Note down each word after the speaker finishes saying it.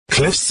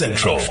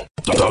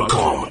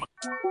CliffCentral.com.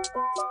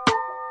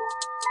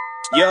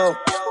 Yo,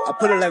 I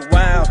put it like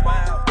wow,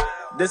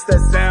 this that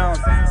sound.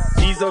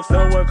 These oaks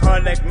don't work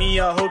hard like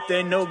me, I hope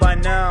they know by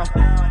now.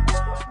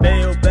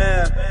 Bayo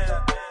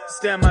Bear,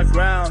 stand my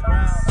ground.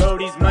 Bro,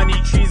 these money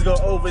trees go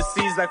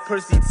overseas like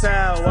Percy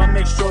Tau. I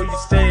make sure you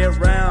stay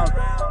around,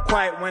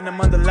 quiet when I'm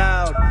under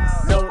loud.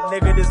 No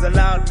negatives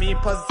allowed, me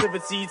and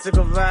positivity took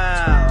a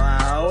vow.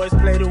 I always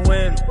play to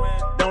win,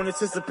 don't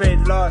anticipate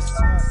loss.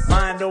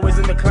 Mind always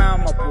in the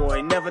clown, my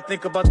boy. Never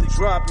think about the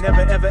drop,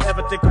 never ever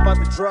ever think about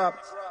the drop.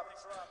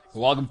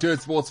 Welcome to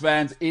it, sports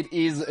fans. It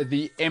is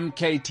the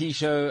MKT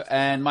Show,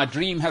 and my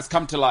dream has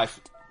come to life.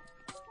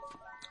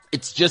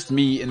 It's just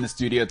me in the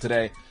studio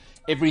today.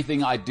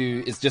 Everything I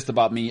do is just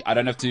about me. I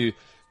don't have to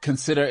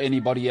consider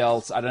anybody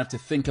else. I don't have to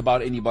think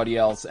about anybody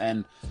else.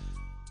 And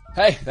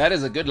hey, that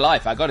is a good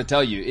life. I got to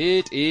tell you,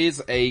 it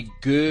is a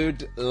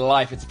good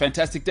life. It's a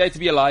fantastic day to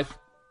be alive.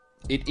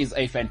 It is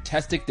a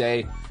fantastic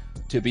day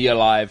to be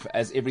alive,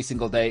 as every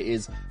single day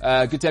is.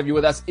 Good to have you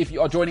with us. If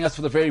you are joining us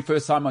for the very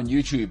first time on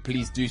YouTube,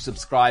 please do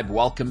subscribe.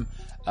 Welcome.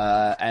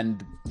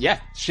 And yeah,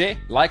 share,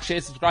 like,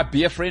 share, subscribe,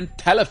 be a friend,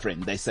 tell a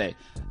friend, they say,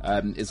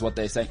 is what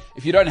they say.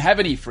 If you don't have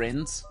any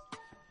friends,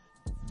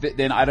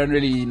 then I don't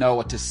really know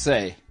what to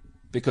say,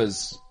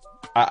 because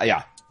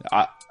I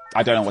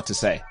don't know what to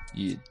say.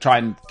 You try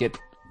and get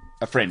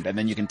a friend, and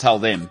then you can tell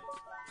them,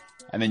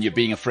 and then you're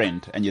being a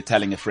friend, and you're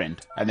telling a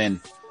friend, and then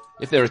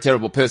if they're a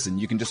terrible person,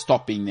 you can just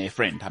stop being their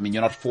friend. I mean,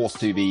 you're not forced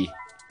to be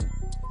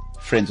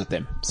friends with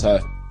them. So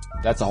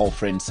that's a whole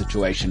friend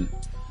situation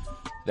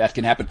that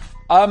can happen.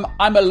 I'm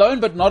alone,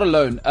 but not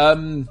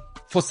alone.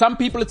 For some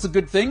people, it's a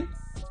good thing.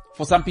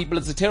 For some people,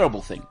 it's a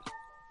terrible thing.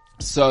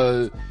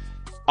 So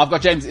I've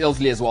got James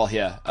Ilsley as well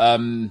here.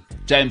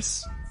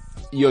 James,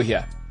 you're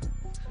here.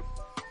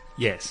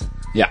 Yes.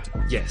 Yeah.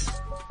 Yes.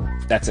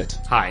 That's it.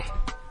 Hi.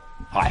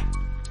 Hi.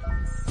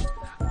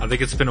 I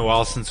think it's been a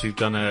while since we've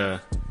done a...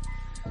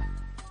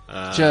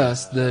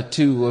 just the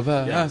two of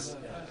us.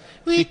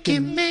 We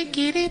can make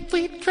it if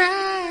we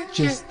try.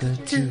 Just the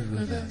two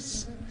of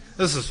us.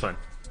 This is fun.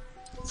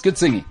 It's good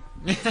singing.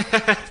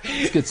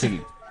 It's good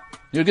singing.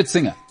 You're a good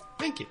singer.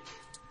 Thank you.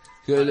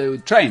 You're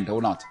trained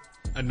or not?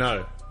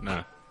 No.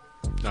 Were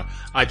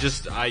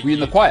you in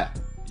the choir?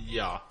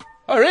 Yeah.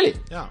 Oh, really?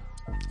 Yeah.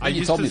 I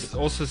used to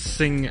also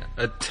sing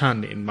a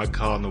ton in my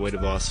car on the way to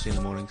varsity in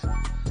the mornings.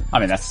 I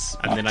mean, that's...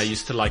 And then I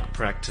used to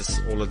practice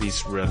all of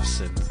these riffs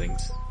and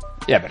things.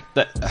 Yeah,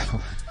 but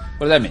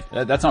what does that mean?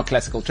 That's not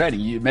classical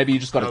training. Maybe you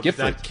just got a gift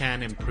for it. That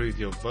can improve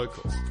your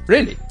vocals.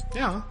 Really?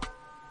 Yeah.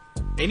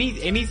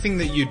 Anything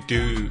that you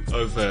do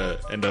over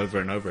and over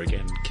and over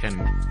again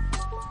can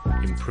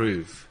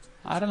improve.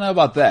 I don't know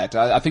about that.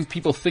 I think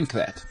people think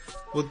that.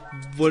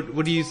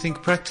 What do you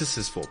think practice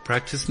is for?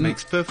 Practice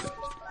makes perfect.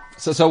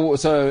 So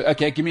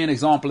okay, give me an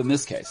example in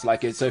this case.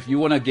 So if you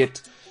want to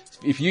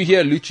if you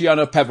hear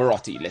Luciano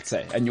Pavarotti, let's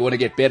say, and you want to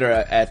get better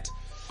at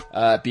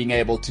being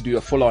able to do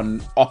a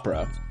full-on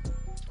opera,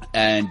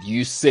 and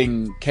you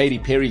sing Katy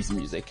Perry's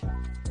music,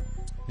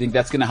 I think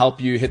that's going to help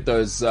you hit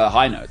those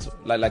high notes.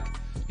 Like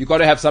you got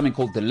to have something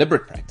called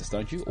deliberate practice,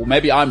 don't you? Or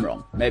maybe I'm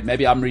wrong.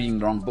 Maybe I'm reading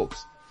the wrong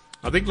books.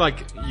 I think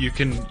you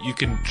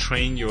can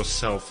train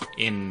yourself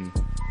in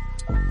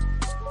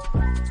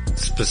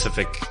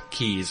specific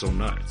keys or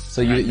notes.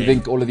 So you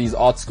think all of these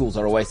art schools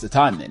are a waste of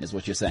time then, is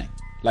what you're saying?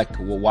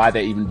 Why are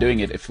they even doing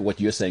it if what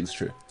you're saying is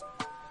true?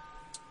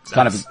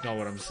 That's not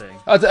what I'm saying.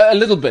 A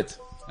little bit.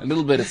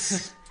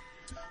 It's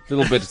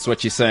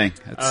what you're saying.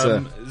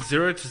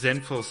 Zero to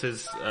Zenful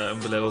says,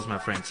 Mbelelo's my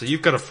friend. So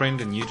you've got a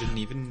friend and you didn't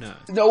even know.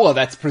 No, well,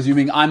 that's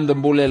presuming I'm the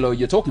Mbulelo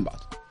you're talking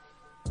about.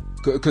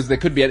 Because there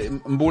could be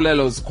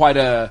Mbulelo's quite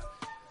a,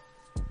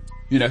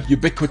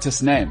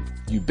 ubiquitous name.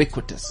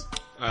 Ubiquitous.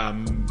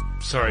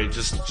 Sorry,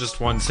 just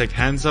one sec.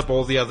 Hands up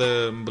all the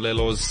other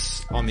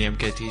Mbulelos on the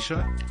MKT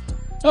show.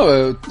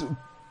 Oh,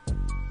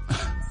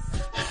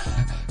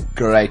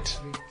 great.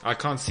 I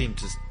can't seem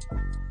to...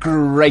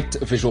 Great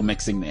visual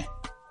mixing there.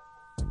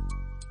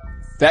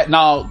 That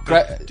now...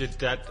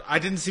 I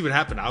didn't see what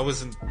happened. I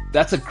wasn't...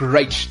 That's a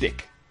great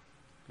shtick.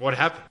 What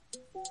happened?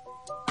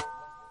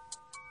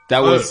 That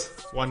was...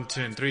 1,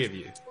 2, and 3 of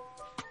you.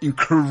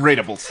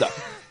 Incredible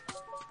stuff.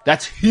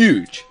 That's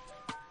huge.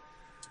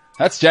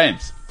 That's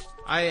James.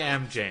 I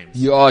am James.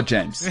 You are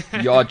James.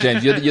 You're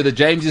the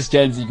Jamesest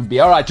James you can be.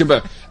 All right,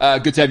 Jimbo.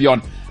 Good to have you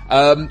on.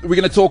 We're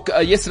going to talk,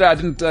 yesterday I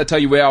didn't tell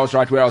you where I was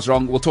right, where I was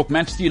wrong. We'll talk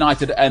Manchester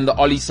United and the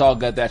Ole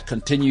saga that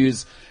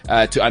continues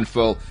to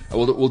unfurl.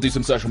 We'll do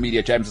some social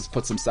media. James has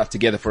put some stuff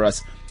together for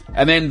us.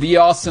 And then the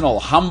Arsenal,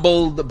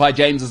 humbled by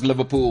James's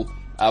Liverpool.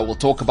 We'll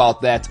talk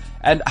about that.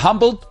 And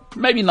humbled,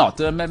 maybe not.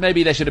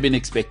 Maybe they should have been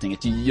expecting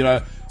it.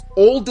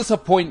 All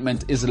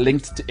disappointment is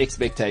linked to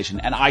expectation,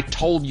 and I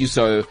told you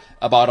so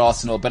about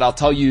Arsenal, but I'll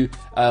tell you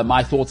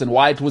my thoughts and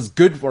why it was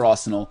good for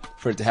Arsenal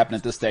for it to happen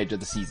at this stage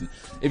of the season.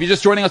 If you're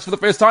just joining us for the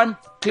first time,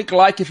 click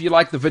like if you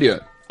like the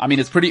video. I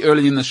mean, it's pretty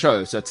early in the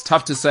show, so it's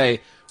tough to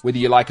say whether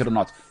you like it or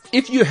not.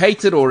 If you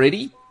hate it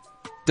already,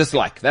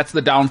 dislike. That's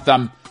the down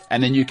thumb,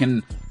 and then you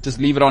can just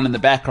leave it on in the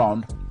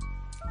background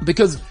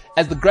Because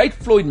as the great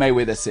Floyd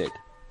Mayweather said,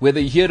 whether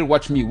you're here to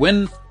watch me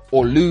win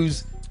or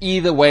lose,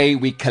 either way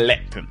we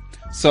collect him.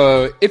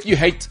 So if you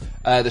hate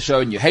the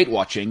show and you hate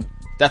watching,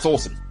 that's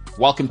awesome.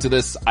 Welcome to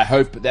this. I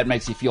hope that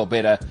makes you feel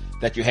better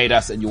that you hate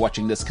us and you're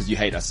watching this because you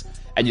hate us.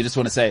 And you just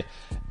want to say,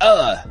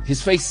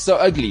 his face is so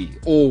ugly,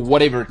 or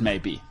whatever it may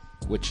be,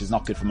 which is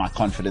not good for my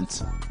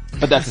confidence.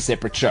 But that's a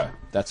separate show.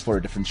 That's for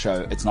a different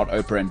show. It's not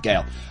Oprah and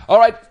Gail. All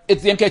right,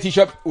 it's the MKT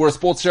Show. We're a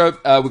sports show.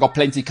 We've got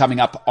plenty coming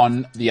up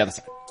on the other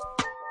side.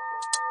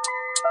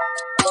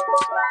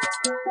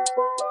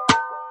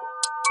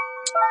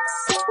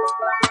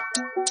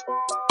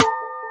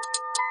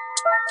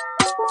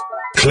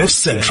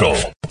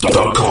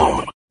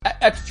 CliffCentral.com.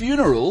 At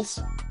funerals,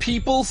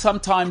 people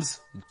sometimes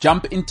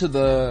jump into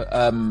the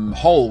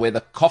hole where the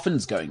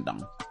coffin's going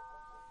down.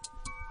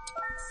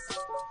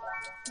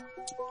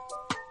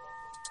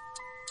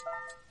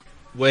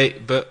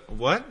 Wait, but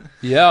what?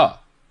 Yeah.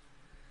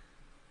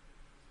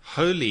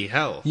 Holy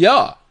hell.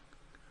 Yeah.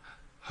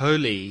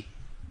 Holy.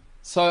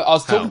 So I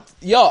was talking.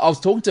 Yeah, I was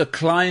talking to a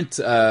client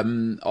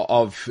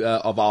of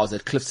ours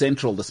at Cliff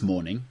Central this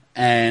morning,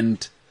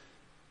 and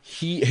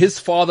his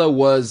father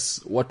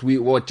was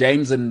what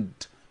James and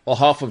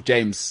half of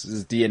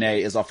James's DNA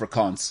is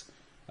Afrikaans.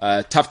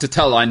 Tough to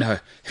tell, I know.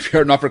 If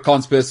you're an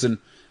Afrikaans person,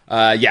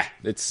 yeah,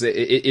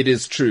 it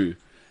is true.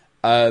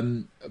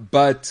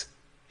 But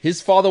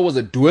his father was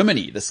a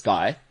dominee, this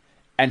guy,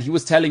 and he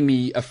was telling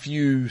me a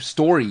few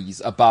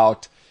stories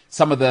about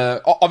some of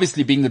the,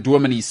 obviously being the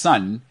dominee's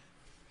son,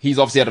 he's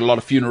obviously had a lot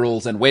of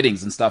funerals and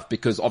weddings and stuff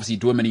because obviously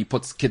dominee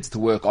puts kids to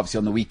work, obviously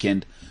on the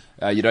weekend.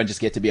 You don't just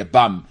get to be a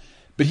bum.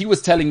 But he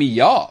was telling me,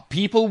 yeah,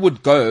 people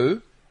would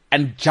go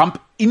and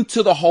jump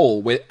into the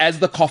hole where, as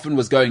the coffin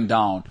was going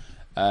down,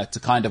 to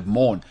kind of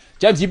mourn.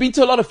 James, you've been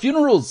to a lot of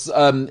funerals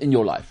in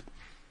your life,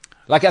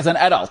 like as an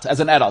adult.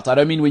 I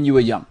don't mean when you were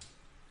young.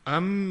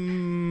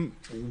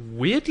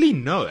 Weirdly,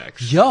 no,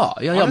 actually. Yeah.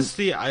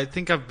 Honestly, I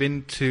think I've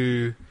been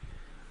to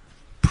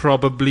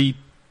probably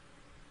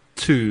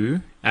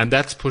 2, and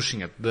that's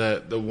pushing it.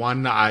 The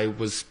one I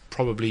was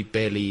probably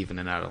barely even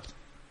an adult.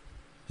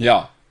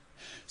 Yeah.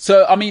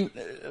 So, I mean,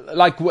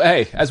 like,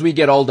 hey, as we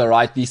get older,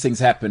 right, these things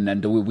happen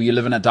and we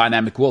live in a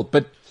dynamic world.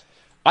 But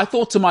I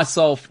thought to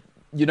myself,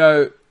 you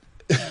know,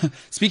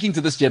 speaking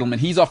to this gentleman,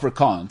 he's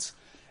Afrikaans.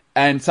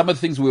 And some of the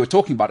things we were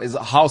talking about is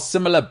how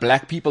similar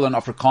black people and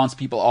Afrikaans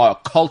people are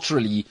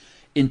culturally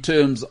in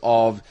terms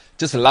of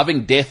just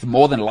loving death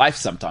more than life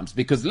sometimes.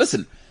 Because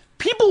listen,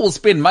 people will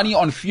spend money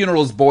on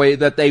funerals, boy,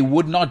 that they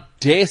would not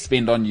dare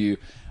spend on you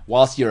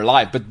whilst you're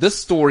alive. But this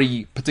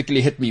story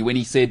particularly hit me when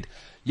he said,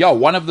 yeah,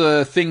 one of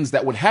the things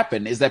that would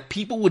happen is that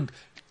people would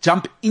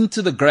jump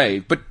into the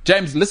grave. But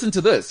James, listen to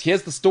this.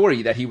 Here's the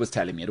story that he was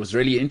telling me. It was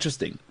really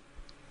interesting.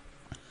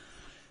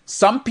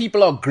 Some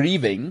people are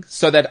grieving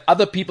so that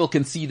other people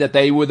can see that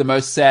they were the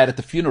most sad at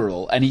the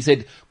funeral. And he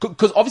said,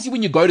 because obviously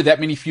when you go to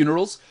that many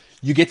funerals,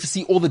 you get to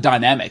see all the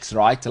dynamics,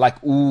 right?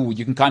 Like, ooh,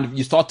 you can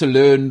you start to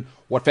learn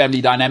what family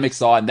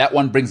dynamics are. And that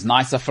one brings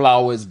nicer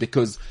flowers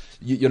because,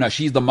 you know,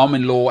 she's the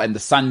mom-in-law and the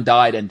son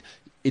died. And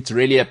it's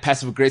really a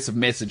passive-aggressive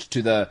message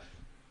to the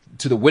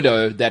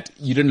widow that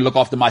you didn't look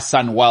after my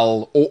son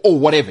well, or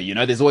whatever, you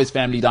know, there's always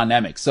family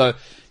dynamics. So,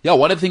 yeah,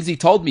 one of the things he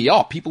told me,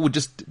 people would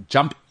just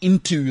jump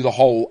into the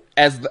hole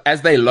as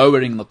they're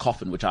lowering the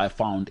coffin, which I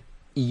found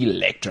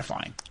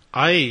electrifying.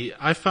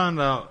 I found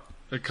out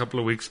a couple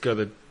of weeks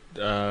ago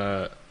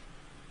that,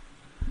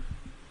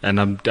 and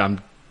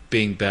I'm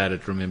being bad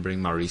at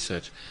remembering my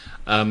research,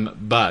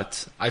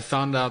 but I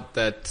found out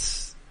that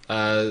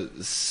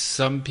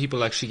some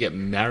people actually get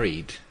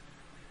married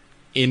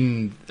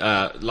in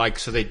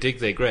so they dig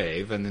their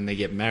grave and then they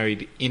get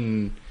married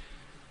in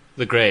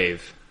the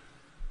grave.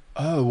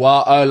 Oh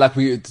wow! Oh, like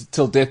we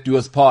till death do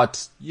us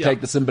part. Yeah.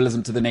 Take the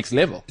symbolism to the next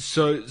level.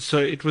 So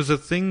it was a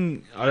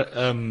thing.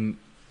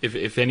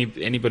 If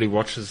anybody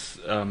watches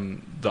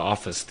The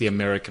Office, the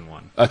American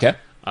one, okay.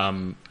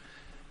 One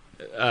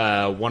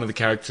of the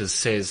characters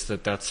says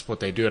that that's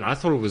what they do, and I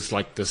thought it was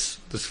like this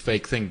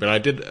fake thing. But I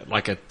did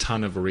like a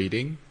ton of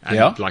reading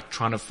and like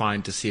trying to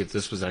find to see if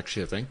this was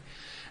actually a thing.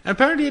 And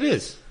apparently it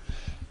is.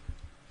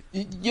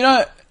 You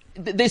know,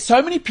 there's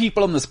so many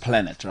people on this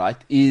planet, right?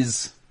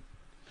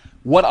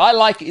 What I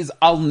like is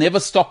I'll never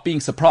stop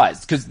being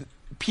surprised because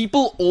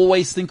people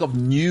always think of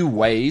new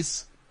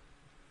ways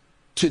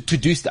to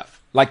do stuff.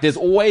 Like there's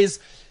always,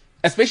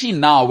 especially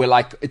now where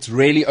like it's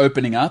really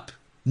opening up,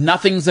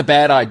 nothing's a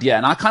bad idea.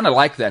 And I kind of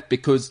like that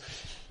because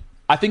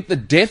I think the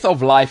death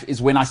of life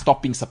is when I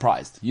stop being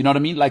surprised. You know what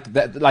I mean? Like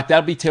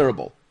that'll be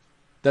terrible.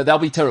 That'll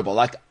be terrible.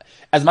 Like,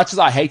 as much as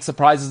I hate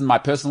surprises in my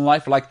personal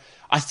life, like,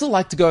 I still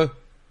like to go,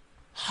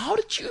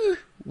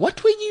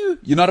 what were you?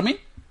 You know what I mean?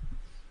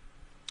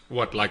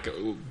 What, like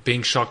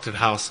being shocked at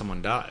how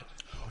someone died?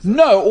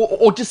 No,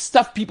 or just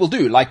stuff people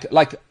do. Like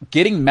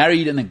getting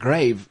married in a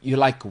grave, you're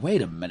like,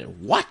 wait a minute,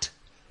 what?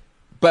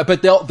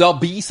 But there'll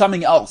be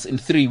something else in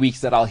 3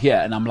 weeks that I'll hear,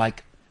 and I'm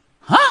like,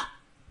 huh?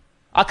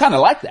 I kind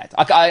of like that.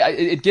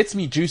 It gets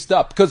me juiced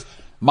up, because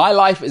my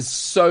life is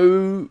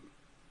so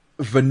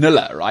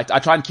vanilla, right? I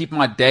try and keep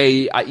my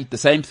day, I eat the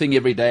same thing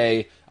every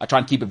day. I try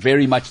and keep it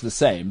very much the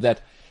same.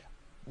 That,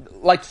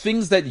 like,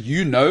 things that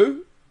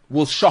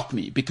will shock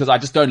me because I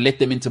just don't let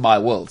them into my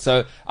world.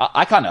 So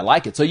I kind of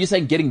like it. So you're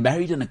saying getting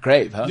married in a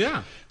grave, huh?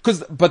 Yeah.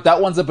 But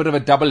that one's a bit of a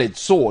double-edged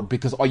sword,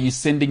 because are you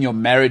sending your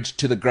marriage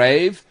to the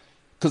grave?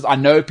 Because I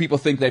know people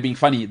think they're being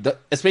funny,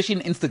 especially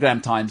in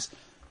Instagram times,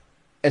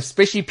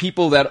 especially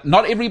people that,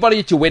 not everybody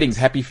at your wedding's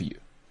happy for you.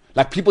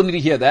 Like, people need to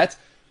hear that.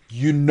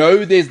 You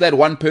know there's that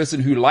one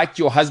person who liked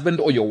your husband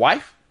or your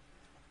wife,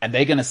 and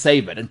they're going to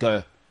save it and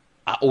go,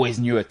 I always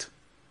knew it.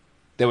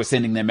 They were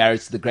sending their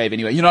marriage to the grave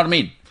anyway. You know what I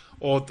mean?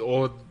 Or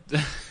they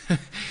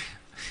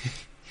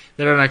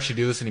don't actually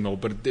do this anymore,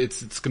 but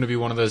it's going to be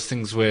one of those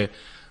things where,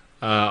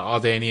 are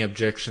there any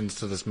objections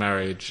to this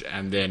marriage?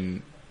 And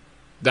then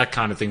that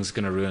kind of thing's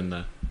going to ruin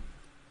the...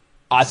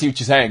 I see what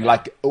you're saying.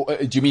 Like,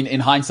 do you mean in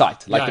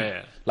hindsight?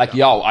 Like,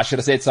 yo, I should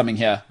have said something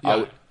here.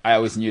 Yeah. I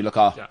always knew, look,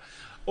 Yeah.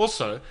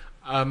 Also,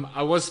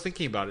 I was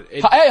thinking about it.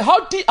 Hey,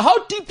 how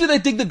deep do they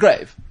dig the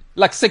grave?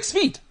 Like 6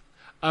 feet?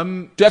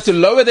 Do you have to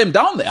lower them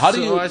down there? How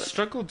do you... I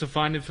struggled to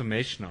find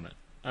information on it.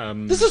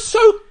 This is so...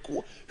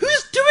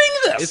 Who's doing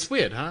this? It's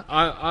weird, huh?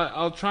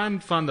 I'll try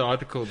and find the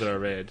article that I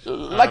read.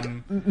 Like,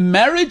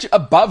 marriage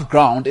above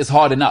ground is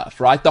hard enough,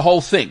 right? The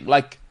whole thing.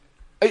 Like,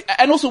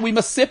 and also we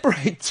must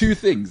separate two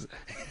things.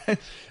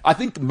 I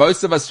think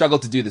most of us struggle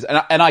to do this.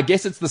 And I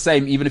guess it's the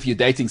same even if you're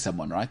dating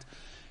someone, right?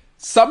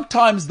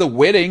 Sometimes the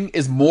wedding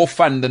is more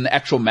fun than the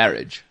actual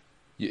marriage.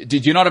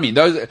 Did you know what I mean?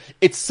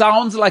 It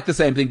sounds like the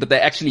same thing, but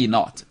they're actually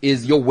not.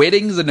 Is your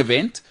wedding's an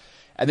event,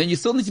 and then you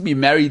still need to be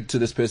married to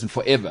this person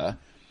forever.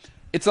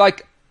 It's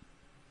like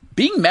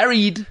being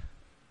married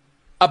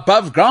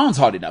above ground's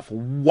hard enough.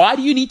 Why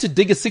do you need to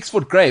dig a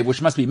 6-foot grave,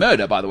 which must be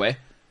murder, by the way,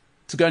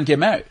 to go and get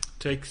married?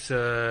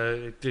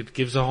 It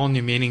gives a whole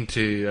new meaning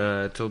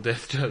to till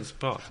death do us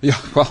part. Yeah,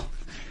 well,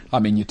 I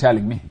mean, you're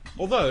telling me.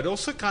 Although it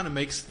also kind of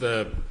makes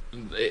don't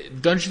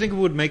you think it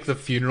would make the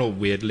funeral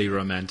weirdly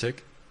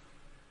romantic?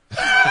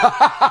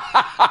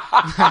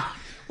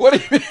 What do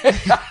you mean?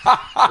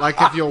 Like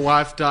if your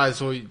wife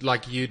dies or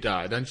like you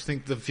die, don't you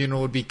think the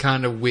funeral would be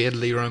kind of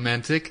weirdly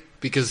romantic?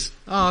 Because,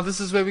 this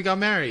is where we got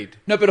married.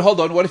 No, but hold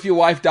on. What if your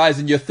wife dies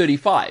and you're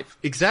 35?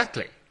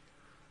 Exactly.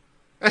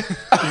 What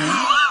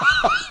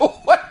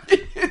are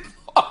you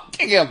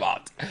talking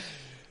about?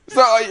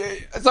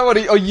 So what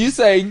are you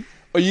saying?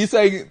 Are you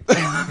saying...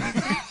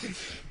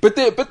 But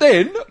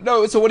then,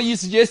 no, so what are you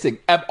suggesting?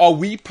 Are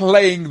we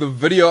playing the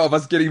video of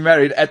us getting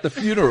married at the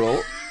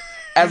funeral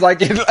as I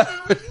get...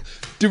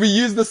 Do we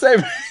use the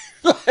same...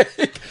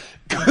 Like...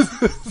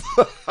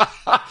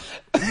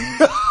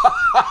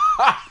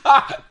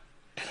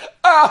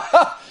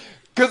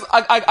 Because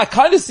I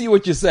kind of see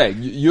what you're saying.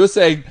 You're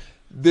saying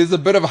there's a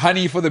bit of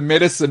honey for the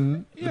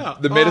medicine. Yeah.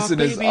 The medicine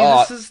baby, is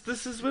art.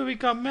 This is where we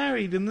got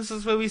married, and this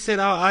is where we said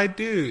our I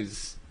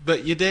do's.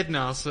 But you're dead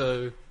now,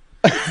 so...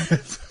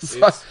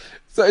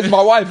 So is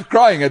my wife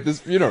crying at this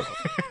funeral?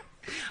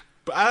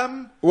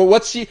 Well,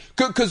 what's she...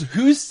 Because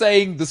who's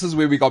saying this is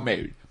where we got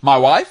married? My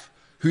wife?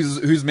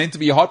 Who's meant to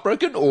be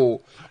heartbroken?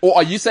 Or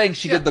are you saying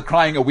she did the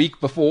crying a week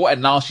before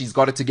and now she's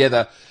got it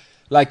together?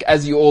 Like,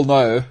 as you all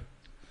know,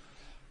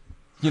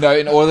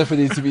 in order for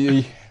there to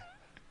be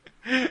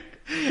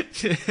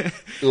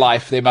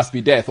life, there must be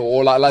death.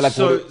 Or like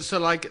so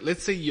like,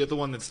 let's say you're the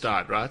one that's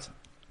died, right?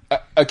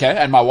 Okay,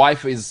 and my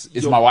wife is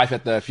my wife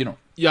at the funeral?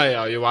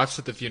 Yeah, your wife's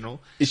at the funeral.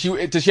 Does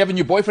she have a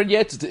new boyfriend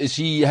yet? Has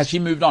she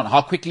moved on?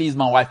 How quickly is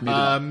my wife moving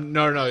on?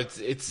 No, it's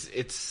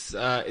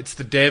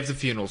the day of the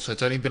funeral, so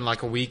it's only been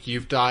like a week.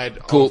 You've died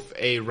Cool. of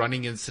a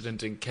running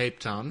incident in Cape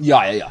Town.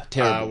 Yeah,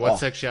 terrible.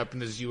 What's actually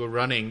happened is you were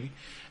running,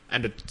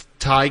 and a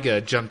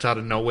tiger jumped out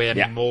of nowhere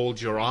and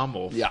mauled your arm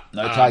off. Yeah,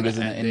 no tigers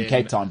in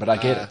Cape Town, but I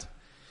get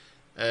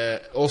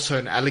it. Also,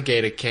 an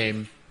alligator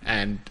came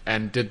and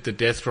did the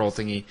death roll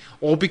thingy,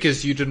 all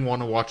because you didn't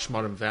want to watch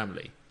Modern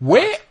Family.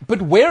 Where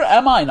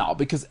am I now?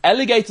 Because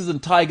alligators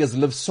and tigers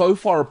live so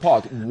far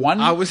apart.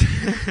 I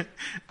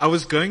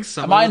was going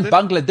somewhere. Am I in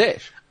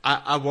Bangladesh?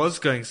 I was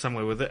going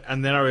somewhere with it,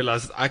 and then I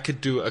realized I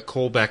could do a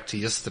callback to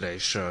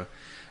yesterday's show,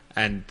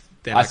 and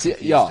then I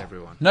confused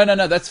everyone. No,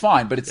 that's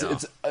fine. But it's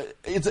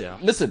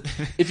listen,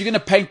 if you're going to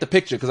paint the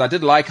picture, because I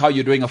did like how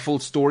you're doing a full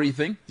story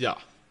thing. Yeah.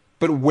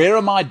 But where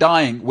am I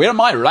dying? Where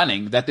am I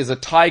running that there's a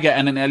tiger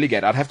and an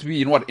alligator? I'd have to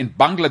be in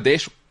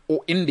Bangladesh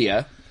or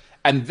India.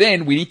 And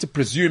then we need to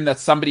presume that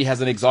somebody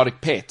has an exotic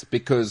pet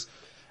because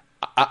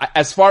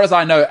as far as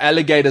I know,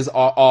 alligators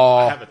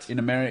are in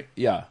America.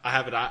 Yeah. I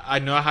have it. I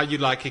know how you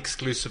like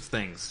exclusive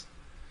things.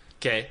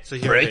 Okay. So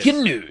here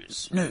breaking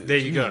news. There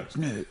you go.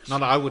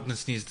 Not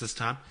eyewitness news this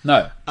time.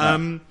 No.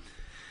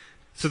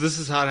 So this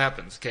is how it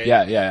happens. Okay.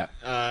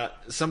 Yeah.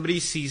 Somebody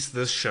sees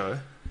this show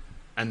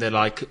and they're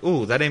like,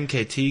 oh, that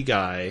MKT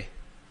guy,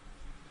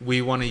 we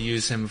want to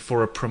use him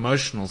for a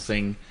promotional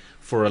thing.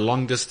 For a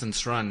long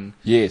distance run.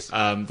 Yes.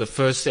 The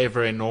first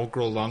ever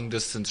inaugural long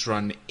distance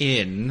run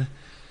in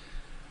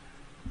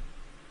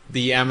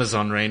the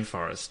Amazon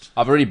rainforest.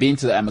 I've already been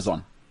to the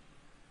Amazon.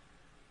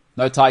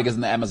 No tigers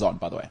in the Amazon,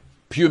 by the way.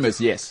 Pumas,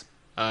 yes.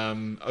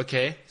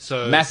 Okay,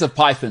 so Massive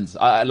pythons.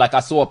 I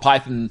saw a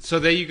python. So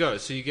there you go.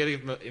 So you get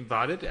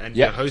invited, and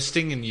Yeah. you're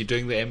hosting, and you're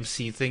doing the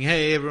MC thing.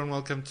 Hey, everyone,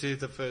 welcome to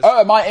the first. Oh,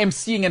 am I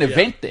emceeing an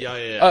event there?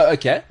 Yeah. Oh,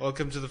 okay.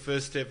 Welcome to the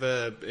first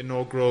ever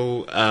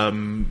inaugural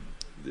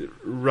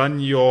Run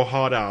Your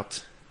Heart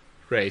Out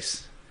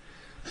race.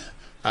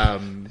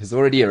 There's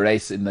already a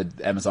race in the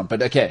Amazon,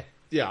 but okay.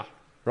 Yeah.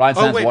 Ryan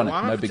Sands wait, won it. why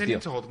am I No big pretending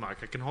deal. to hold the mic?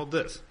 I can hold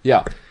this.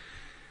 Yeah.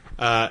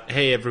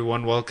 Hey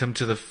everyone, welcome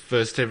to the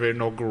first ever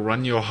inaugural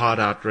Run Your Heart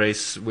Out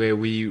race where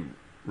we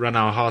run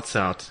our hearts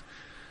out.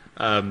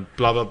 Blah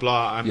blah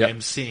blah. I'm Yep.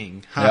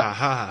 emceeing. Ha Yep. ha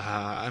ha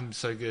ha. I'm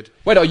so good.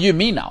 Wait, are you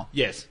me now?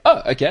 Yes.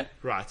 Oh, okay.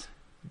 Right.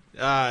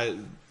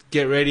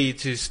 Get ready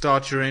to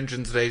start your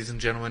engines, ladies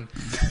and gentlemen.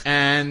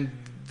 And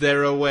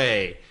they're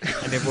away.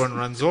 And everyone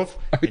runs off.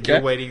 And Okay.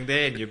 you're waiting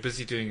there and you're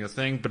busy doing your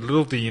thing. But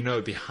little do you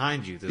know,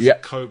 behind you, there's Yeah. a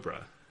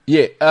cobra.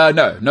 Yeah.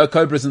 No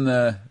cobras in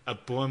the. A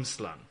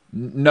boomslang.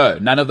 No,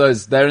 none of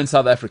those. They're in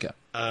South Africa.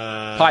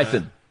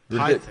 Python.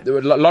 Python. There were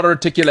a lot of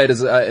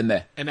reticulators in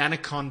there. An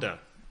anaconda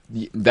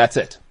That's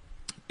it.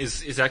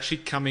 is actually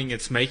coming.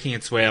 It's making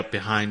its way up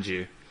behind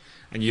you.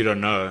 And you don't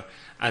know.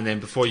 And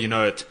then before you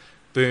know it,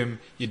 boom,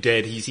 you're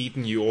dead. He's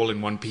eaten you all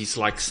in one piece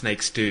like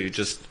snakes do.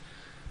 Just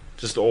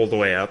all the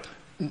way up.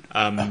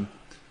 And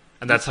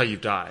that's how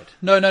you've died.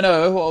 No.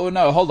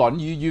 Hold on.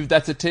 You.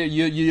 That's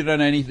you don't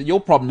know anything.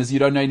 Your problem is you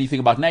don't know anything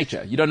about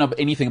nature. You don't know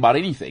anything about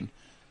anything.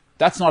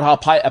 That's not how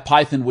a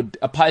python would.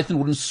 A python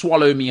wouldn't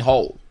swallow me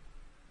whole.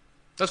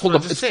 That's what I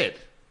just said.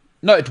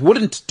 No, it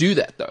wouldn't do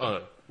that though.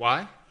 Oh,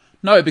 why?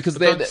 No, because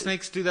Don't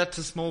snakes do that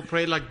to small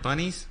prey like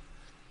bunnies?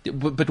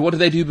 But what do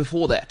they do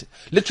before that?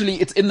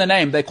 Literally, it's in the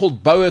name. They're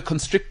called boa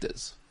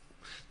constrictors.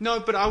 No,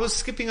 but I was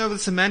skipping over the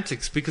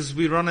semantics because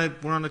we're on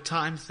a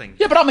time thing.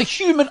 Yeah, but I'm a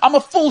human. I'm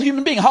a full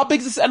human being. How big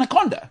is this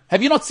anaconda?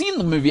 Have you not seen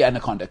the movie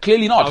Anaconda?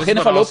 Clearly not. I was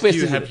Jennifer about to ask Lopez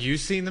you, is have you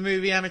seen the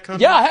movie Anaconda?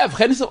 Yeah, I have.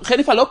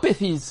 Jennifer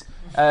Lopez is.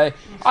 I'm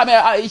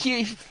a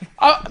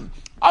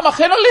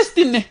journalist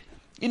in a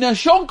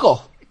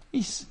Shonko.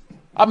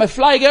 I'm a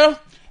fly girl,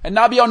 and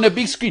I'll be on the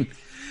big screen.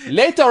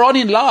 Later on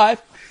in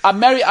life, I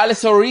marry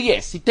Alice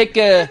Rodriguez. He take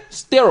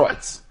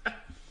steroids.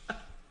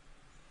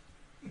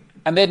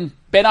 And then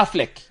Ben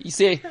Affleck, he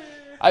say,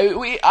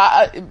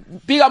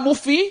 bigger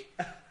movie,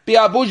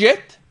 bigger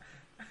budget,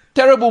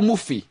 terrible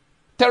movie,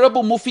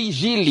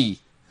 Gili.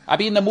 I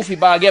be in the movie,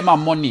 but I get my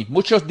money,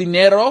 muchos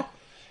dinero,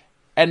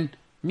 and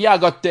me, I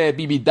got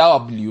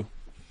BBW.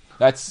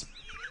 That's,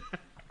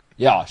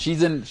 yeah,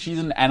 she's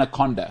in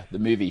Anaconda, the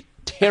movie,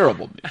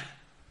 terrible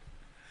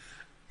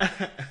movie.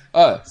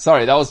 Oh,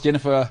 sorry, that was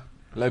Jennifer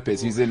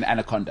Lopez, who's in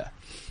Anaconda.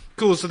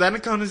 Cool, so the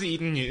anaconda's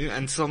eaten you,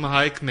 and Salma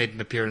Hayek made an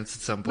appearance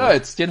at some point. No,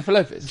 it's Jennifer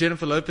Lopez.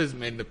 Jennifer Lopez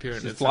made an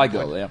appearance She's at Fly some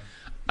point. Girl, yeah.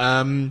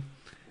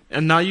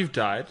 And now you've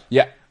died.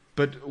 Yeah.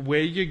 But where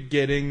you're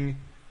getting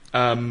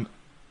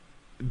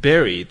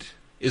buried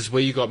is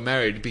where you got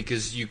married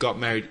because you got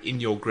married in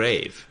your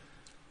grave.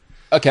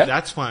 Okay.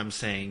 That's why I'm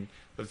saying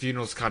the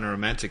funeral's kind of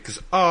romantic because,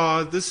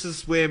 this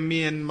is where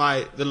me and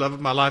the love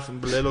of my life,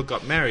 Mbulelo,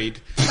 got married,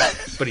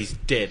 but he's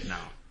dead now.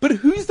 But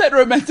who's that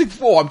romantic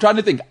for? I'm trying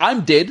to think.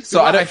 I'm dead,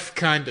 so I don't. Life,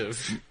 kind of.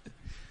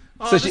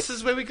 So this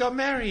is where we got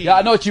married. Yeah,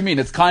 I know what you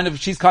mean. She's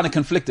kind of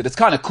conflicted. It's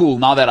kind of cool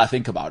now that I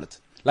think about it.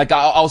 Like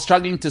I was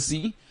struggling to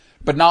see,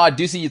 but now I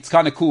do see it's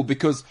kind of cool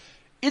because,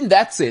 in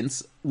that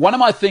sense, one of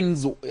my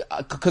things,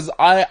 because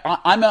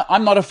I'm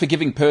not a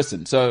forgiving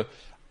person, so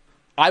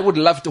I would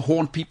love to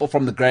haunt people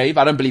from the grave.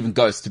 I don't believe in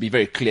ghosts, to be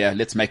very clear.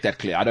 Let's make that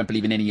clear. I don't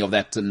believe in any of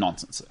that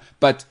nonsense.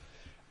 But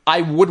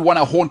I would want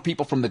to haunt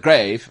people from the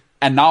grave,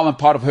 and now I'm a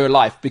part of her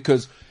life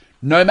because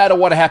no matter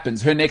what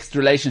happens, her next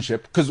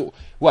relationship, because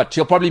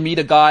she'll probably meet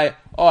a guy,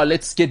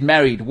 let's get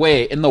married.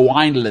 Where? In the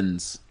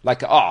winelands.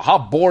 Like,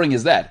 how boring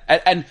is that?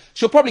 And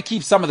she'll probably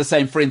keep some of the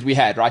same friends we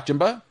had, right,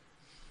 Jimbo?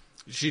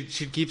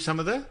 She'd keep some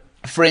of the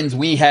friends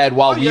we had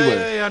while we were.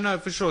 Yeah, no,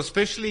 for sure.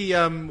 Especially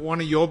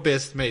one of your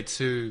best mates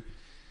who...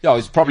 Yeah,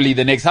 he's probably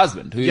the next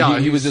husband.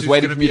 He was just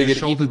waiting for me to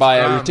get eaten by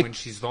a when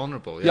she's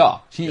vulnerable. Yeah,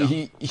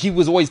 he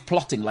was always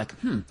plotting like,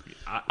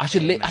 I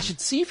should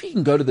see if he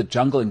can go to the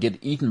jungle and get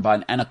eaten by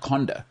an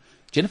anaconda.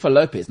 Jennifer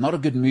Lopez, not a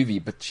good movie,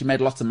 but she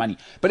made lots of money.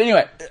 But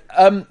anyway,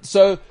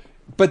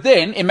 but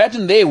then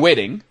imagine their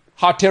wedding,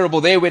 how terrible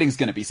their wedding's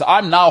going to be. So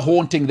I'm now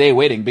haunting their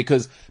wedding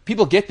because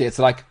people get there. It's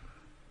like,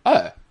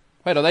 oh,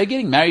 wait, are they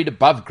getting married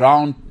above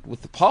ground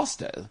with the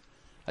pastor?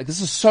 Like,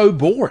 this is so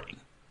boring.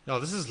 No,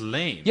 this is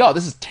lame. Yeah,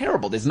 this is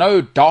terrible. There's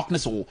no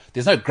darkness or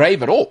there's no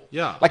grave at all.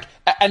 Yeah. Like,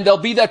 and there'll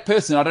be that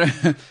person. I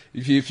don't know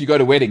if you go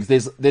to weddings.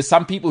 There's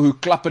some people who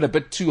clap it a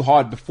bit too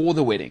hard before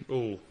the wedding,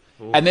 Ooh.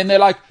 and then they're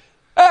like,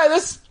 "Hey,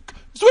 this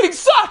wedding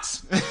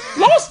sucks."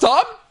 Last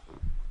time,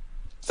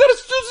 said a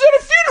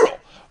funeral.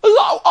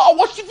 I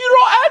watched the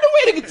funeral and the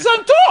wedding at the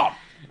same time.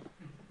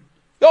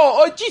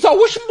 Oh, jeez, I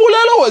wish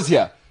Mbulelo was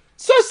here.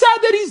 So sad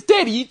that he's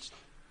dead.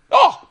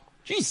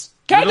 Jeez.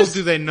 Little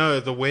do they know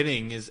the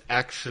wedding is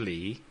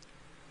actually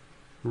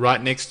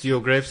right next to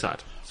your gravesite.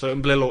 So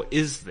Mbulelo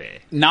is there.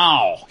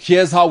 Now,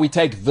 here's how we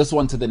take this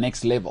one to the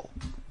next level.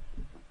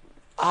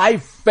 I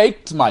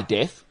faked my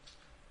death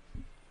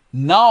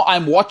Now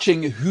I'm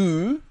watching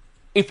who,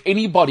 if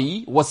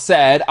anybody was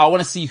sad, I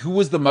want to see who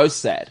was the most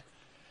sad.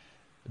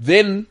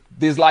 Then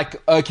there's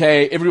like,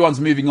 okay, everyone's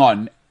moving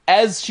on.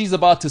 As she's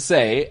about to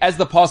say, as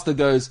the pastor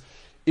goes,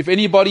 if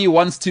anybody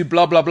wants to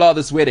blah, blah, blah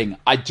this wedding,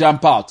 I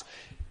jump out.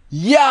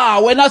 Yeah,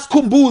 when I was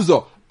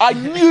Kumbuzo, I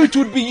knew it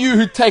would be you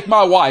who'd take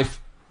my wife.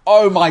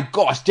 Oh my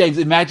gosh, James,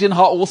 imagine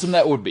how awesome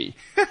that would be.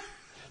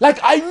 Like,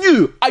 I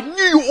knew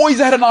you always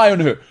had an eye on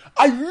her.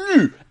 I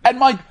knew. And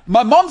my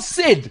mom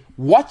said,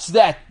 watch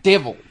that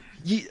devil.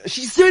 She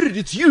said it,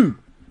 it's you.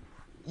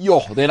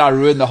 Yo, then I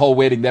ruined the whole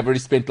wedding. They've already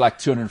spent like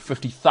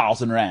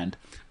 250,000 rand.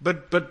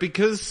 But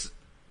because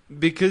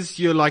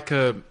you're like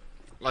a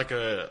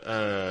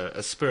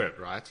spirit,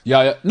 right?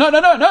 Yeah.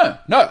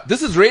 No.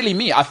 This is really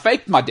me. I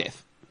faked my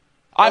death.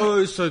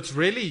 So it's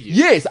really you?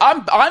 Yes,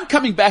 I'm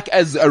coming back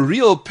as a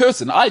real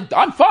person.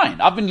 I'm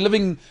fine. I've been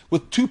living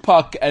with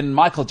Tupac and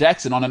Michael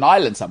Jackson on an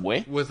island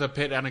somewhere. With a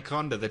pet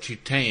anaconda that you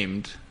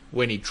tamed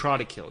when he tried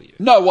to kill you.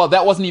 No, well,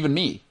 that wasn't even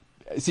me.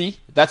 See,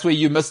 that's where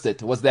you missed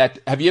it. Was that?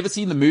 Have you ever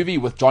seen the movie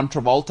with John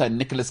Travolta and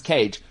Nicolas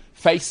Cage,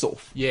 Face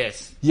Off?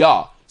 Yes.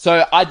 Yeah.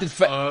 So I did.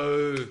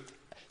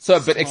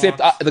 But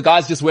except the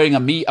guy's just wearing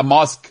a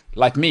mask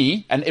like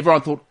me, and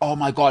everyone thought, oh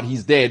my god,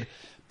 he's dead.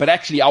 But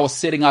actually, I was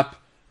setting up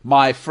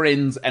my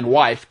friends and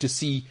wife to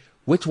see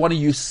which one of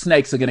you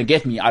snakes are going to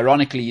get me.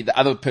 Ironically, the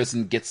other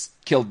person gets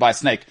killed by a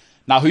snake.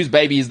 Now, whose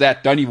baby is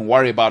that? Don't even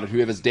worry about it.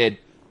 Whoever's dead,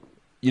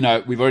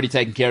 we've already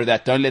taken care of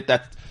that. Don't let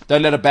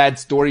a bad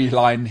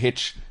storyline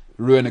hitch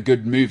ruin a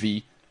good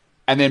movie.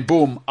 And then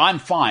boom, I'm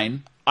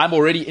fine. I'm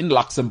already in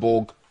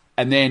Luxembourg.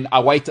 And then I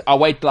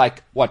wait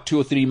like 2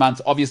 or 3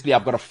 months. Obviously,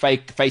 I've got a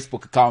fake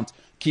Facebook account,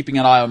 keeping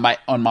an eye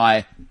on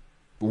my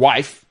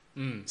wife /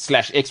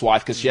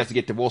 ex-wife, because she has to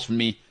get divorced from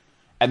me.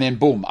 And then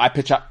boom, I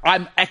pitch up.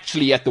 I'm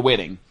actually at the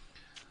wedding.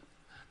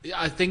 Yeah,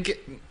 I think,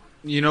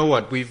 you know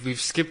what, we've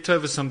skipped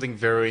over something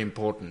very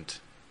important.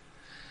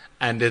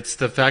 And it's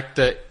the fact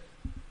that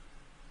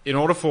in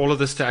order for all of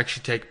this to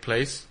actually take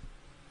place,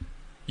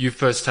 you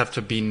first have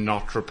to be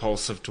not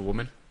repulsive to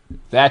women.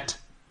 That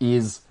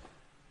is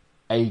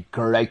a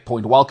great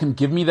point. Welcome,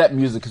 give me that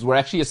music, because we're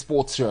actually a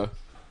sports show.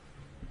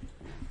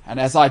 And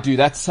as I do,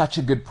 that's such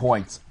a good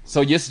point.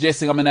 So you're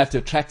suggesting I'm going to have to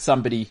attract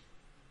somebody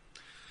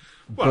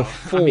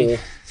before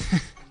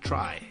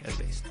try at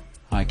least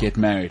I get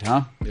married,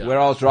 huh? Yeah. Where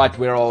I was right,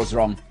 where I was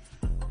wrong.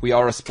 We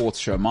are a sports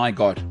show. My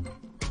God,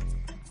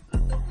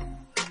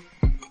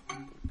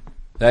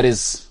 that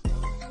is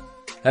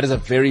a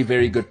very,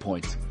 very good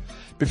point.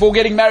 Before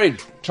getting married,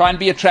 try and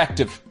be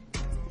attractive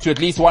to at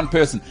least one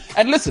person.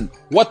 And listen,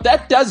 what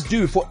that does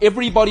do for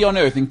everybody on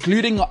earth,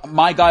 including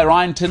my guy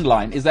Ryan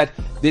Tindline, is that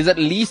there's at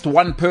least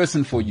one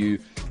person for you,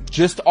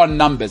 just on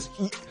numbers.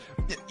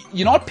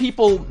 You know what,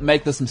 people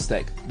make this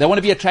mistake. They want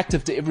to be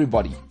attractive to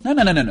everybody. No.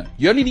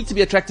 You only need to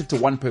be attractive to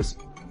one person.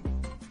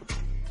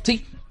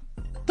 See?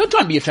 Don't try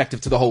and be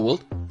attractive to the whole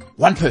world.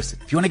 One person.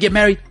 If you want to get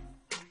married,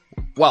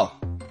 well,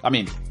 I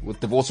mean,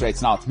 with divorce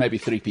rates now, it's maybe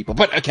 3 people.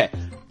 But okay,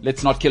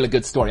 let's not kill a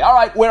good story. All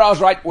right, where I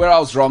was right, where I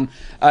was wrong.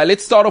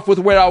 Let's start off with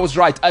where I was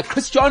right.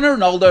 Cristiano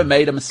Ronaldo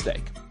made a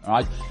mistake. All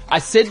right. I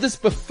said this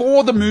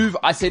before the move.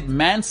 I said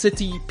Man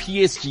City,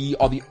 PSG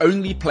are the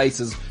only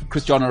places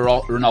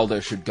Cristiano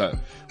Ronaldo should go.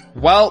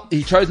 Well,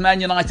 he chose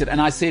Man United,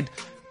 and I said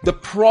the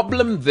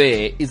problem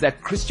there is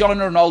that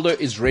Cristiano Ronaldo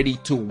is ready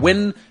to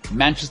win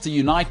Manchester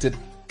United.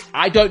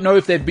 I don't know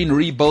if they've been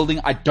rebuilding.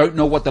 I don't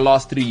know what the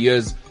last 3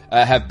 years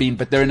have been,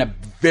 but they're in a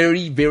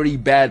very, very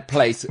bad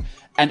place.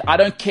 And I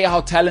don't care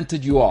how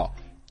talented you are.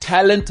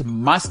 Talent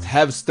must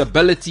have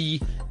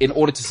stability in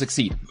order to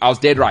succeed. I was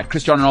dead right.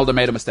 Cristiano Ronaldo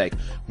made a mistake.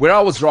 Where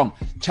I was wrong,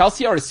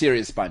 Chelsea are a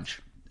serious bunch.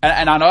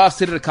 And I know I've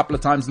said it a couple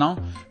of times now,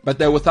 but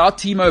they're without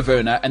Timo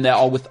Werner and they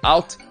are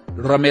without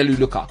Romelu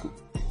Lukaku.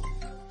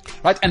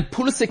 Right? And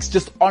Pulisic's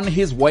just on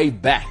his way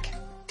back.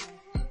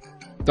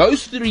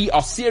 Those 3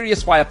 are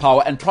serious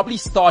firepower and probably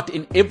start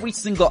in every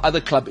single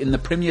other club in the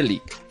Premier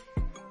League.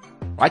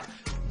 Right?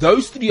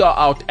 Those 3 are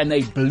out and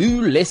they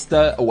blew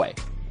Leicester away.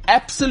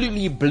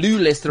 Absolutely blew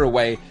Leicester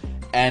away,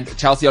 and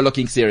Chelsea are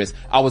looking serious.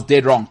 I was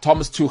dead wrong.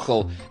 Thomas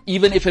Tuchel,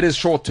 even if it is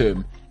short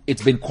term,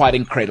 it's been quite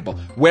incredible.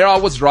 Where I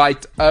was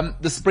right,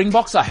 the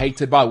Springboks are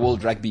hated by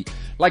World Rugby.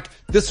 Like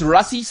this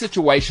Rassie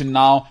situation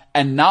now,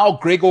 and now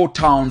Gregor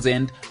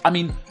Townsend. I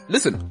mean,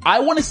 listen, I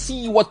want to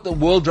see what the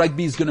World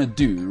Rugby is going to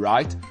do,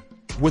 right?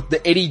 With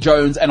the Eddie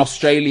Jones and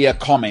Australia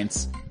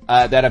comments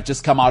that have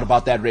just come out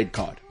about that red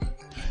card.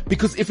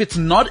 Because if it's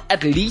not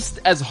at least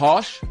as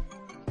harsh,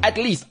 at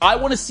least I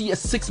want to see a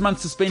 6-month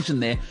suspension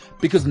there,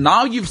 because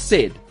now you've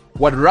said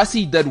what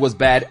Rassie did was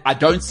bad. I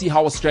don't see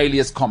how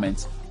Australia's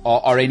comments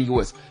are any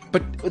worse.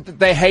 But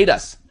they hate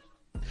us.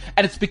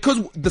 And it's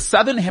because the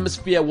Southern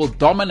Hemisphere will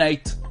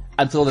dominate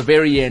until the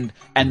very end,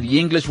 and the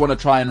English want to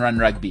try and run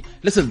rugby.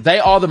 Listen, they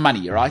are the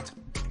money, right?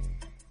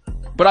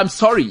 But I'm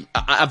sorry,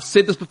 I've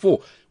said this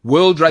before.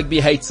 World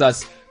Rugby hates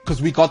us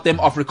because we got them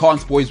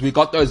Afrikaans boys, we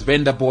got those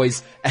vendor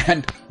boys,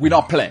 and we're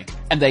not playing.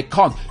 And they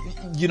can't.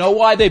 You know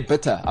why they're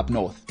bitter up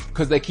north?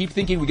 Because they keep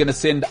thinking we're going to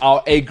send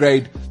our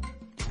A-grade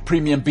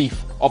premium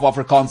beef of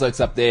Afrikaans oaks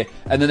up there,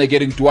 and then they're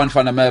getting Duan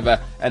van der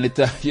Merwe, and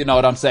it, you know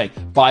what I'm saying,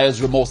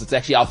 buyer's remorse. It's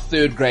actually our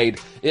third grade.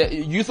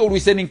 You thought we were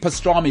sending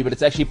pastrami, but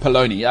it's actually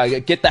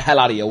polony. Get the hell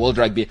out of here, World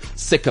Rugby.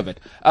 Sick of it.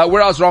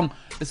 Where I was wrong,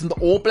 listen, the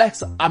All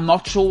Blacks, I'm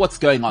not sure what's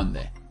going on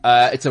there.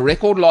 It's a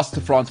record loss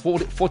to France,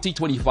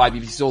 40-25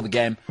 if you saw the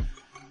game.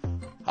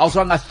 I was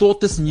wrong. I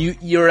thought this new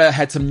era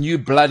had some new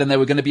blood and they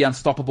were going to be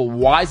unstoppable.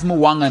 Why is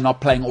Mwanga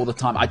not playing all the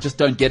time? I just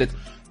don't get it.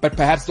 But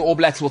perhaps the All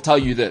Blacks will tell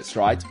you this,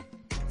 right?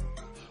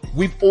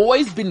 We've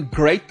always been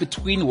great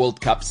between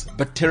World Cups,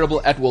 but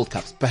terrible at World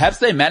Cups. Perhaps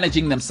they're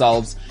managing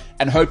themselves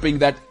and hoping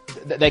that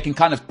they can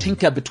kind of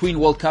tinker between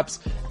World Cups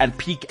and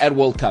peak at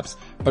World Cups.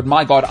 But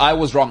my God, I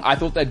was wrong. I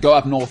thought they'd go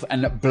up north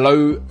and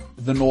blow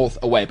the North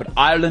away. But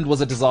Ireland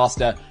was a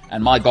disaster.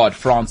 And my God,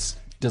 France,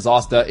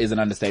 disaster is an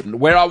understatement.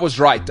 Where I was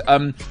right,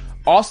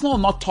 Arsenal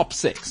not top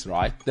 6,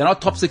 right? They're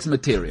not top 6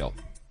 material.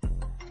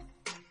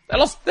 They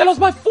lost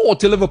by 4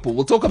 to Liverpool.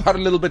 We'll talk about it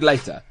a little bit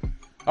later.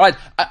 All right,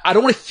 I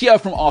don't want to hear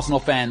from Arsenal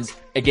fans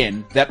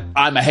again that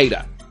I'm a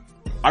hater.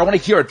 I don't want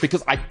to hear it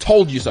because I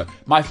told you so.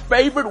 My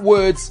favorite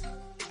words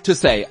to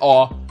say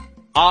are,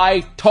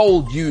 I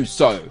told you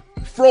so.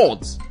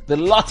 Frauds, the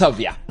lot of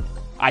ya.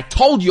 I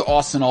told you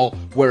Arsenal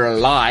were a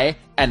lie,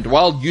 and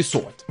well, you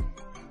saw it.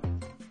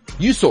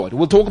 You saw it.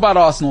 We'll talk about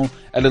Arsenal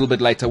a little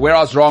bit later. Where I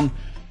was wrong,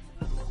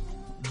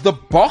 the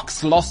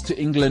Box loss to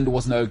England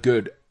was no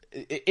good.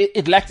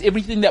 It lacked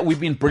everything that we've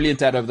been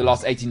brilliant at over the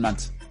last 18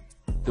 months.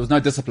 There was no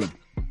discipline.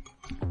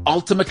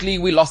 Ultimately,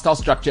 we lost our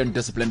structure and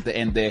discipline at the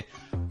end there.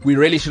 We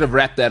really should have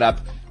wrapped that up.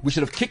 We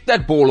should have kicked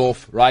that ball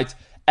off, right?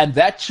 And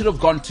that should have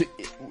gone to,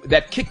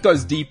 that kick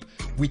goes deep.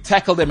 We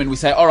tackle them and we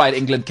say, all right,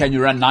 England, can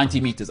you run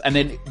 90 meters? And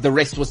then the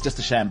rest was just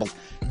a shambles.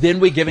 Then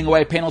we're giving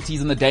away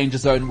penalties in the danger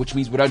zone, which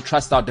means we don't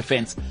trust our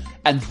defense.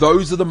 And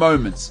those are the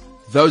moments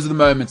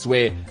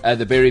where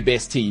the very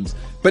best teams.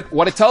 But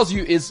what it tells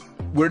you is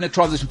we're in a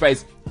transition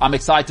phase. I'm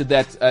excited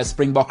that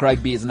Springbok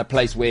Rugby is in a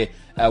place where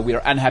we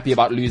are unhappy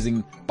about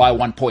losing by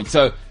 1 point.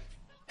 So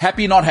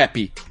happy, not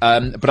happy.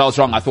 But I was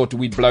wrong. I thought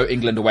we'd blow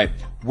England away.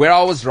 Where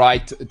I was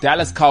right,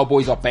 Dallas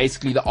Cowboys are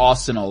basically the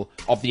Arsenal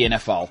of the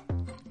NFL.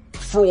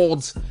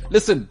 Frauds.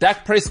 Listen,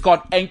 Dak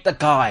Prescott ain't the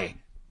guy.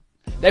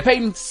 They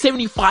paid him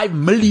 $75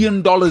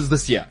 million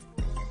this year.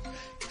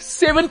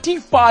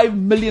 $75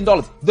 million.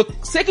 The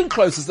second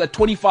closest at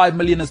 $25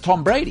 million is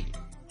Tom Brady.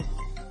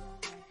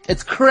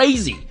 It's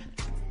crazy.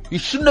 You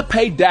shouldn't have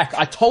paid Dak.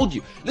 I told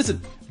you.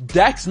 Listen,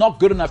 Dak's not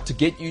good enough to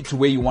get you to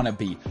where you want to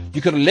be.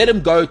 You could have let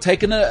him go,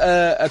 taken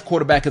a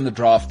quarterback in the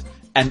draft,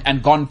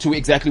 and gone to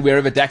exactly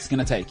wherever Dak's going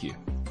to take you.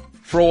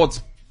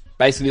 Frauds.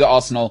 Basically the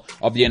Arsenal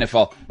of the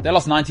NFL. They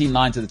lost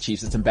 19-9 to the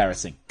Chiefs. It's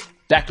embarrassing.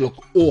 Dak looked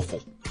awful.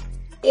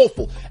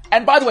 Awful.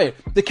 And by the way,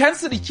 the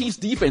Kansas City Chiefs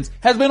defense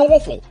has been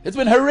awful. It's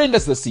been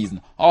horrendous this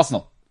season.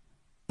 Arsenal.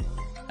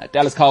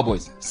 Dallas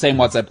Cowboys. Same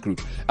WhatsApp group.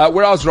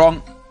 Where I was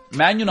wrong,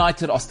 Man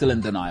United are still in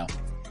denial.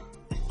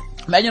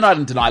 Man United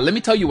in denial. Let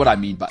me tell you what I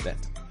mean by that.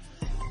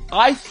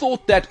 I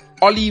thought that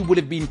Ole would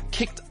have been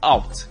kicked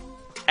out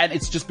and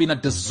it's just been a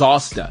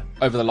disaster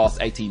over the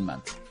last 18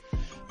 months.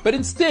 But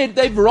instead,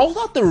 they've rolled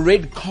out the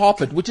red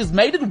carpet, which has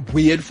made it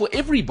weird for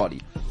everybody.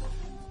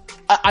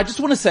 I just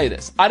want to say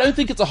this. I don't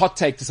think it's a hot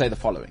take to say the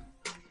following.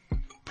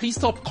 Please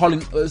stop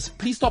calling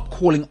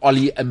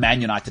Ole a Man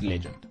United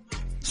legend.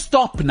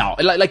 Stop now.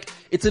 Like,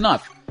 it's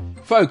enough.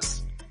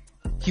 Folks,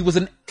 he was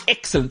an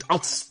excellent,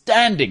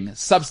 outstanding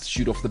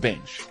substitute off the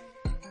bench.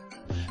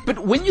 But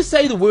when you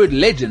say the word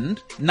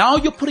legend, now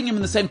you're putting him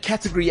in the same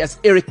category as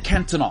Eric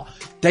Cantona,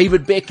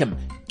 David Beckham,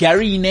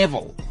 Gary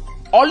Neville.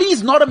 Ole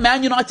is not a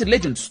Man United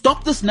legend.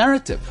 Stop this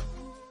narrative.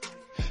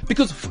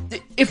 Because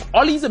if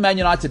Ole's a Man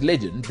United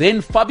legend,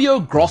 then Fabio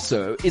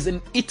Grosso is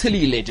an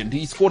Italy legend.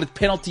 He scored a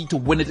penalty to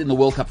win it in the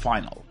World Cup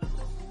final.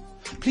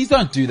 Please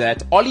don't do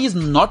that. Ole is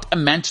not a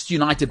Manchester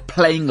United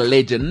playing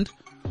legend.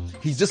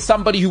 He's just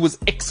somebody who was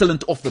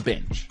excellent off the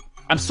bench.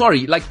 I'm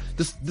sorry, like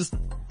this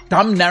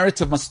dumb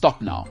narrative must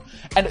stop now.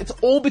 And it's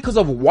all because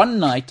of one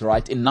night,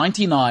 right, in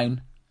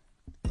 99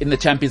 in the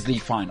Champions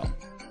League final.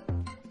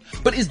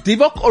 But is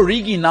Divock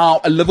Origi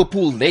now a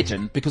Liverpool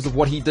legend because of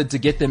what he did to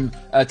get them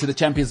to the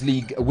Champions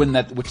League win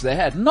that which they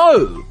had?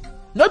 No.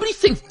 Nobody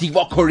thinks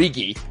Divock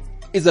Origi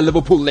is a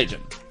Liverpool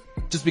legend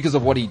just because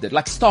of what he did.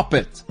 Like, stop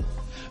it.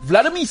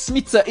 Vladimir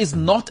Smicer is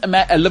not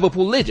a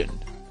Liverpool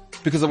legend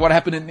because of what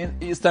happened in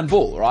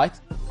Istanbul, right?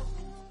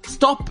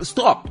 Stop.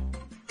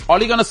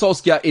 Ole Gunnar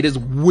Solskjaer, it is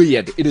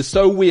weird. It is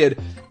so weird.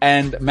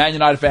 And Man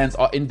United fans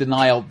are in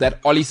denial that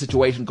Ole's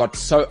situation got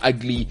so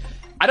ugly.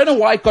 I don't know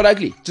why it got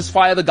ugly. Just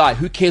fire the guy.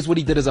 Who cares what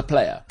he did as a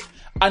player?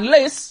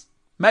 Unless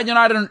Man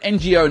United are an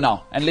NGO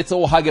now. And let's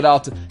all hug it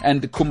out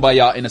and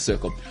kumbaya in a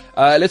circle.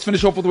 Let's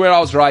finish off with where I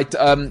was right.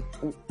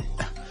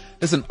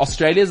 Listen,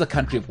 Australia is a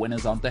country of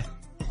winners, aren't they?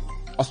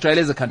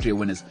 Australia is a country of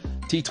winners.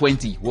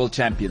 T20 world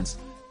champions.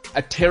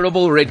 A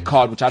terrible red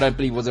card, which I don't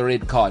believe was a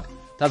red card.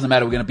 Doesn't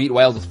matter. We're going to beat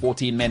Wales with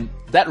 14 men.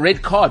 That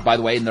red card, by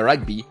the way, in the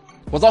rugby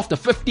was after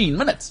 15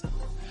 minutes.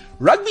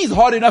 Rugby's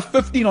hard enough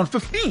 15 on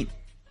 15.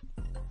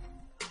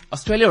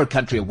 Australia are a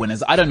country of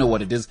winners. I don't know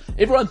what it is.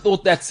 Everyone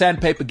thought that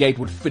Sandpaper Gate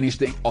would finish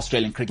the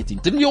Australian cricket team.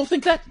 Didn't we all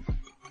think that?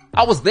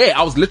 I was there.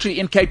 I was literally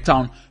in Cape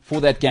Town for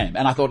that game.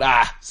 And I thought,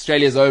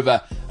 Australia's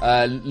over.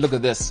 Look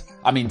at this.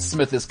 I mean,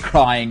 Smith is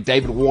crying.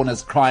 David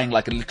Warner's crying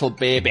like a little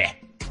baby.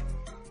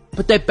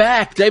 But they're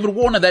back. David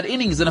Warner, that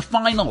innings in a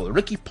final.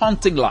 Ricky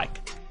Ponting-like.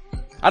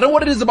 I don't know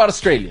what it is about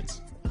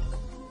Australians.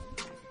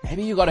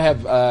 Maybe you got to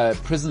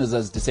have prisoners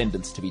as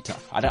descendants to be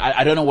tough.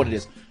 I don't know what it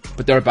is.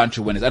 But they're a bunch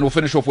of winners. And we'll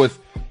finish off with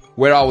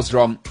where I was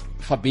wrong.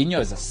 Fabinho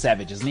is a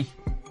savage, isn't he?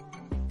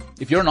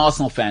 If you're an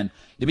Arsenal fan,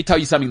 let me tell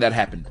you something that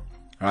happened.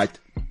 All right?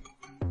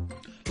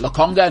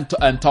 Lokonga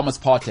and Thomas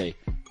Partey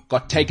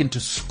got taken to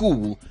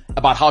school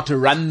about how to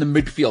run the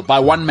midfield by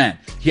one man.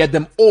 He had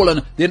them all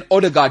on. Then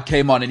Odegaard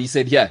came on and he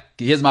said,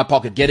 here's my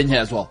pocket. Get in here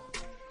as well.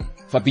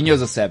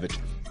 Fabinho's a savage.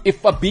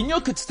 If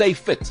Fabinho could stay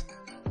fit,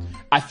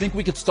 I think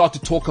we could start to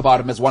talk about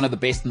him as one of the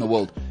best in the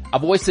world.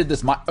 I've always said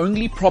this. My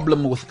only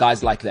problem with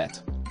guys like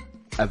that,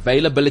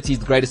 availability is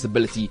the greatest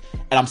ability.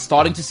 And I'm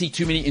starting to see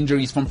too many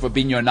injuries from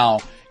Fabinho now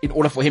in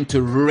order for him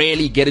to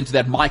really get into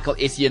that Michael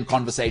Essien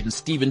conversation,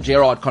 Steven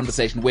Gerrard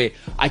conversation, where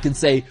I can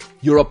say,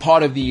 you're a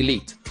part of the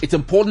elite. It's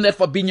important that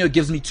Fabinho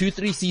gives me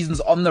 2-3 seasons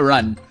on the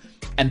run,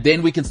 and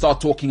then we can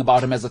start talking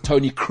about him as a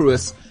Tony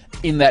Kroos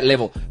in that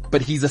level.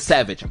 But he's a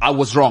savage. I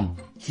was wrong.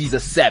 He's a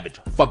savage.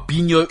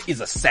 Fabinho is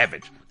a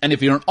savage. And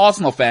if you're an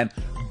Arsenal fan,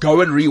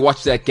 go and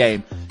rewatch that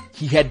game.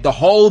 He had the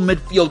whole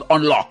midfield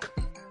on lock.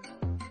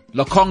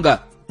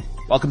 Lokonga,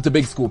 welcome to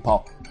big school,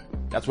 pal.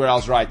 That's where I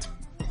was right.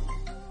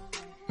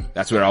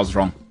 That's where I was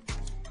wrong.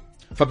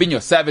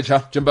 Fabinho, savage,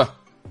 huh, Jimbo?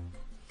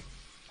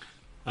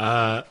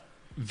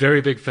 Very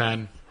big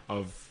fan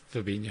of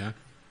Fabinho.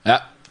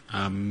 Yeah.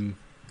 I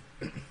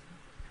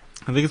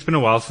think it's been a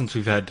while since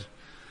we've had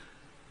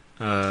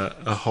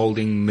a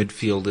holding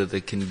midfielder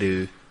that can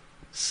do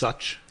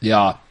such.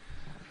 Yeah.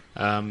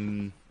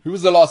 Who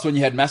was the last one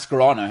you had?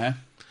 Mascherano, huh?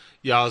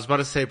 Yeah, I was about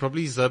to say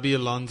probably Zabi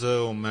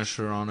Alonso or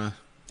Mascherano.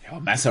 Yeah,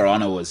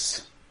 Mascherano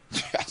was...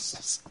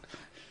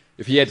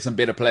 If he had some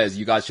better players,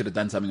 you guys should have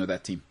done something with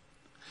that team.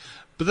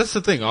 But that's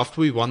the thing.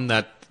 After we won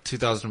that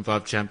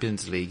 2005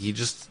 Champions League, he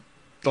just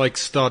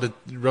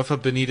Rafa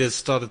Benitez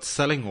started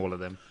selling all of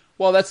them.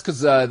 Well, that's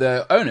because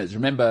the owners,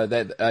 remember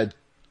that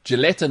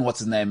Gillette and what's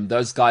his name,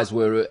 those guys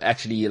were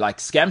actually like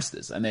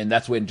scamsters. And then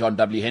that's when John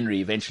W. Henry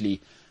eventually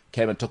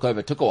came and took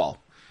over. It took a while.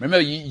 Remember,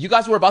 you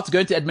guys were about to go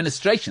into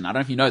administration. I don't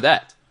know if you know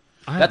that.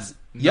 I have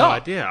no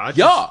idea.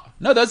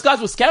 No, those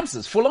guys were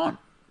scamsters, full on.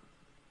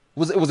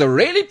 It was a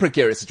really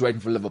precarious situation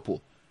for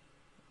Liverpool.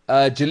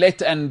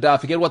 Gillette and I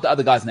forget what the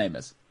other guy's name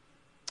is.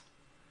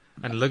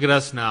 And look at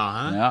us now,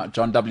 huh? Yeah,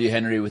 John W.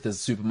 Henry with his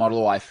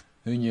supermodel wife.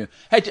 Who knew?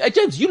 Hey,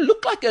 James, you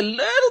look like a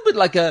little bit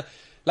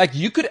like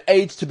you could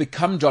age to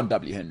become John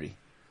W. Henry.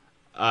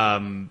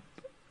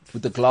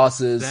 With the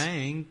glasses.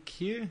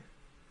 Thank you.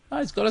 Oh,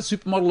 he's got a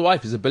supermodel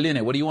wife. He's a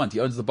billionaire. What do you want? He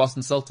owns the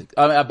Boston Celtics.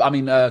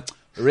 The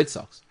Red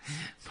Sox.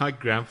 My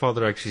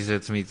grandfather actually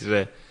said to me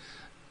today.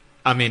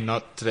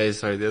 Not today,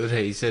 sorry, the other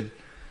day. He said,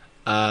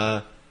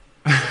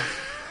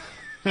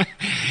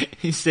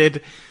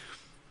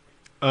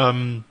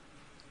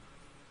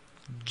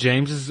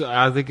 James is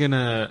either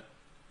gonna,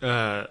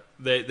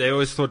 they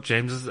always thought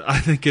James is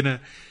either gonna,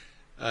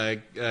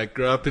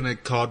 grow up in a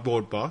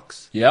cardboard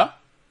box. Yeah.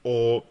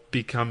 Or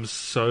become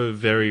so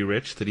very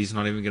rich that he's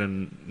not even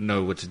gonna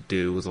know what to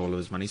do with all of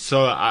his money.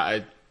 So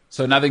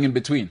So nothing in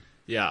between.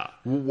 Yeah.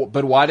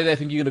 But why do they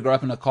think you're gonna grow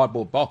up in a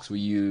cardboard box? Were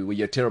you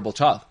a terrible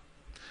child?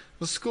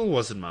 Well, school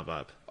wasn't my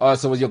vibe. Oh,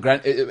 so was your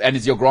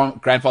is your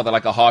grandfather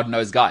like a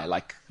hard-nosed guy?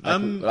 Like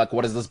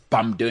what is this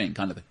bum doing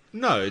kind of thing?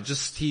 No,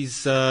 just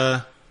he's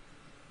not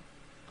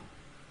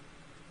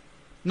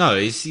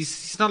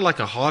like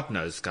a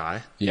hard-nosed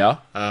guy. Yeah.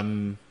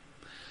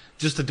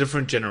 Just a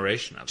different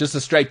generation. Just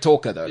a straight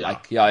talker though.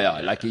 Yeah.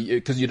 Like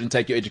because you didn't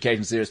take your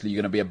education seriously, you're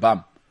going to be a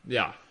bum.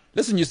 Yeah.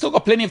 Listen, you still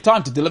got plenty of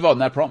time to deliver on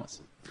that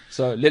promise.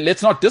 So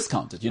let's not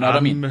discount it. You know what I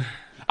mean?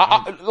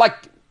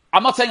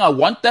 I'm not saying I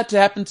want that to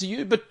happen to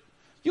you, but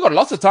you got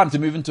lots of time to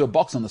move into a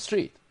box on the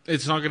street.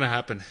 It's not going to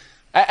happen.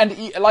 And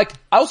I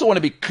also want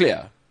to be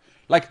clear.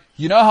 Like,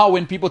 you know how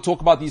when people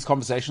talk about these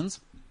conversations,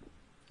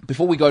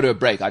 before we go to a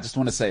break, I just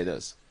want to say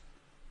this.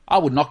 I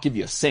would not give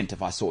you a cent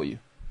if I saw you.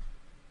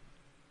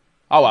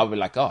 Oh, I would be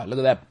like, oh, look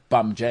at that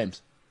bum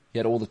James. He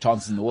had all the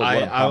chances in the world.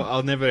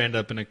 I'll never end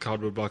up in a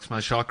cardboard box. My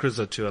chakras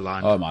are too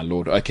aligned. Oh, my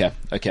Lord. Okay.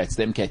 It's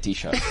the MKT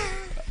show.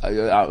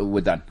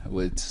 We're done.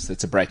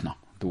 It's a break now.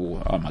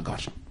 Oh, my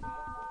gosh.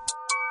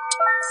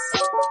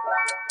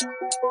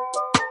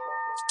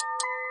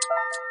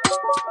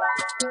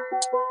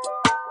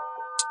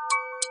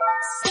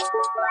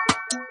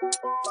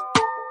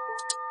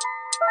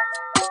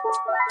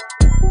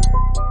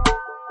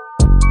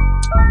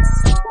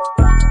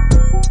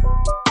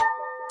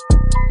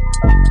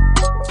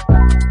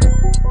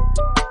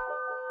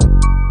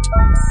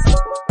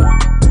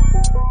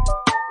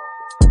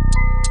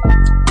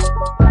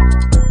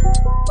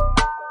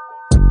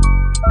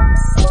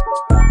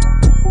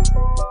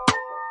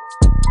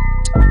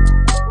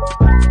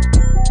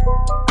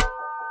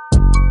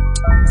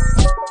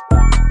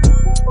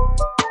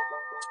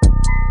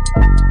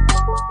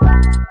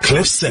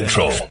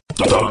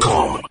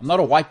 CliffCentral.com. I'm not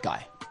a white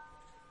guy.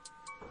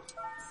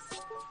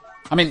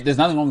 I mean, there's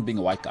nothing wrong with being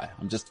a white guy.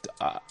 I'm just,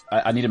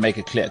 I need to make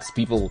it clear. 'Cause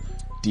people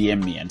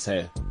DM me and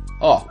say,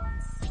 oh,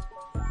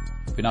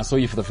 when I saw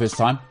you for the first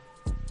time,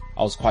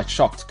 I was quite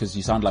shocked because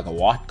you sound like a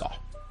white guy.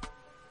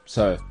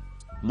 So,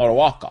 I'm not a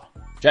white guy.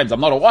 James,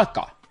 I'm not a white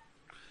guy.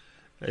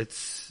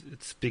 It's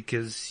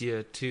because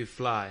you're too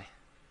fly.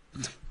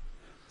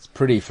 It's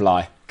pretty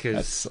fly.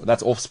 'Cause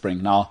That's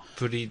Offspring now.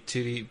 Pretty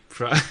tooty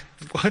fly.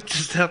 What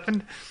just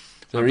happened?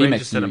 The My brain remix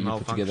just had a you put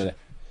malfunction. together there.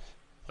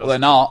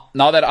 Although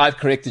now that I've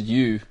corrected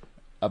you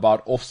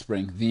about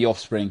Offspring, the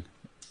Offspring,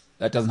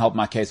 that doesn't help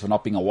my case for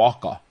not being a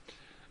white guy.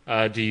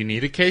 Do you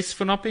need a case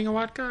for not being a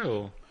white guy,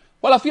 or?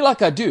 Well, I feel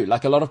like I do.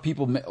 Like a lot of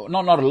people,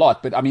 not a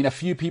lot, but I mean a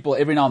few people,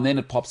 every now and then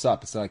it pops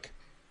up. It's like,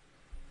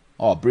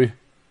 oh, brew,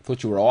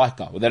 thought you were a white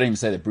guy. Well, they don't even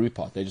say the brew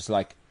part. They're just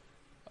like,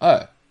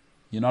 oh,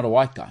 you're not a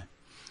white guy.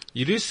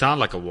 You do sound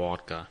like a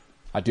white guy.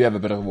 I do have a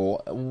bit of a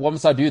war. What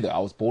must I do though? I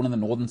was born in the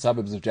northern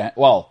suburbs of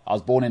Well, I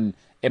was born in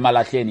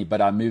Emalahleni,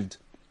 but I moved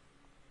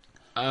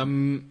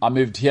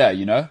here,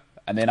 you know?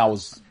 And then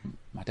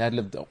my dad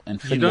lived in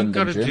Finland. You don't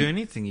got to and do Germany.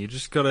 anything. You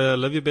just got to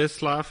live your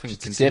best life and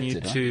Just continue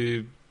accept it,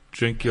 to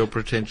drink your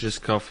pretentious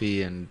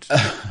coffee and...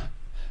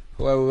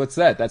 Well, what's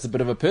that? That's a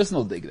bit of a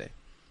personal dig there.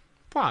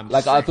 Well, I'm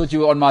Like, saying. I thought you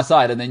were on my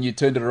side, and then you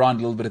turned it around a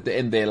little bit at the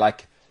end there.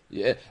 Like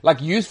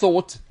you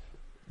thought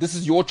this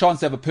is your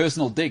chance to have a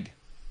personal dig.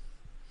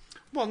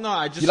 Well, no,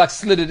 I just... You like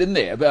slid it in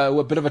there,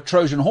 a bit of a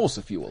Trojan horse,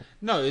 if you will.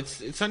 No,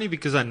 it's only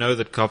because I know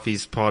that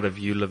coffee's part of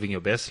you living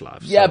your best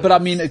life. Yeah, so but I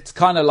mean, it's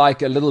kind of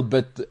like a little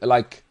bit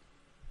like,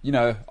 you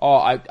know,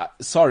 I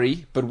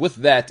sorry, but with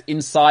that,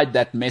 inside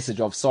that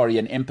message of sorry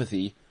and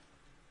empathy,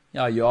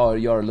 yeah, you're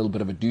a little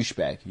bit of a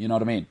douchebag. You know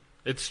what I mean?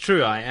 It's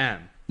true, I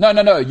am.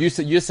 No.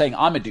 You're saying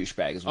I'm a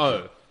douchebag as well.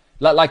 Oh.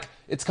 Like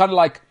it's kind of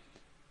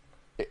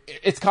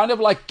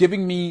like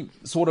giving me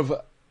sort of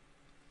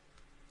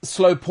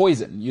slow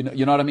poison. You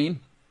know what I mean?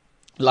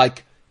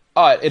 Like,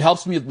 it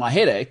helps me with my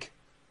headache,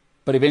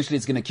 but eventually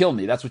it's going to kill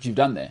me. That's what you've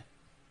done there.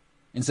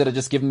 Instead of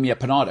just giving me a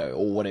panado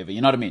or whatever. You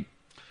know what I mean?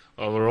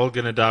 Well, we're all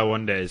going to die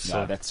one day,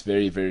 so... No, that's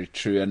very, very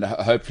true. And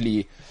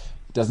hopefully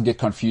it doesn't get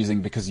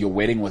confusing because your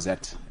wedding was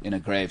in a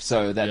grave.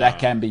 So that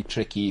can be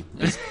tricky.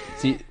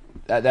 See,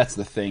 that's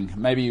the thing.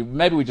 Maybe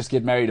we just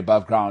get married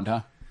above ground,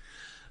 huh?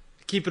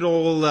 Keep it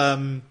all...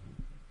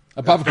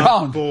 Above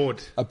ground.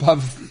 board.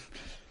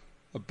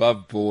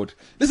 Above board.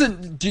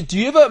 Listen, do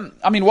you ever?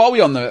 I mean, while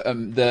we're on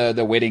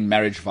the wedding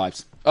marriage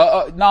vibes,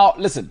 now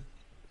listen.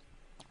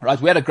 Right,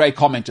 we had a great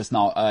comment just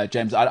now,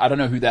 James. I don't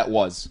know who that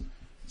was.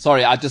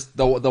 Sorry,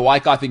 the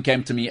white guy thing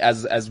came to me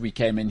as we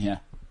came in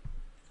here.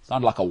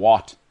 Sounded like a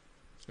what?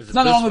 There's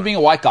nothing wrong with being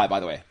a white guy, by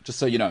the way. Just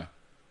so you know.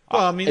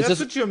 Well, I mean, It's that's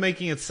just- what you're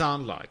making it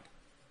sound like.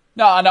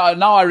 No,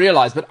 now I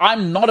realize, but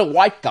I'm not a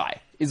white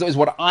guy. Is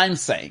what I'm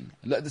saying.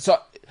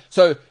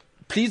 So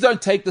please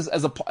don't take this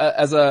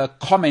as a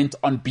comment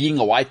on being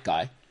a white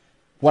guy.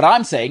 What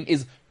I'm saying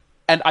is,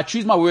 and I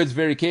choose my words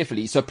very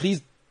carefully, so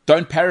please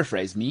don't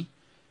paraphrase me.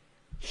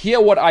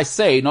 Hear what I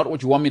say, not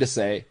what you want me to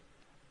say.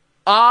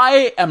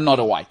 I am not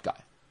a white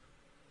guy.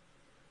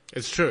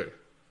 It's true.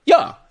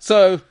 Yeah.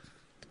 So,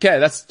 okay,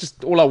 that's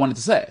just all I wanted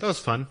to say. That was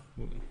fun.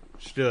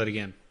 Should do that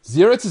again.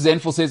 0 to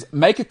Zenful says,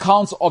 make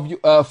accounts of you,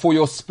 for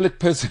your split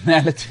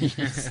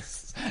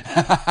personalities.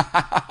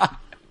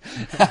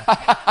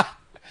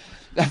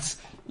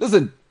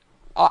 Listen,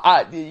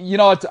 you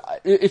know what,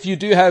 if you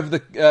do have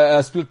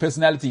the split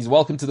personalities,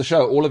 welcome to the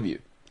show, all of you.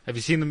 Have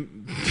you seen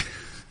them?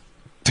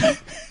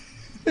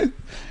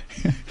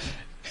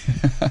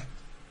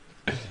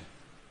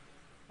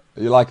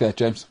 You like that,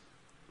 James?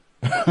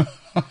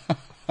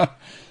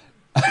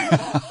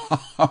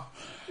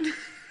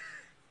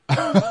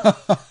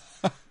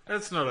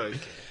 That's not okay.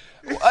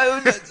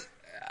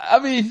 I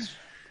mean,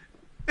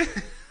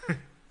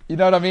 you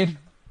know what I mean?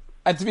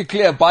 And to be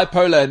clear,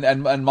 bipolar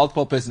and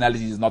multiple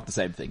personalities is not the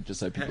same thing,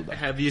 just so people know.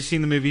 Have you seen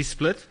the movie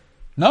Split?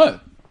 No.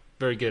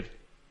 Very good.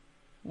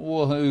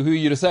 Well, who are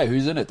you to say?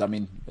 Who's in it? I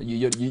mean,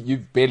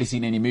 you've barely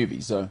seen any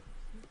movies, so...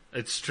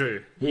 It's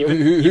true.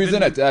 Who's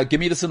in it? Give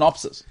me the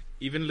synopsis.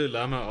 Even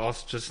Lulama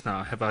asked just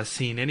now, have I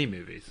seen any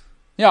movies?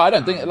 Yeah, I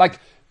don't think... Like,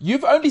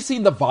 you've only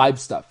seen the vibe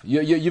stuff.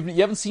 You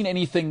haven't seen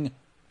anything,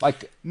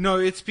 like... No,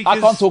 it's because... I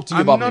can't talk to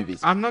you about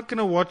movies. I'm not going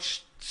to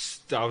watch...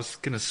 I was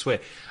going to swear.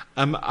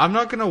 I'm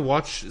not going to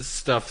watch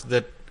stuff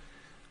that,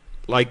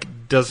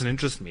 like, doesn't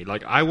interest me.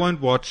 Like, I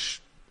won't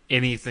watch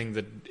anything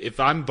that... If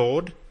I'm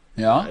bored...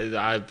 Yeah?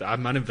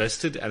 I'm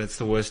uninvested, and it's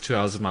the worst 2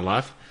 hours of my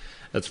life.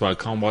 That's why I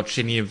can't watch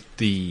any of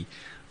the...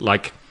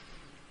 Like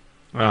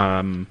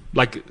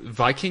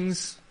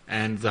Vikings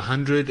and The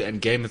 100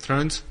 and Game of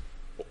Thrones,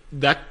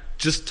 that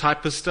just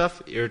type of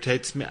stuff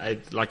irritates me.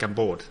 I'm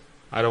bored.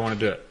 I don't want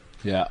to do it.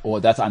 Yeah,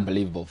 that's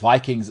unbelievable.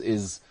 Vikings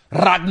is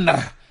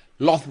Ragnar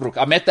Lothbrok.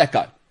 I met that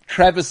guy.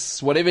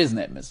 Travis, whatever his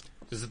name is.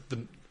 Is it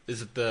the?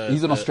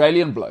 He's an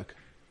Australian bloke.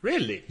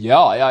 Really?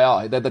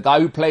 Yeah. The guy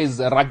who plays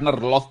Ragnar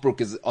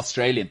Lothbrok is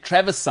Australian.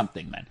 Travis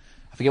something, man.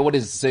 I forget what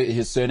his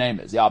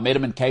surname is. Yeah, I met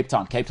him in Cape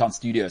Town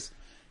Studios.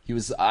 He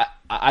was, I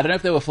don't know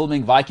if they were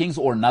filming Vikings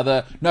or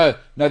another, no,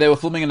 they were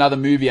filming another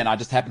movie and I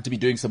just happened to be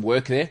doing some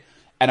work there.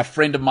 And a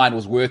friend of mine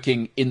was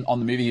working on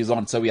the movie he was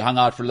on. So we hung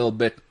out for a little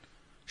bit,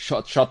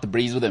 shot the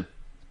breeze with him.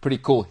 Pretty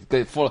cool.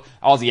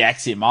 Aussie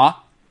accent, ma.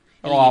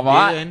 Oh,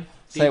 mate.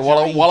 Say,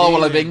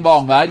 walla bing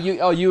bong, mate.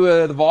 You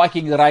were the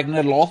Vikings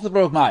Ragnar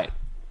Lothbrok, mate.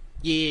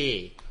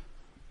 Yeah.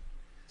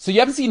 So you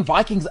haven't seen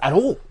Vikings at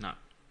all? No.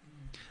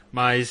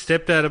 My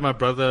stepdad and my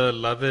brother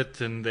love it,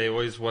 and they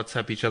always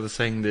WhatsApp each other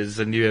saying there's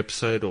a new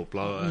episode or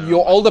blah.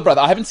 Your older brother,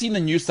 I haven't seen the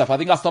new stuff. I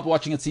think I stopped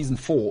watching it season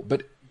 4.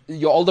 But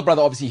your older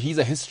brother, obviously, he's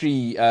a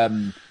history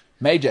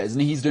major, isn't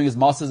he? He's doing his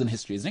master's in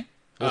history, isn't he?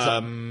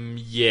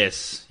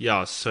 Yes.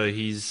 Yeah, so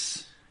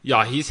he's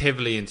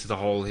heavily into the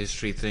whole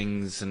history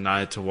things, and I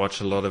had to watch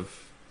a lot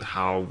of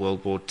how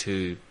World War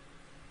II,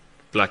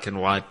 black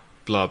and white,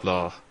 blah,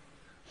 blah.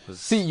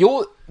 See, it's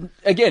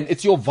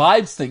your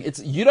vibes thing.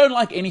 You don't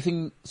like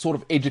anything sort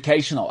of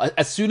educational.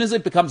 As soon as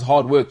it becomes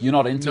hard work, you're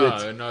not into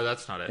it. No,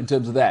 that's not it. In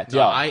terms of that, no,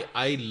 yeah.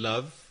 I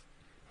love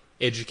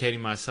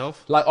educating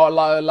myself. Like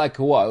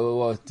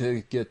what?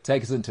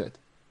 Take us into it.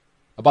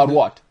 About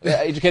what?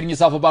 Educating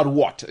yourself about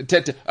what?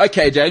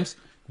 Okay, James,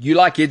 you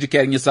like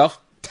educating yourself.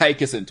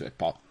 Take us into it,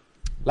 Paul.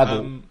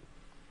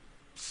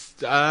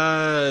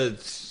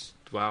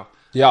 Wow.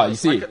 Yeah, you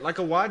see, like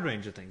a wide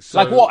range of things. So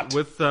like what?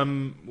 With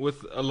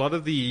a lot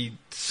of the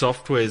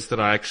softwares that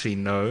I actually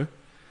know,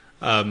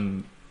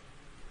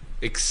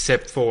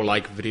 except for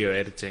like video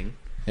editing,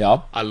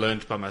 yeah, I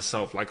learned by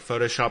myself. Like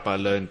Photoshop, I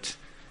learned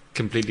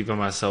completely by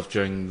myself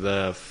during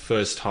the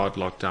first hard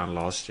lockdown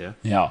last year.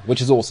 Yeah,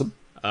 which is awesome.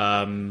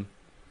 And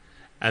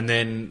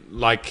then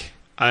like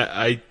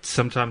I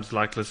sometimes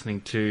like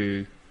listening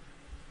to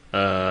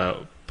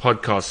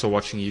podcasts or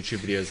watching YouTube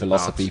videos.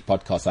 Philosophy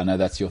podcasts. I know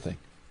that's your thing.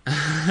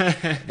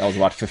 That was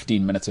about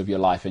 15 minutes of your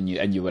life, and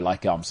you were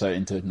like, I'm so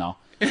into it now.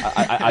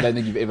 I don't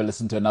think you've ever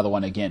listened to another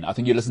one again. I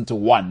think you listened to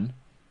one.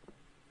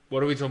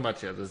 What are we talking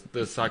about here?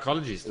 The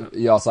psychology stuff.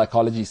 Yeah,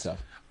 psychology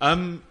stuff.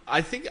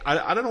 I think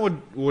I don't know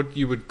what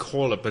you would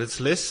call it, but it's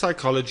less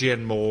psychology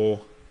and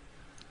more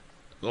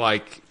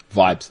like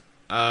vibes.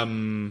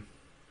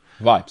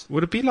 Vibes.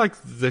 Would it be like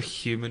the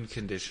human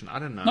condition? I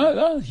don't know.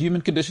 No,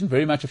 human condition,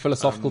 very much a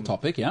philosophical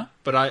topic, yeah.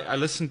 But I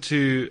listened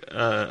to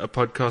a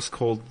podcast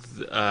called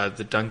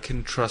the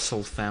Duncan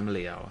Trussell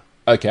Family Hour.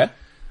 Okay.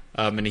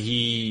 And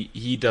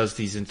he does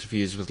these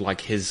interviews with like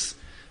his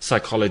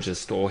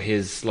psychologist or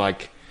his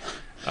like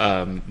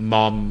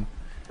mom.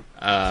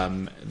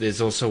 There's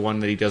also one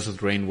that he does with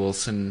Rainn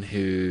Wilson,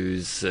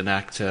 who's an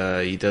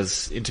actor. He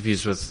does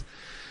interviews with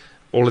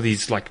all of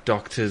these like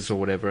doctors or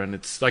whatever, and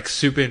it's like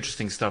super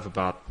interesting stuff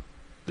about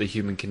the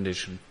human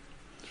condition.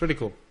 It's really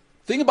cool.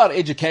 Thing about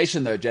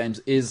education though, James,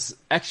 is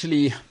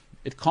actually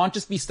it can't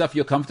just be stuff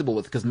you're comfortable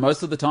with, because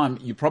most of the time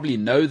you probably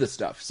know the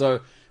stuff. So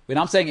when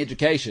I'm saying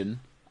education,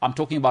 I'm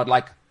talking about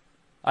like,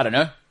 I don't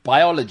know,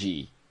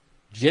 biology,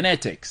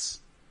 genetics,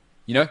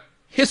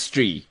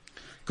 history.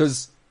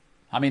 Because,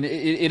 I mean,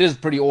 it is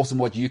pretty awesome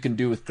what you can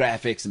do with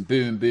graphics and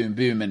boom,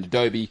 and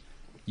Adobe.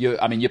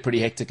 You're pretty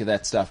hectic at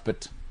that stuff.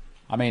 But,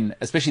 I mean,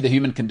 especially the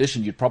human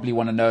condition, you'd probably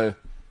want to know.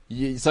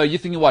 So you're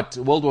thinking, what,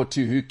 World War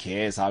II, who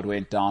cares how it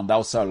went down? That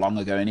was so long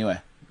ago anyway.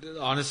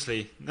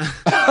 Honestly.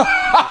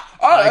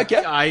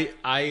 Okay.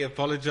 I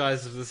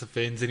apologize if this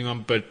offends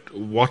anyone, but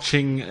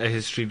watching a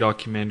history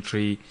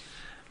documentary,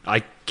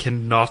 I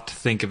cannot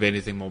think of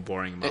anything more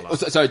boring in my life.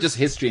 So just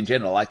history in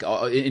general. Like,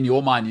 in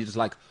your mind, you're just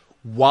like,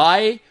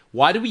 why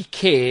do we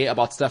care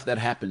about stuff that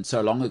happened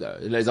so long ago?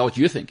 Is that what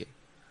you're thinking?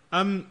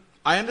 I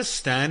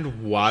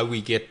understand why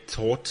we get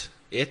taught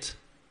it.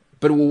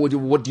 But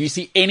what do you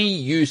see any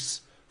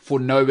use for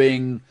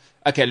knowing?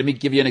 Okay, let me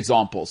give you an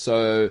example.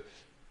 So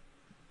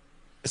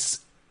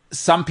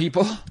some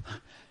people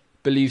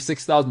believe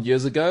 6,000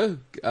 years ago,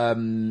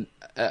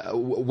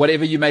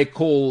 whatever you may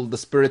call the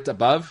spirit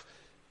above,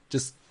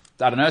 just,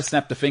 I don't know,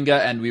 snapped a finger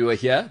and we were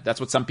here. That's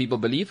what some people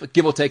believe,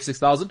 give or take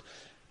 6,000.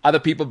 Other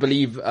people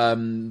believe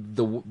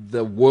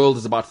the world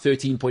is about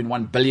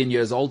 13.1 billion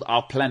years old.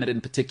 Our planet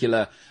in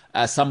particular,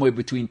 somewhere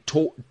between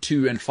 2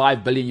 and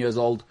 5 billion years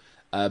old.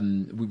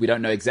 We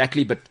don't know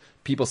exactly, but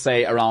people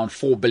say around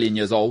 4 billion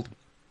years old,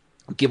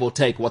 give or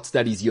take what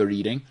studies you're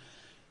reading.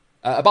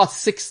 About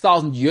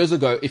 6,000 years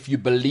ago, if you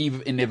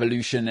believe in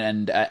evolution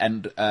and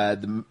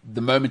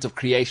the moment of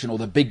creation, or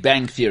the Big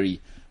Bang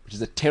Theory, which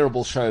is a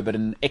terrible show but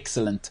an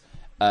excellent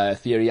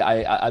theory.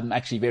 I'm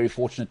actually very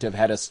fortunate to have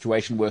had a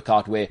situation work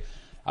out where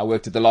I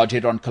worked at the Large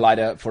Hadron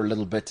Collider for a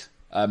little bit.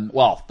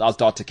 Well, I was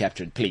data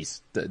capturing,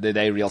 please.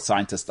 They're real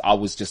scientists. I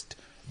was just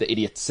the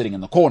idiot sitting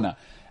in the corner.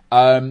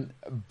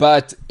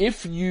 But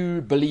if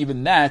you believe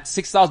in that,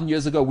 6,000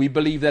 years ago, we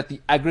believe that the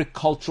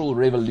agricultural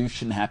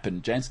revolution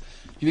happened. James,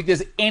 do you think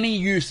there's any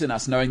use in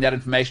us knowing that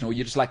information, or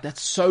you're just like,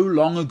 that's so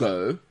long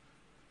ago,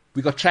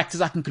 we got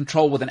tractors I can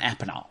control with an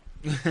app now?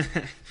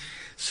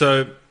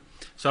 So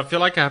I feel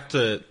like I have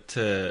to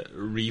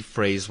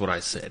rephrase what I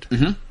said.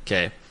 Mm-hmm.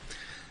 Okay.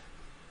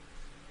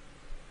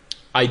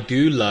 I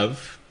do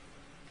love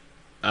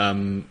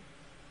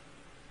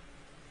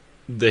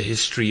the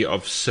history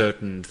of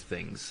certain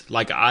things.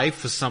 Like I,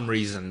 for some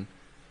reason,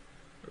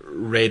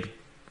 read.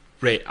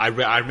 I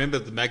remember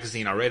the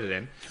magazine I read it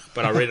in,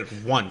 but I read it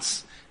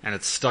once, and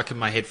it's stuck in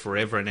my head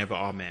forever and ever.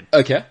 Amen.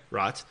 Okay.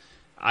 Right?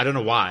 I don't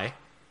know why,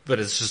 but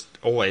it's just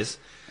always.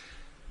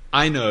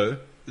 I know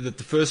that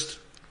the first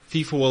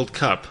FIFA World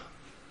Cup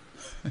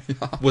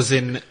was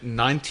in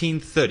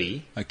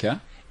 1930 Okay.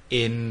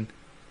 in,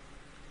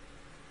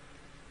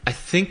 I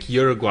think,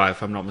 Uruguay,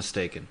 if I'm not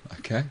mistaken.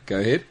 Okay. Go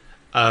ahead.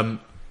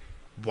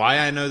 Why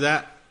I know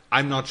that,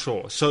 I'm not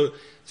sure. So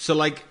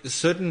like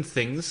certain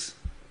things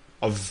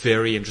are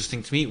very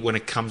interesting to me when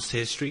it comes to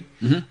history,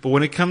 but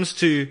when it comes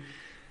to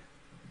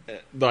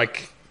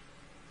like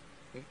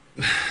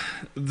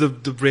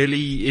the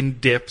really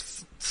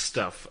in-depth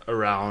stuff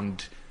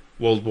around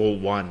World War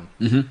One,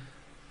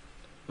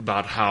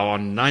 about how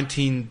on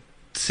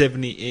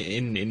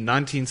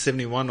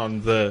 1971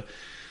 on the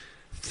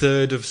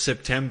 3rd of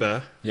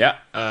September,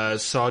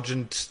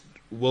 Sergeant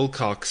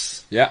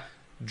Wilcox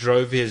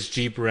drove his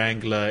Jeep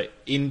Wrangler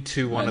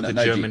into one of the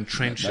German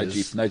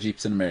trenches. No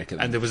Jeeps in America.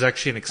 Then. And there was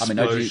actually an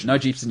explosion. No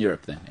Jeeps in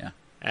Europe then, yeah.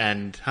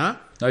 And,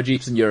 No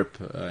Jeeps in Europe.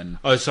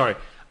 Oh, sorry.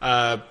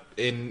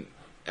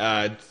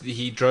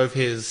 He drove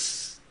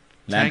his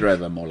Land tank?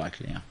 Rover, more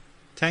likely, yeah.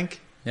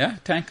 Tank? Yeah,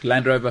 tank,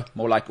 Land Rover,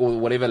 more like, or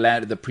whatever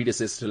the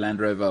predecessor to Land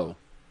Rover.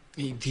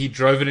 He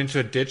drove it into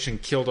a ditch and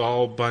killed a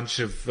whole bunch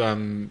of...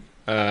 When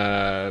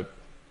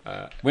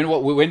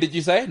did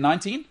you say?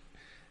 19?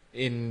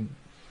 In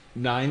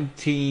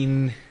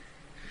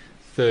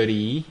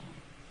 1930...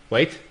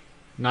 Wait.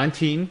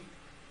 19...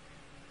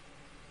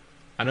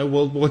 I know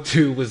World War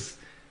II was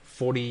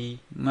 40...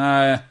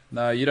 No,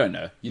 you don't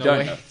know. You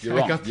don't know. You're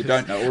wrong. You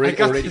don't know.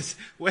 Already. This.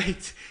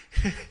 Wait.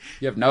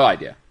 You have no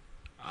idea.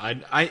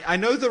 I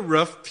know the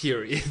rough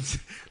periods.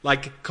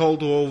 Like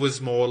Cold War was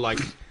more like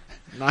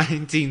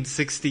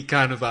 1960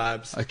 kind of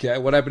vibes. Okay,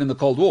 what happened in the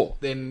Cold War?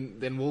 Then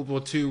World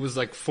War II was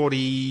like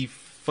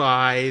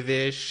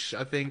 45-ish,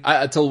 I think.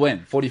 Till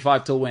when?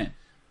 45 till when?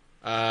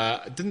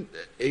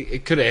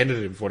 It could have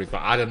ended in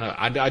 45. I don't know.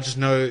 I just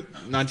know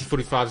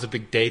 1945 is a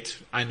big date.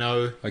 I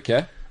know.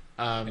 Okay.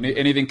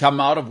 Anything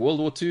come out of World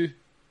War II?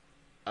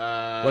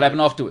 What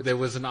happened afterwards? There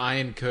was an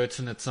Iron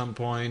Curtain at some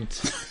point.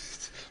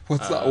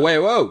 What's that?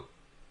 Whoa.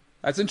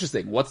 That's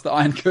interesting. What's the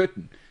Iron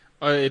Curtain?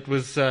 It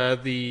was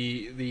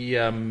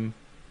the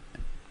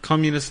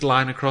communist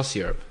line across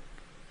Europe.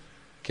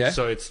 Okay.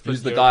 So it's split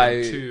Who's the Europe guy?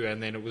 in two,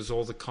 and then it was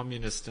all the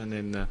communists, and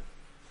then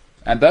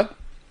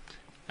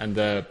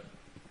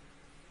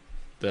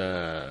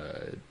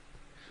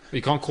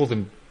you can't call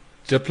them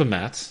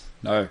diplomats.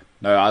 No.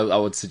 I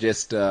would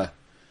suggest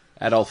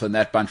Adolf and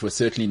that bunch were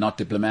certainly not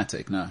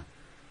diplomatic. No.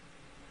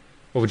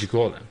 What would you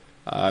call them?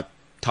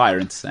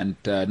 Tyrants and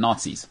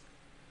Nazis.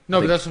 No,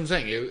 but that's what I'm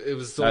saying. It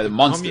was all the the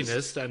monsters.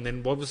 communists, and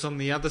then what was on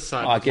the other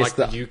side? I guess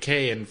like the UK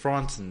and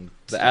France and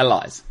the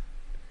Allies.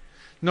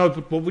 No,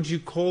 but what would you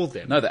call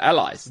them? No, the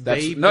Allies. No.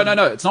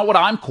 It's not what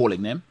I'm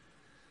calling them.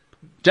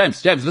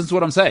 James, listen to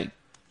what I'm saying.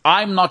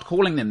 I'm not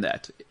calling them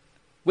that.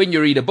 When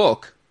you read a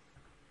book,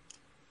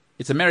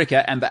 it's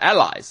America and the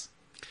Allies.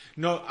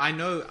 No, I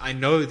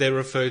know they're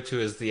referred to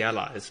as the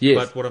Allies. Yes.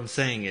 But what I'm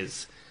saying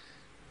is,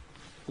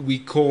 we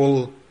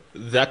call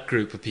that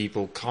group of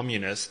people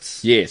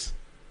communists. Yes.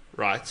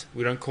 Right?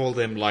 We don't call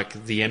them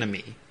like the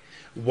enemy.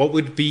 What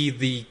would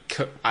be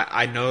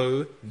I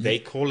know they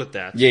call it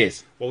that.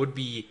 Yes. What would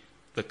be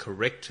the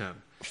correct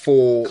term?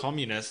 For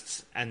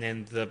communists, and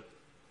then the...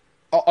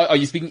 Are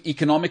you speaking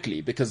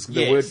economically? Because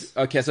the word...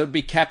 Okay, so it would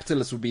be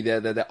capitalist would be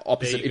the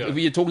opposite. If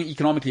you're talking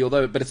economically,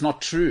 but it's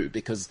not true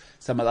because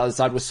some of the other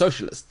side was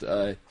socialist.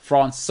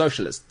 France,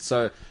 socialist.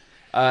 So,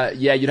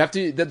 you'd have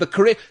to... The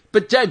correct...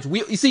 But James,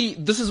 you see,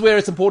 this is where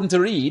it's important to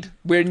read,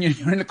 when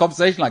you're in a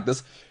conversation like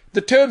this. The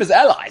term is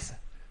allies.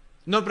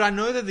 No, but I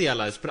know they're the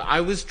Allies, but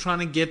I was trying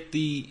to get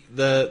the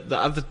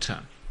other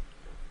term.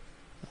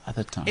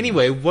 Other time.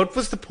 Anyway, what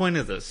was the point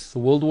of this? So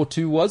World War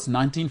II was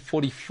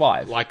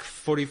 1945. Like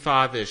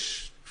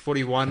 45-ish,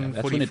 41,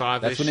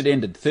 45-ish. That's when it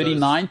ended.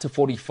 39 to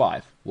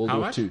 45. World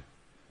War II.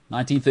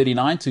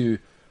 1939 to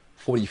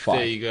 45.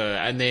 There you go.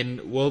 And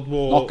then World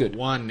War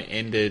One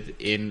ended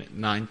in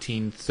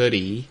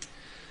 1930.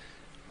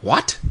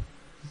 What?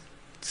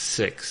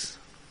 6.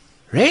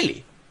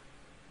 Really?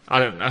 I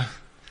don't know.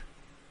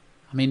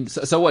 I mean,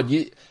 so what?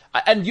 You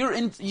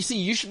see,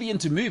 you should be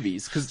into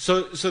movies because.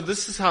 So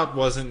this is how it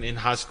was in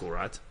high school,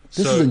 right?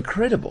 This is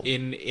incredible.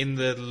 In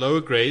the lower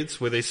grades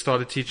where they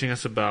started teaching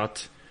us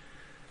about,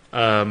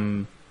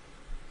 like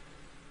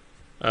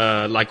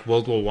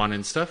World War One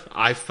and stuff,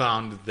 I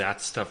found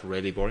that stuff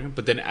really boring.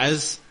 But then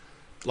as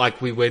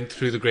like we went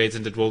through the grades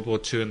and did World War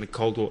Two and the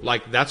Cold War,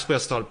 like that's where I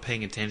started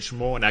paying attention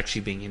more and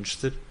actually being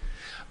interested.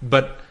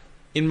 But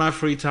in my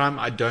free time,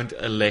 I don't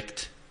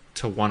elect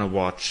to want to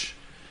watch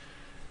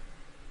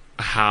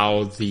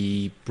how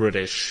the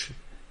British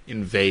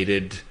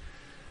invaded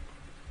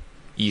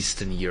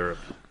Eastern Europe.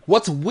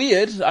 What's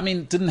weird, I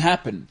mean, didn't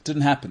happen.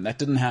 That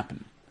didn't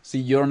happen. See,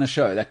 you're on a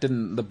show.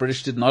 The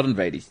British did not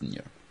invade Eastern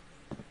Europe.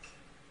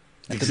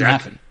 That didn't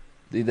happen.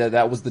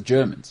 That was the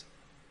Germans.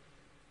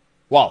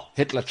 Well,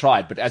 Hitler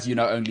tried, but as you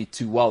know, only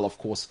too well, of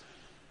course,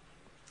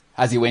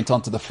 as he went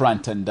onto the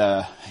front.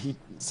 And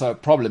so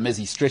problem is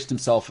he stretched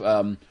himself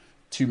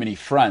too many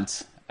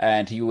fronts,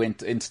 and he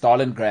went in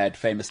Stalingrad,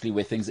 famously,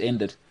 where things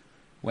ended,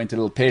 went a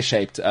little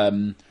pear-shaped.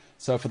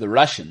 So for the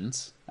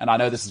Russians, and I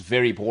know this is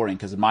very boring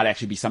because it might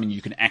actually be something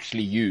you can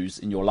actually use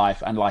in your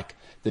life, unlike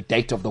the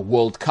date of the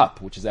World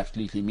Cup, which is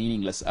absolutely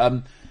meaningless.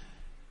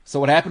 So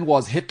what happened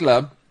was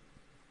Hitler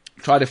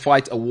tried to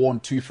fight a war on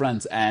two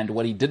fronts, and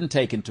what he didn't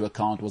take into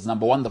account was,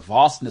 number one, the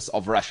vastness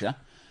of Russia,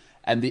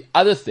 and the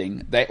other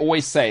thing they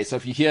always say, so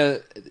if you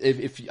hear,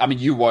 if I mean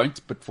you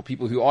won't, but for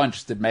people who are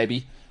interested,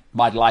 maybe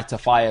might light a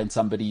fire in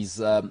somebody's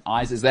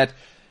eyes, is that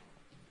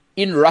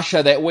in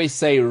Russia they always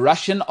say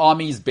Russian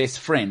army's best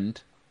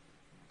friend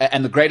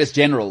and the greatest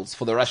generals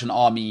for the Russian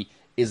army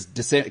is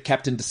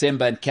Captain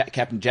December and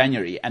Captain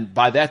January, and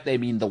by that they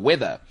mean the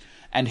weather.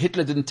 And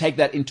Hitler didn't take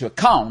that into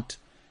account.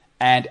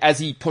 And as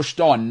he pushed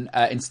on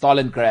in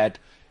Stalingrad,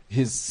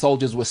 his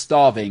soldiers were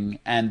starving,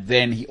 and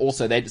then he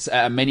also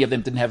many of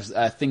them didn't have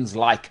things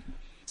like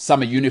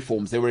summer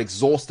uniforms. They were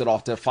exhausted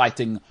after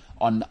fighting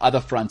on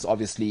other fronts,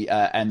 obviously,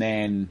 and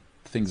then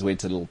things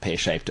went a little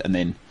pear-shaped. And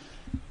then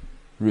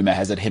rumor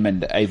has it him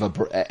and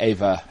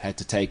Ava had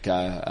to take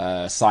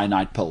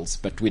cyanide pills,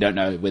 but we don't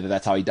know whether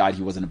that's how he died.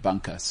 He was in a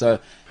bunker. So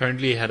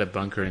apparently, he had a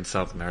bunker in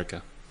South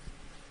America.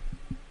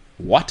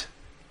 What?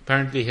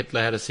 Apparently,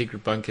 Hitler had a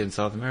secret bunker in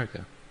South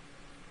America.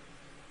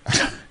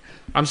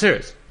 I'm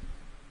serious.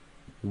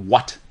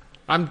 What?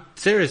 I'm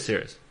serious.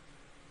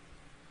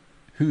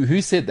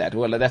 Who said that?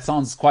 Well, that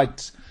sounds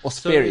quite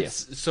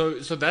austerious. So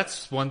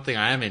that's one thing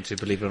I am into,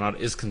 believe it or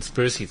not, is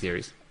conspiracy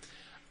theories.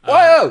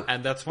 Whoa!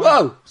 And that's why.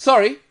 Whoa!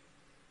 Sorry.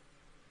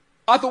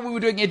 I thought we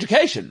were doing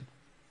education.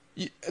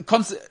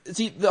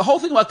 See, the whole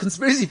thing about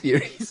conspiracy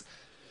theories.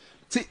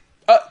 See,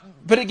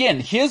 but again,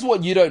 here's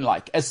what you don't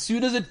like. As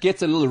soon as it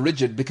gets a little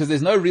rigid, because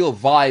there's no real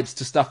vibes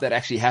to stuff that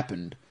actually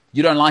happened,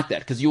 you don't like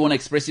that because you want to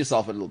express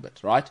yourself a little bit,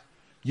 right?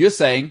 You're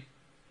saying,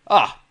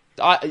 hey,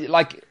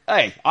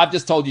 I've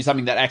just told you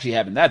something that actually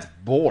happened. That's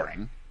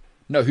boring.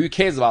 No, who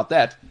cares about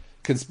that?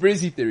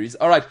 Conspiracy theories.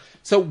 All right.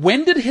 So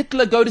when did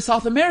Hitler go to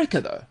South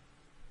America, though?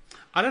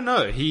 I don't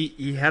know.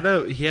 He had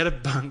a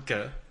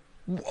bunker.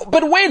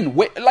 But when?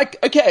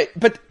 Okay,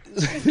 but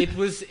it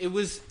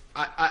was.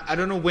 I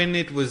don't know when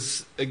it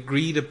was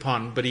agreed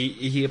upon, but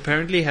he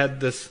apparently had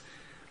this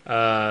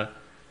like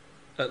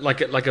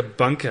a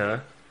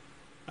bunker.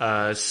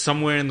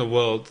 Somewhere in the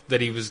world that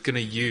he was going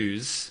to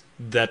use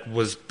that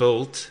was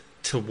built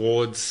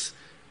towards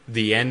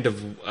the end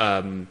of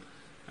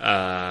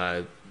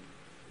the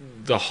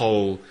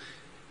whole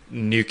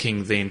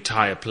nuking the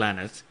entire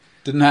planet.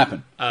 Didn't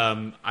happen.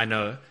 I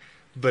know.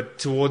 But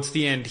towards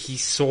the end, he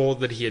saw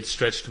that he had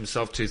stretched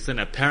himself too thin,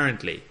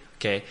 apparently.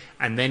 Okay.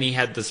 And then he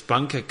had this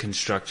bunker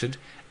constructed,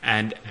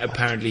 and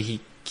apparently he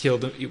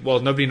killed him.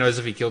 Well, nobody knows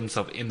if he killed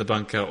himself in the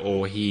bunker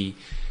or he...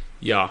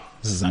 Yeah.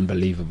 This is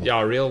unbelievable.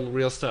 Yeah,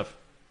 real stuff.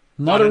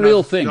 Not a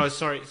real thing. No,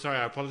 sorry,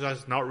 I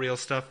apologize. Not real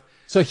stuff.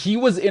 So he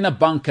was in a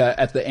bunker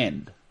at the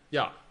end?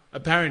 Yeah,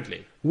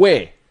 apparently.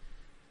 Where?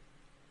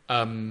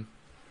 I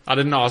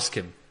didn't ask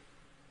him.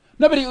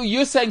 No, but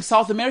you're saying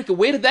South America.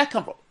 Where did that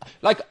come from?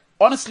 Like,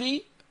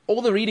 honestly,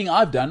 all the reading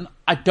I've done,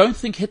 I don't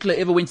think Hitler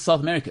ever went to South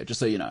America, just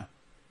so you know.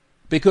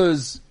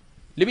 Because,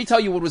 let me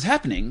tell you what was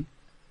happening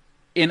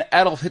in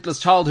Adolf Hitler's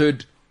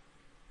childhood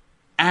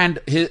and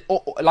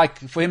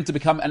for him to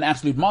become an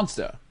absolute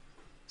monster.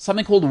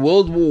 Something called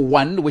World War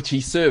I, which he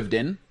served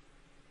in.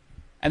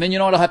 And then you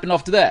know what happened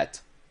after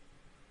that?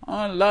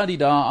 Oh,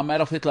 la-di-da, I'm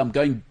Adolf Hitler. I'm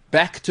going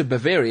back to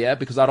Bavaria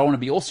because I don't want to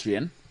be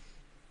Austrian.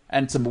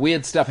 And some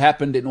weird stuff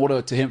happened in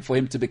order for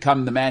him to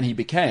become the man he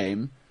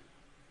became.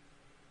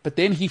 But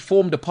then he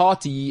formed a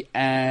party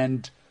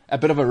and a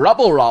bit of a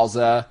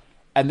rabble-rouser,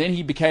 and then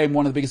he became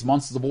one of the biggest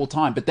monsters of all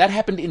time. But that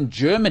happened in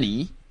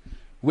Germany,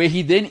 where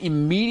he then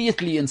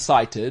immediately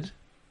incited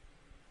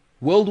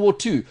World War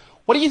II.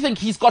 What do you think?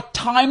 He's got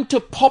time to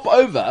pop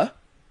over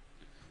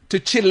to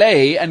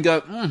Chile and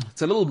go,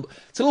 it's a little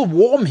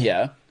warm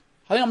here.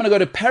 I think I'm going to go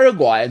to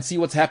Paraguay and see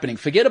what's happening.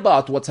 Forget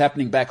about what's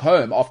happening back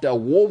home after a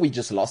war we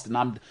just lost, and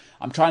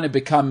I'm trying to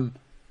become...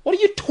 What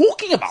are you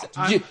talking about?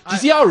 Do you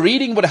see how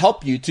reading would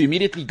help you to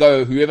immediately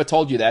go, whoever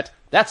told you that?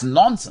 That's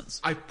nonsense.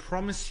 I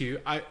promise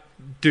you,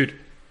 dude,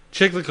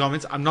 check the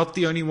comments. I'm not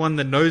the only one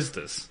that knows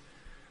this.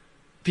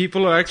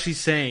 People are actually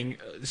saying,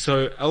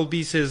 so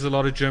LB says a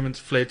lot of Germans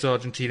fled to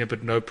Argentina,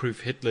 but no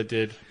proof Hitler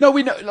did. No,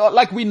 we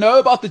know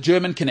about the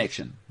German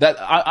connection. That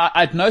I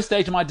at no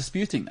stage am I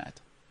disputing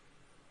that.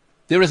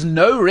 There is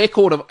no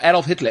record of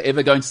Adolf Hitler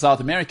ever going to South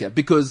America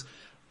because,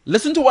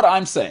 listen to what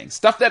I'm saying.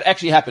 Stuff that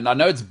actually happened. I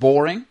know it's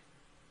boring,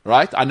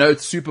 right? I know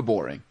it's super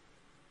boring.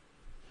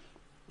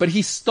 But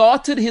he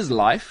started his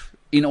life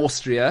in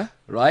Austria,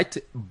 right?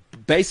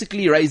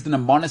 Basically raised in a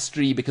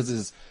monastery because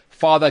his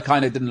father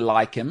kind of didn't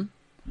like him.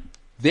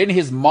 Then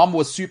his mom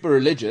was super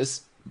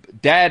religious.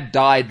 Dad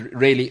died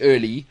really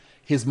early.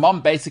 His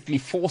mom basically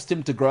forced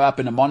him to grow up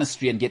in a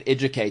monastery and get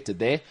educated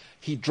there.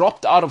 He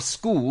dropped out of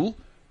school,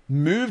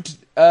 moved,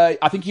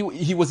 I think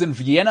he was in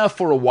Vienna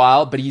for a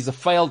while, but he's a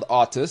failed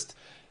artist.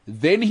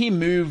 Then he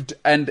moved,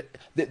 and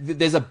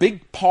there's a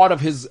big part of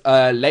his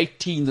late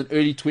teens and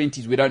early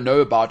 20s we don't know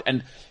about.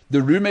 And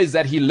the rumor is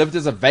that he lived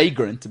as a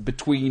vagrant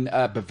between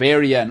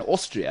Bavaria and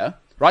Austria,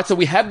 right? So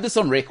we have this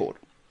on record.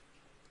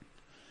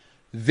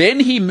 Then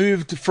he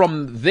moved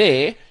from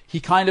there. He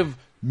kind of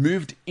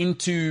moved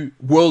into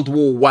World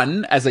War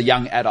I as a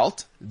young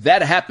adult.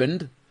 That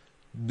happened.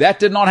 That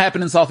did not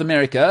happen in South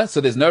America,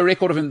 so there's no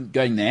record of him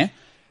going there.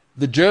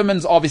 The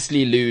Germans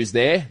obviously lose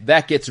there.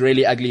 That gets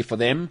really ugly for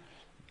them.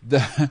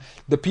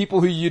 The people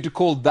who you'd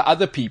call the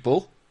other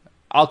people,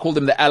 I'll call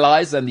them the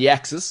Allies and the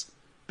Axis,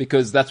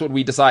 because that's what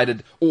we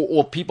decided,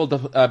 or people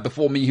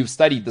before me who've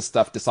studied this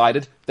stuff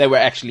decided. They were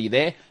actually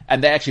there,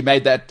 and they actually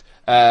made that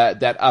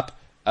up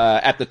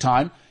at the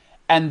time.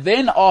 And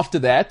then after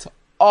that,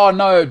 oh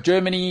no,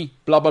 Germany,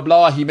 blah, blah,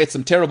 blah. He met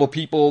some terrible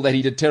people that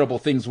he did terrible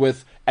things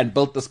with and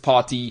built this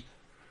party.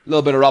 A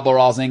little bit of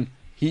rabble-rousing.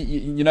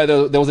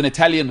 There was an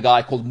Italian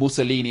guy called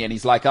Mussolini, and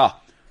he's like,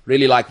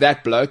 really like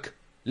that bloke.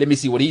 Let me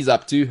see what he's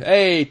up to.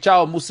 Hey,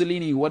 ciao,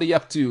 Mussolini, what are you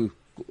up to?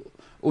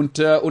 Und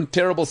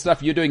terrible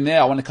stuff you're doing there.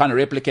 I want to kind of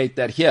replicate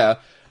that here.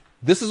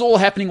 This is all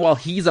happening while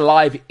he's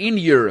alive in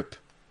Europe.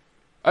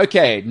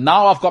 Okay,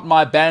 now I've got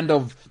my band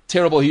of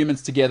terrible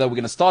humans together. We're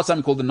going to start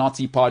something called the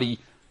Nazi Party.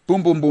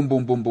 Boom, boom, boom,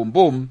 boom, boom, boom,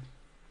 boom.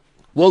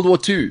 World War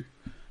II.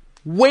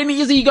 When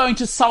is he going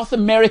to South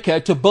America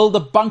to build a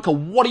bunker?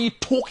 What are you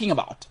talking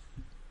about?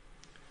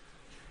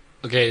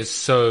 Okay,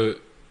 so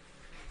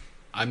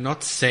I'm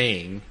not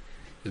saying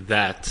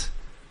that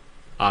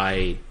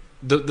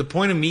the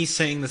point of me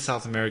saying the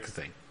South America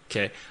thing,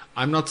 okay,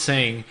 I'm not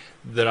saying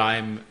that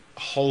I'm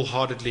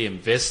wholeheartely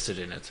invested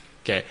in it,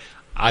 okay.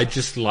 I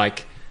just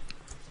like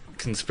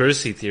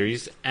conspiracy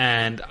theories,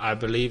 and I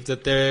believe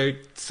that they're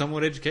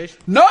somewhat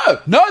educational. No,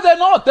 they're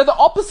not. They're the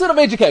opposite of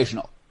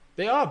educational.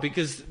 They are,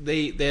 because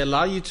they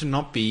allow you to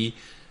not be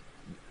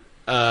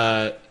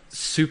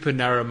super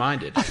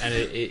narrow-minded, and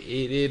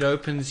it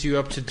opens you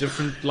up to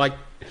different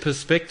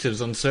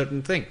perspectives on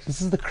certain things.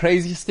 This is the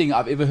craziest thing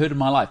I've ever heard in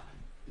my life,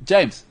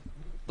 James.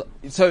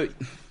 So,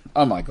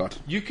 oh my god,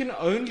 you can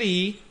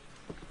only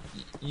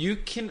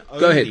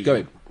go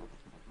ahead.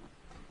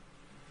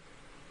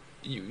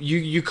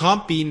 You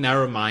can't be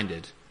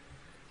narrow-minded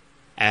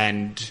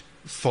and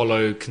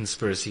follow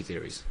conspiracy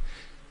theories,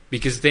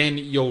 because then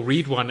you'll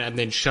read one and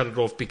then shut it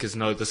off because,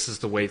 no, this is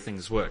the way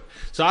things work.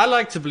 So I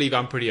like to believe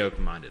I'm pretty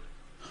open-minded.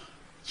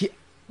 Yeah,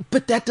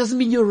 but that doesn't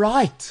mean you're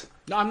right.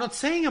 No, I'm not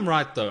saying I'm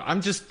right, though.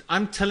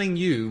 I'm telling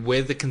you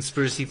where the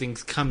conspiracy thing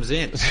comes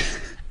in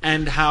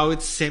and how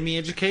it's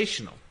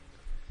semi-educational.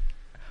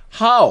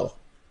 How?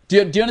 Do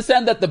you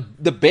understand that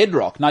the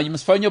bedrock... Now, you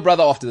must phone your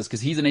brother after this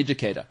because he's an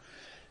educator.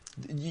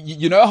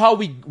 You know how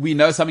we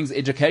know something's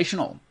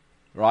educational,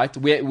 right?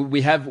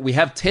 We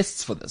have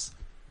tests for this.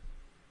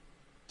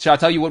 Shall I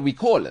tell you what we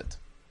call it?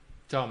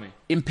 Tell me.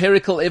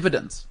 Empirical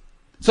evidence.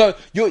 So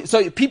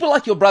people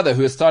like your brother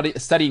who are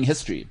studying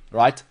history,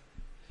 right?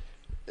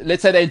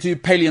 Let's say they're into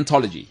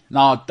paleontology.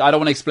 Now, I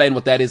don't want to explain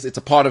what that is. It's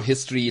a part of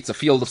history. It's a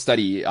field of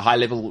study, a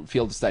high-level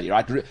field of study,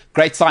 right?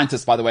 Great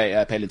scientists, by the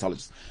way,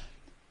 paleontologists.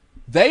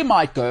 They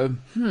might go,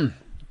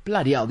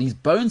 bloody hell, these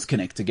bones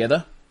connect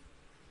together.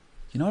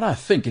 You know what I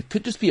think? It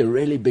could just be a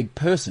really big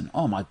person.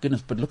 Oh my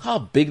goodness, but look how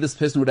big this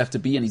person would have to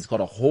be, and he's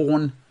got a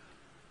horn.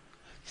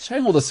 He's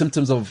showing all the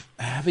symptoms of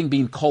having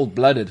been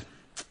cold-blooded.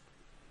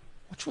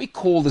 What should we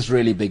call this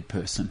really big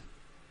person?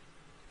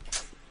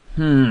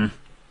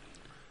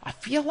 I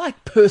feel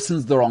like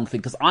person's the wrong thing,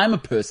 because I'm a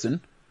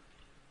person.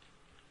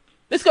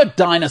 Let's go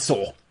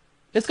dinosaur.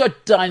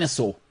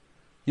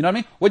 You know what I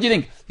mean? What do you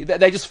think?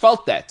 They just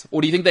felt that?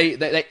 Or do you think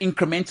they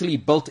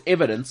incrementally built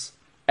evidence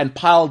and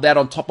piled that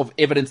on top of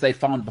evidence they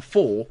found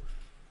before?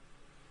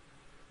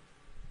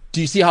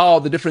 Do you see how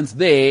the difference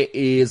there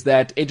is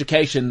that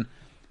education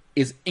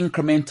is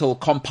incremental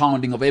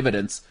compounding of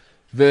evidence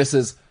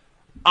versus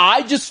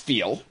I just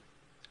feel,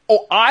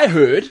 or I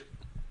heard,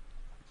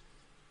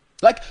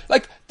 like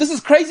this is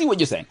crazy what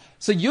you're saying.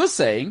 So you're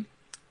saying,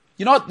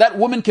 you know what, that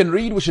woman can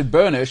read, we should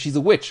burn her, she's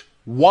a witch.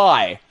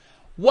 Why?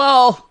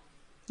 Well,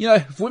 you know,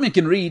 if women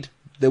can read,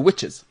 they're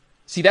witches.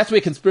 See, that's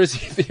where conspiracy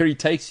theory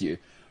takes you.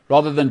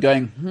 Rather than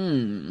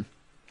going,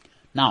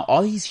 now,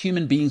 are these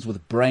human beings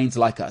with brains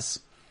like us?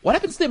 What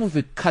happens to them if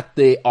we cut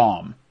their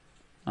arm?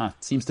 It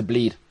seems to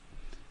bleed.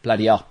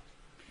 Bloody hell.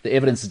 The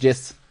evidence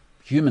suggests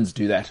humans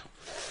do that.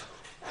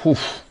 Whew.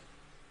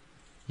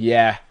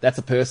 Yeah, that's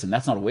a person.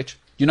 That's not a witch.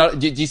 Do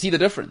you see the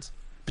difference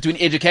between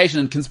education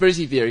and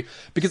conspiracy theory?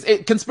 Because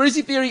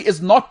conspiracy theory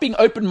is not being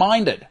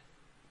open-minded.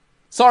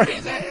 Sorry.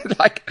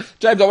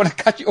 James, I want to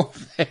cut you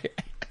off there.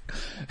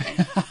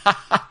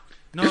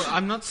 No,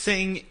 I'm not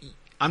saying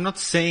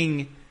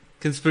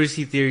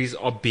conspiracy theories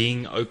are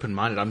being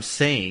open-minded. I'm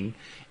saying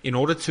in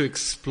order to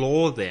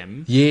explore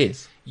them,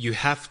 yes, you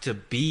have to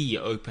be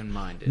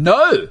open-minded.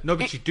 No,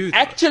 but you do. Though.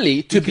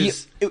 Actually,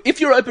 if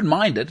you're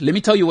open-minded, let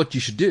me tell you what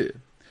you should do.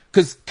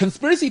 Because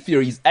conspiracy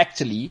theories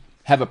actually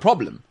have a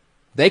problem.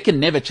 They can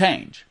never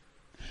change.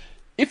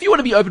 if you want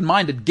to be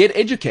open-minded, get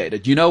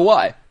educated. You know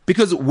why?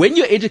 Because when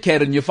you're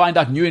educated and you find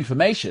out new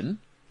information,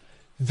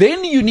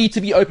 then you need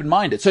to be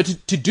open-minded. So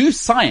to do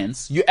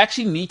science, you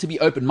actually need to be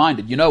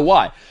open-minded. You know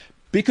why?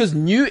 Because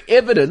new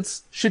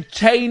evidence should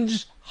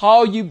change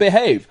how you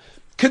behave.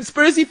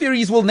 Conspiracy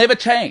theories will never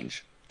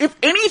change. If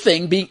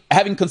anything,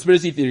 having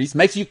conspiracy theories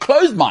makes you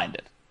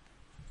closed-minded.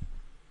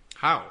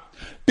 How?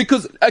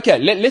 Because, okay,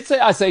 let's say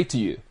I say to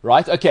you,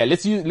 right? Okay,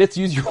 let's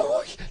use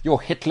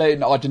your Hitler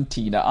in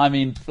Argentina. I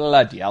mean,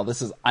 bloody hell,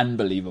 this is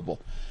unbelievable.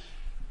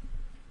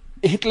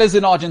 Hitler's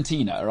in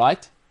Argentina,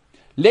 right?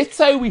 Let's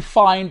say we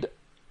find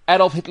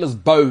Adolf Hitler's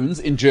bones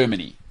in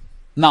Germany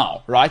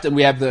now, right? And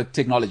we have the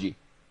technology.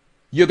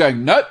 You're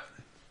going, nope.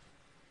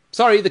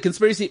 Sorry, the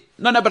conspiracy.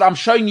 No, but I'm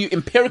showing you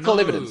empirical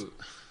evidence.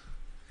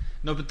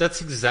 No, but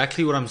that's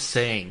exactly what I'm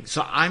saying.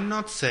 So I'm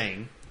not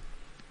saying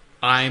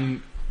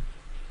I'm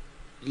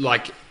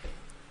like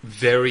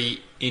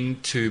very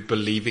into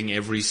believing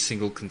every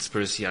single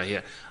conspiracy I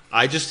hear.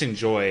 I just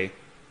enjoy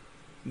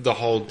the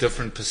whole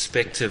different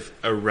perspective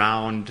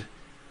around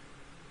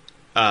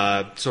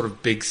sort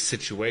of big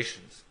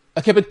situations.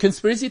 Okay, but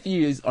conspiracy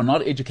theories are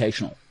not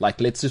educational. Like,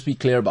 let's just be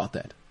clear about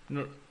that.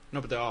 No,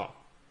 but they are.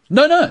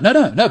 No,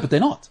 but they're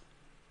not.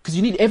 Because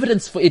you need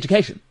evidence for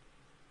education.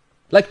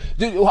 Like,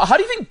 how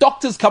do you think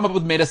doctors come up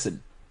with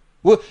medicine?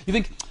 Well, you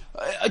think,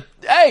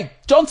 hey,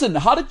 Johnson,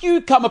 how did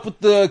you come up with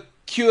the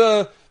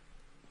cure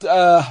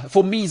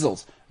for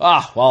measles?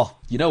 Ah, well,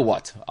 you know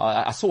what?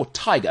 I saw a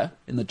tiger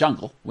in the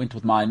jungle, went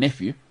with my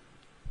nephew,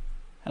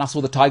 and I saw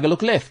the tiger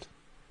look left.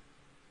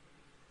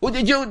 Well,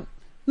 did you?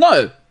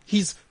 No,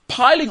 he's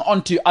piling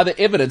onto other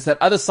evidence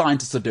that other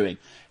scientists are doing.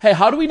 Hey,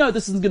 how do we know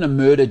this isn't going to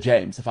murder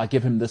James if I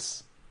give him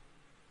this?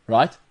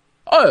 Right?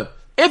 Oh,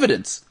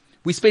 evidence.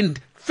 We spend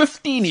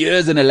 15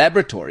 years in a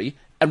laboratory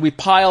and we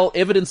pile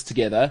evidence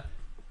together,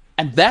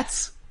 and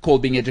that's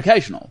called being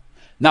educational.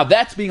 Now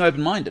that's being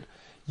open-minded.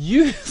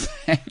 You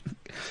saying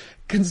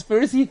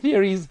conspiracy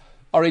theories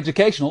are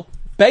educational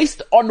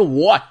based on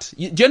what?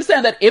 Do you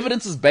understand that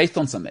evidence is based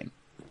on something?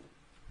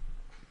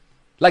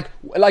 Like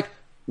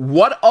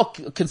what are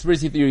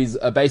conspiracy theories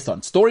based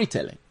on?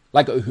 Storytelling.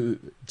 Like, do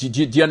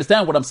you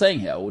understand what I'm saying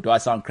here, or do I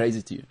sound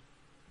crazy to you?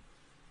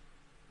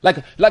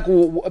 Like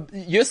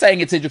you're saying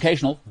it's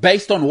educational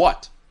based on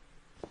what?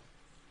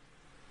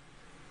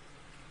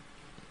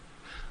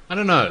 I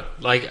don't know.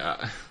 Like,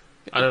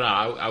 I don't know.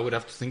 I would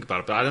have to think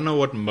about it, but I don't know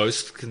what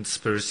most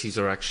conspiracies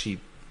are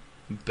actually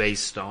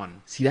based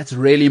on. See, that's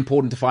really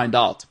important to find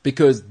out,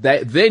 because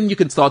then you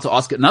can start to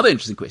ask another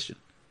interesting question.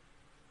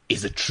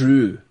 Is it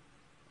true?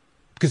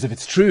 Because if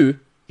it's true,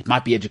 it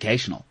might be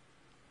educational.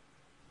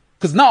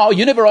 Because now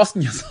you're never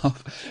asking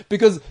yourself,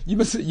 because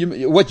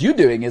what you're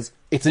doing is,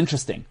 it's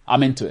interesting.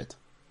 I'm into it.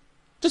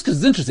 Just because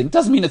it's interesting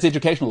doesn't mean it's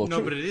educational or true.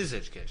 No, but it is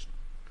educational.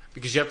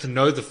 Because you have to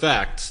know the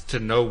facts to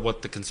know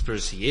what the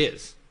conspiracy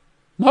is.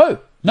 No.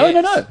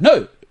 Yes.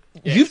 Yes.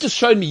 You've just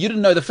shown me you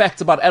didn't know the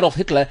facts about Adolf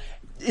Hitler.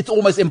 It's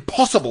almost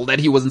impossible that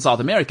he was in South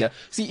America.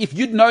 See, if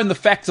you'd known the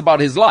facts about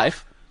his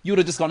life, you would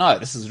have just gone, oh,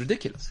 this is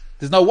ridiculous.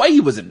 There's no way he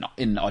was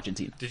in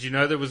Argentina. Did you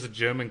know there was a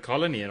German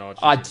colony in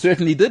Argentina? I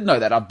certainly did know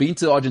that. I've been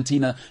to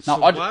Argentina. Now,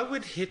 so why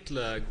would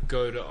Hitler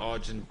go to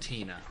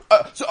Argentina?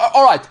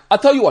 All right, I'll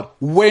tell you what.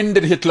 When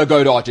did Hitler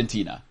go to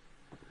Argentina?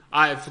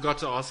 I forgot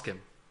to ask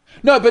him.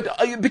 No, but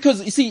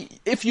because, you see,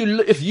 if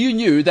you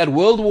knew that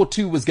World War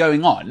II was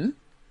going on,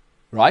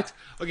 right?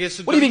 Okay,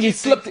 so what do you think? He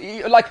slipped,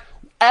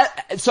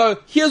 so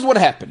here's what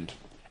happened.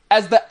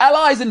 As the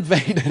Allies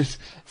invaded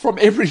from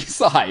every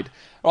side,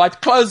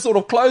 right,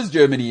 closed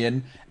Germany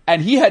in,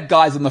 and he had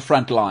guys on the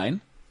front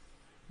line,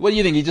 what do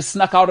you think? He just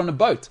snuck out on a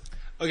boat.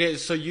 Okay,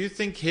 so you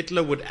think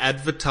Hitler would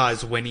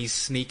advertise when he's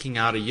sneaking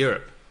out of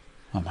Europe?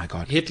 Oh my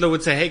God. Hitler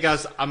would say, hey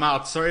guys, I'm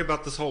out. Sorry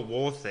about this whole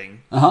war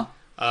thing. Uh-huh.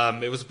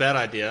 It was a bad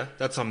idea.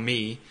 That's on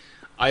me.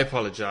 I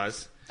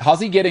apologize.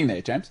 How's he getting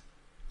there, James?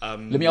 Let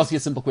me ask you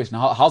a simple question.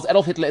 How's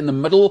Adolf Hitler in the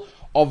middle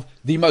of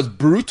the most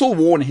brutal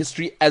war in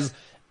history, as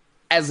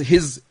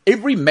his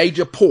every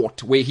major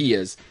port where he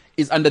is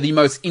under the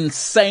most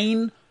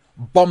insane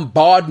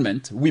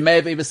bombardment we may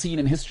have ever seen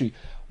in history?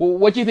 Well,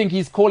 what do you think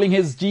he's calling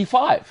his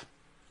G5?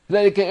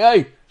 Like,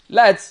 hey,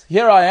 lads,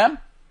 here I am.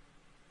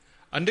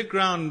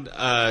 Underground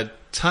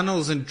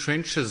tunnels and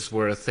trenches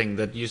were a thing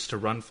that used to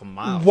run for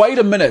miles. Wait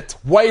a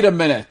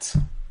minute.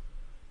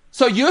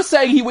 So you're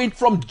saying he went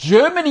from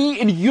Germany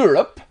in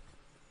Europe?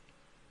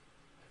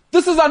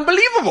 This is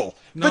unbelievable.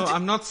 No,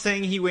 I'm not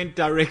saying he went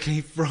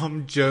directly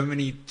from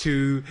Germany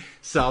to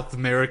South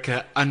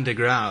America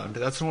underground.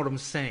 That's not what I'm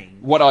saying.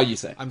 What are you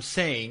saying? I'm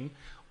saying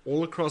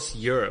all across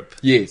Europe.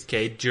 Yes.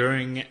 Okay,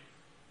 during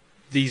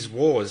these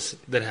wars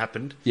that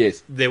happened.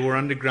 Yes. There were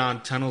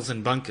underground tunnels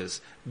and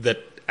bunkers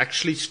that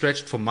actually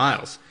stretched for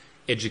miles.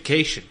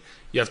 Education.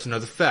 You have to know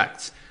the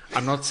facts.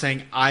 I'm not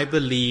saying I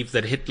believe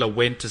that Hitler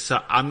went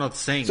to... I'm not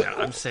saying that.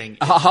 I'm saying...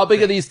 How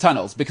big are these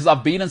tunnels? Because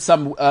I've been in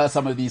some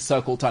of these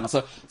so-called tunnels.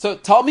 So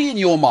tell me in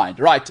your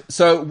mind, right?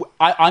 So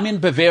I'm in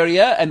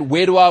Bavaria, and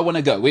where do I want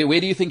to go? Where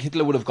do you think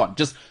Hitler would have gone?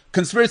 Just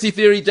conspiracy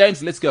theory,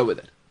 James, let's go with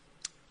it.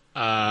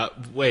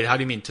 Wait, how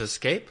do you mean to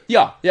escape?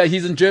 Yeah,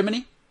 he's in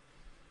Germany.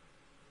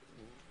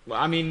 Well,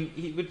 I mean,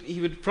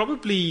 he would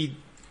probably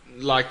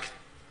like.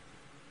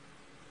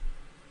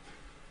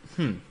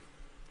 I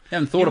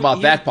haven't thought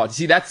about that part. You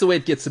see, that's the way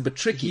it gets a bit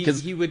tricky.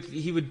 Because he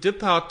would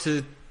dip out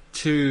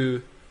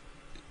to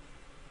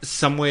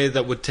somewhere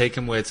that would take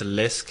him where it's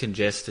less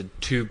congested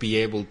to be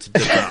able to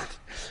dip out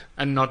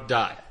and not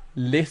die.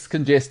 Less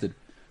congested.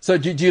 So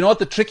do you know what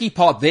the tricky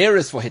part there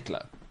is for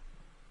Hitler?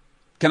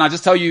 Can I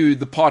just tell you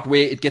the part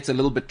where it gets a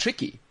little bit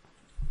tricky?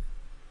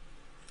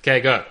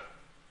 Okay, go.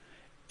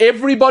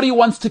 Everybody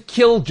wants to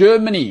kill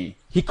Germany.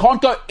 He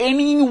can't go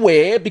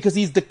anywhere because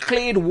he's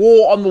declared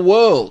war on the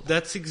world.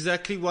 That's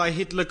exactly why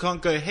Hitler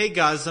can't go, hey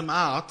guys, I'm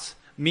out.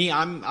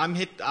 I'm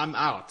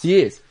out.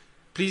 Yes.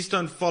 Please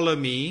don't follow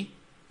me.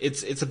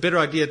 It's a better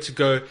idea to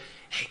go,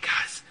 hey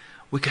guys,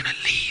 we're going to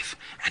leave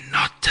and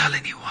not tell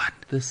anyone.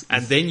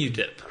 And then you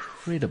dip.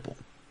 Incredible.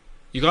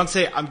 You can't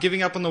say, I'm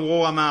giving up on the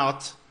war, I'm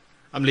out,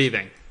 I'm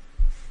leaving.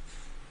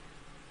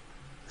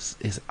 This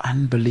is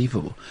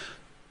unbelievable.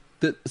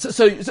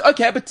 So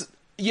okay, but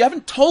you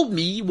haven't told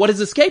me what his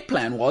escape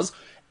plan was,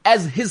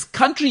 as his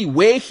country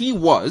where he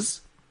was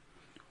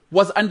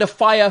under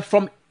fire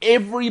from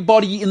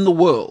everybody in the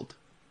world.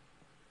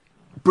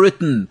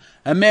 Britain,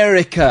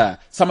 America,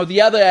 some of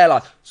the other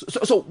allies.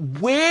 So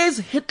where's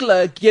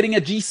Hitler getting a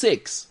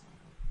G6?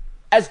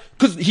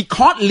 Because he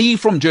can't leave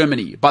from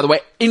Germany, by the way,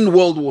 in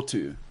World War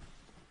II.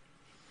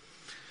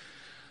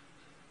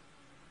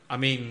 I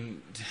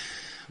mean...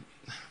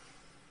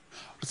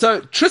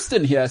 So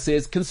Tristan here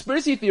says,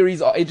 conspiracy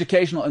theories are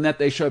educational in that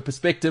they show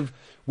perspective,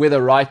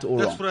 whether right or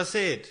wrong. That's what I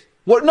said.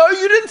 What? No,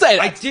 you didn't say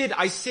that. I did.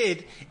 I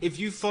said, if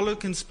you follow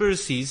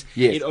conspiracies,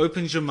 yes, it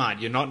opens your mind.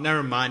 You're not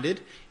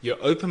narrow-minded. You're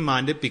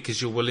open-minded because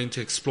you're willing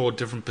to explore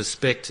different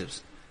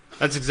perspectives.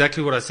 That's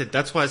exactly what I said.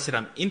 That's why I said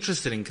I'm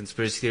interested in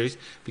conspiracy theories,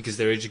 because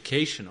they're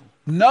educational.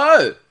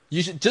 No.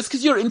 Just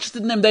because you're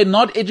interested in them, they're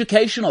not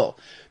educational.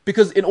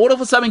 Because in order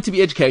for something to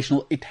be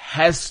educational, it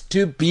has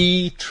to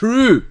be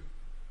true.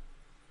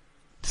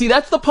 See,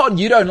 that's the part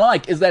you don't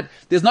like, is that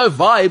there's no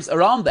vibes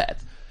around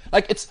that.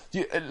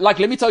 Let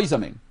me tell you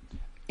something.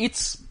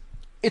 It's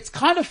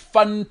kind of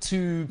fun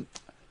to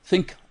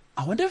think,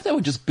 I wonder if they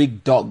were just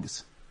big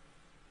dogs.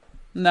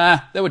 Nah,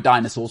 they were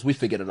dinosaurs. We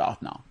figured it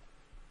out now.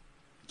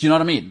 Do you know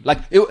what I mean?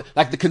 Like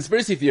the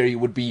conspiracy theory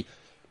would be,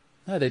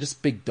 no, they're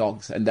just big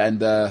dogs. And I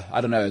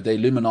don't know, the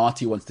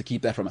Illuminati wants to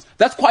keep that from us.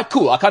 That's quite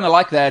cool. I kind of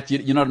like that.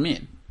 You know what I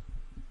mean?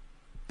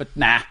 But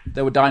nah,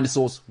 they were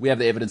dinosaurs. We have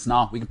the evidence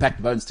now. We can pack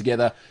the bones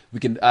together. We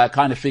can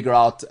kind of figure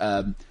out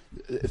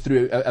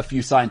through a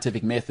few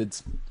scientific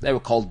methods. They were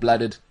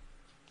cold-blooded.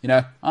 You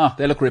know,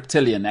 they look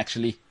reptilian,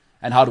 actually.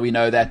 And how do we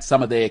know that?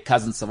 Some of their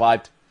cousins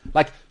survived.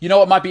 Like, you know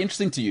what might be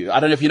interesting to you? I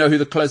don't know if you know who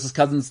the closest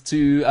cousins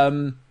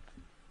to,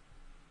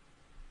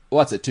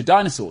 to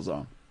dinosaurs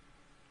are.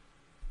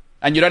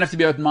 And you don't have to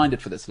be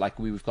open-minded for this. Like,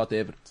 we've got the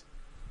evidence.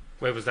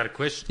 Wait, was that a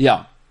question?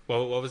 Yeah.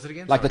 Well, what was it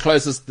again? Like the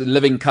closest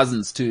living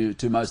cousins to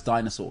most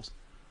dinosaurs.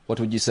 What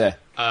would you say?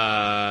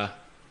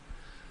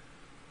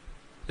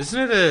 Isn't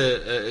it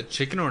a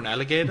chicken or an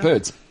alligator?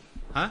 Birds.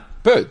 Huh?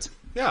 Birds.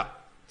 Yeah.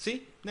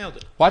 See? Nailed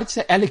it. Why did you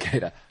say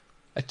alligator?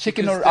 A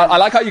chicken or... I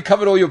like how you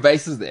covered all your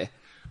bases there.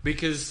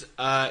 Because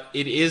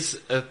it is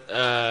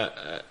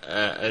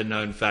a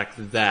known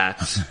fact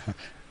that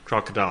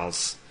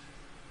crocodiles,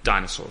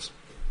 dinosaurs.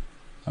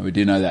 Oh, we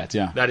do know that,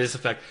 yeah. That is a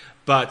fact.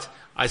 But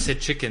I said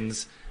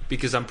chickens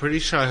because I'm pretty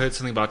sure I heard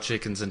something about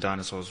chickens and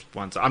dinosaurs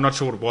once. I'm not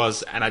sure what it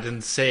was, and I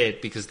didn't say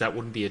it because that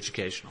wouldn't be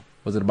educational.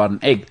 Was it about an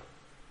egg?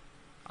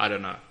 I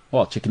don't know.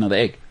 Well, chicken or the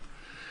egg?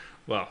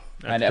 Well,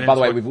 and by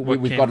the way,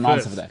 we've got an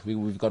answer for that.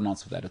 We've got an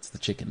answer for that. It's the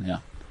chicken, yeah.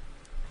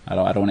 I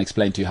don't want to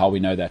explain to you how we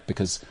know that,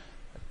 because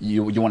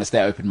you want to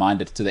stay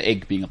open-minded to the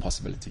egg being a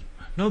possibility.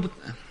 No, but...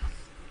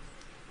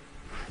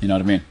 You know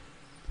what I mean?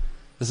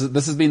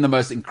 This has been the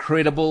most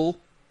incredible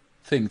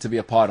thing to be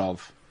a part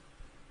of.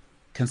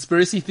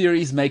 Conspiracy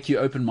theories make you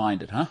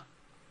open-minded, huh?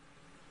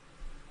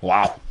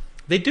 Wow.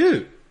 They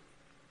do.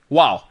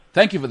 Wow.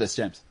 Thank you for this,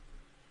 James.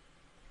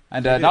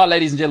 And now,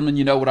 ladies and gentlemen,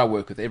 you know what I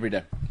work with every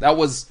day.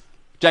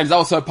 James, that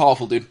was so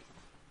powerful, dude.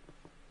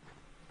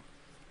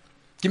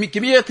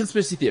 Give me a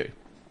conspiracy theory.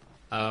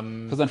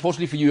 Because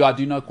unfortunately for you, I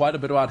do know quite a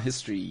bit about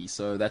history,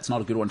 so that's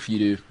not a good one for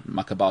you to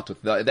muck about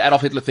with. The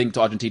Adolf Hitler thing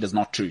to Argentina is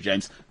not true,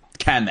 James.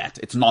 Can that?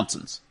 It's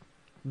nonsense.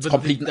 It's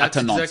complete and utter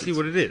nonsense. That's exactly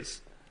what it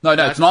is. No,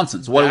 it's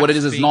nonsense. What it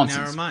is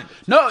nonsense.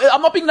 No,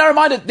 I'm not being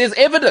narrow-minded. There's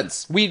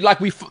evidence.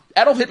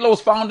 Adolf Hitler was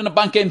found in a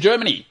bunker in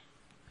Germany.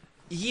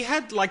 He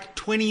had like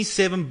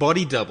 27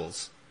 body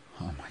doubles.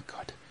 Oh my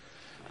God.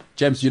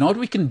 James, you know what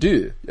we can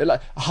do?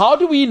 How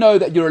do we know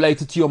that you're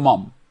related to your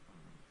mom?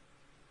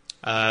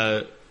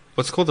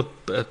 What's called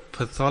a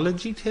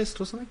pathology test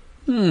or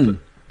something?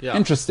 Yeah.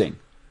 Interesting.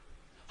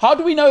 How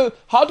do we know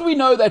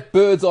that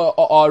birds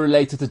are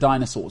related to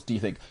dinosaurs, do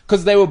you think?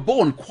 Because they were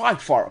born quite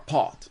far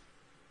apart.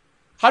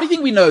 How do you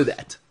think we know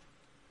that?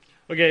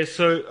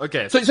 So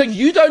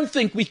you don't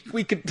think we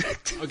could...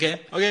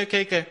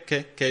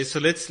 Okay. So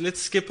let's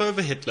skip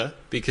over Hitler,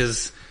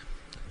 because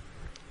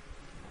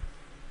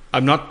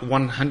I'm not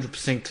 100%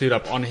 clued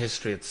up on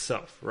history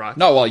itself, right?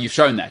 No, well, you've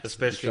shown that.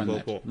 Especially You've shown World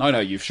that. War. No,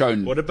 you've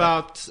shown. What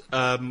about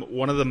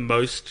one of the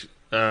most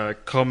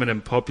common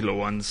and popular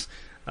ones,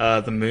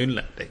 the moon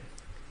landing?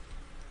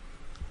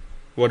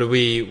 What are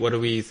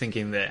we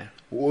thinking there?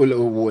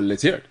 Well,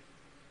 let's hear it.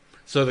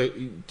 So,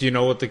 do you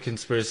know what the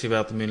conspiracy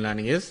about the moon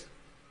landing is?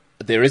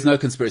 There is no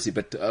conspiracy,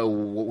 but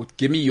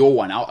give me your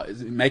one.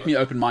 Make me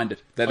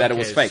open-minded that it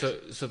was fake.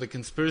 So the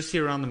conspiracy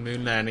around the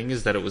moon landing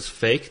is that it was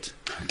faked.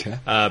 Okay.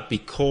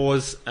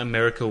 Because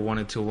America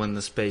wanted to win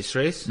the space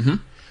race. Mm-hmm.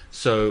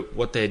 So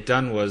what they had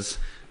done was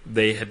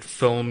they had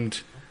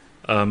filmed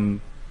the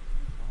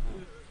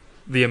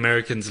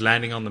Americans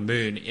landing on the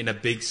moon in a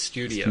big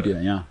studio.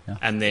 Yeah.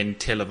 And then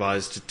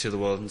televised it to the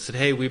world and said,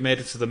 hey, we made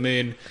it to the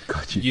moon.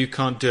 Got you. You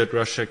can't do it,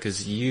 Russia,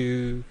 because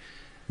you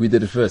We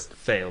did it first.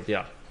 failed.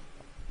 Yeah.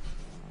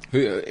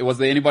 Was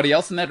there anybody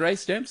else in that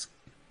race, James?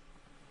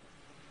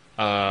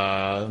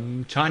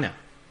 China.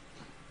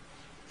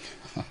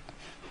 I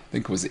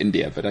think it was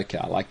India, but okay,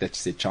 I like that you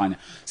said China.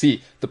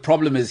 See, the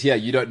problem is here,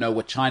 you don't know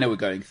what China were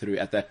going through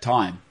at that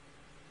time.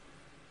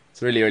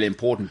 It's really, really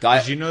important.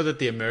 Did you know that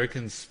the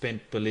Americans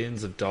spent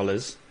billions of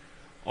dollars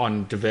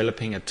on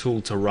developing a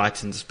tool to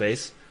write in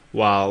space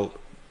while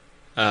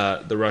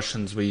the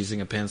Russians were using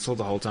a pencil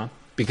the whole time?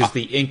 Because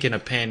the ink in a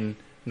pen,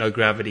 no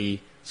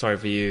gravity, sorry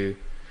for you.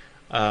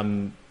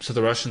 So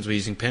the Russians were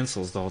using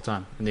pencils the whole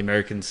time, and the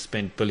Americans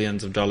spent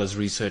billions of dollars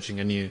researching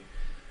a new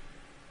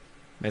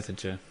method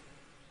to...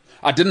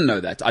 I didn't know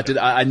that.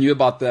 I knew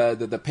about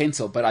the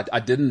pencil, but I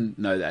didn't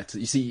know that.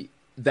 You see,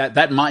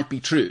 that might be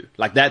true.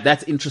 Like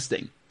that's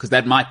interesting, because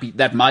that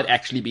might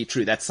actually be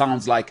true. That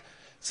sounds like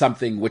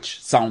something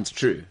which sounds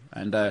true.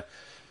 And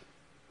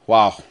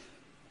wow,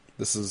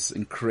 this is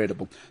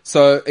incredible.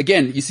 So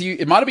again, you see,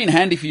 it might have been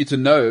handy for you to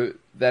know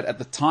that at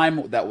the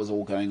time that was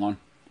all going on,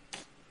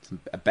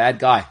 a bad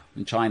guy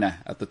in China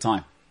at the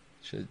time.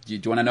 Do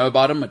you want to know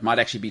about him? It might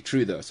actually be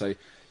true, though. So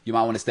you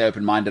might want to stay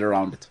open-minded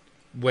around it.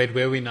 Wait,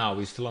 where are we now? Are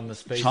we still on the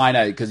space?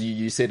 China, because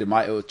you said it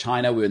was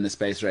China, we were in the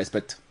space race,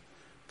 but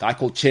a guy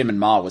called Chairman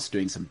Mao was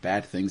doing some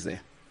bad things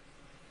there.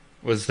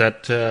 Was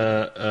that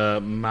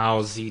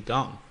Mao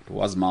Zedong? It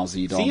was Mao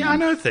Zedong. See, I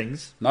know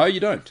things. No, you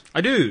don't.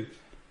 I do.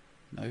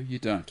 No, you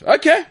don't.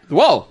 Okay,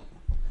 well.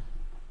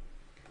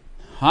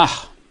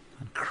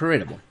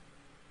 Incredible.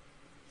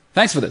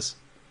 Thanks for this.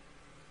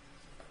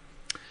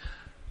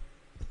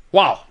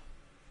 Wow.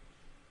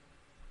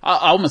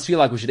 I almost feel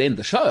like we should end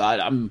the show.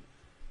 I'm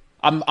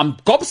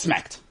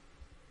gobsmacked.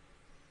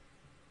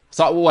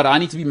 So what? I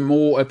need to be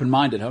more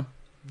open-minded, huh?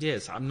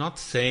 Yes, I'm not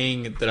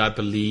saying that I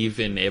believe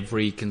in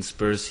every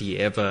conspiracy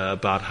ever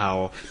about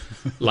how,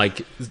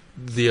 like,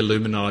 the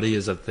Illuminati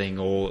is a thing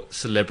or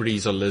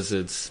celebrities are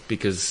lizards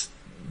because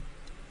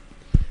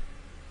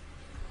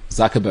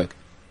Zuckerberg.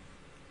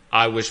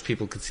 I wish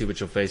people could see what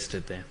your face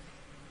did there.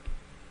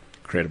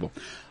 Incredible.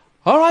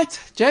 All right,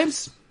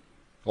 James.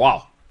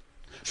 Wow.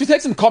 Should we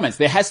take some comments?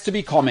 There has to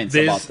be comments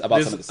about some of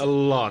this. There's a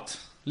lot.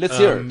 Let's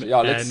hear it. Yeah,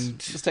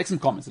 let's take some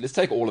comments. Let's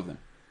take all of them.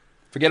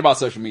 Forget about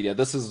social media.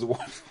 This is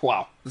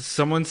wow.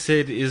 Someone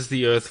said, "Is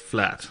the Earth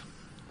flat?"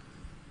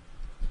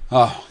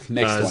 Oh,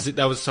 next one.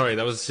 That was 0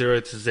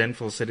 to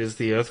Zenful said, "Is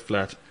the Earth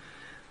flat?"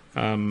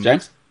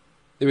 James,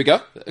 there we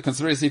go. A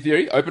conspiracy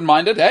theory,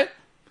 open-minded. Hey,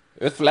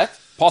 Earth flat,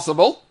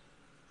 possible,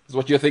 is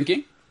what you're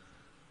thinking.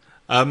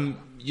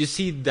 You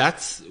see,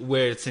 that's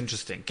where it's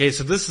interesting. Okay,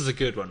 so this is a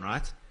good one,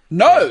 right?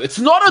 No, it's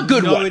not a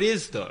good one. No, it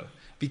is though,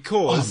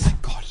 because oh my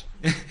god.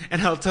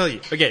 And I'll tell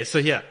you. Okay,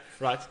 so here,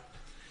 right.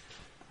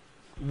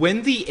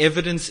 When the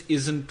evidence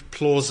isn't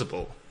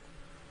plausible,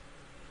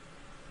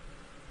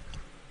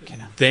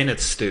 then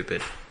it's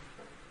stupid.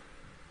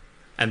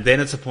 And then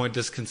it's a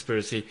pointless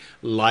conspiracy,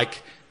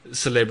 like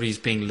celebrities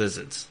being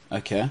lizards.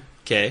 Okay.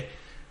 Okay.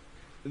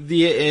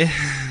 The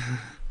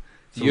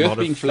Earth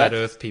being flat.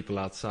 Earth people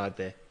outside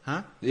there.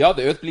 Huh? Yeah,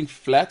 the Earth being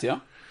flat,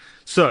 yeah.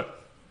 So,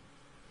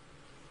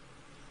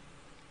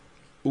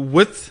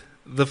 with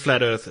the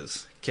flat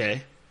earthers,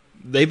 okay,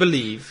 they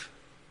believe...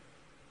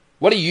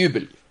 What do you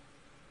believe?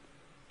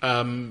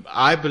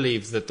 I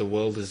believe that the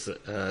world is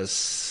a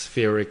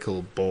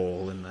spherical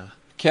ball in the...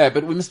 Okay,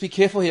 but we must be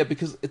careful here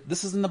because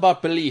this isn't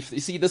about belief. You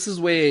see, this is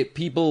where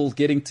people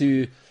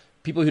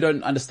who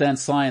don't understand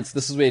science,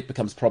 this is where it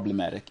becomes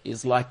problematic.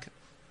 Is like,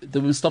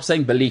 we stop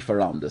saying belief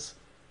around this.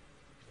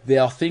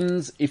 There are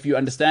things, if you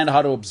understand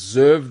how to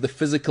observe the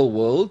physical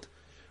world,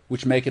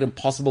 which make it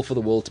impossible for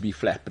the world to be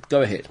flat. But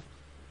go ahead.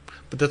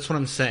 But that's what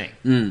I'm saying,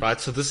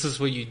 right? So this is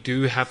where you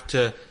do have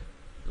to,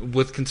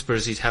 with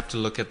conspiracies, have to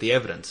look at the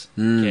evidence.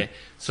 Okay,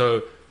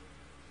 so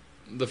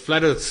the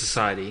Flat Earth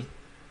Society,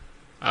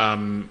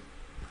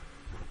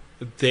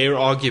 their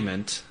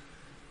argument,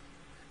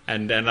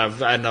 and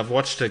I've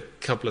watched a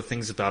couple of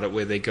things about it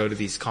where they go to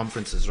these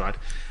conferences, right?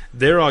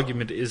 Their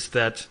argument is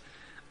that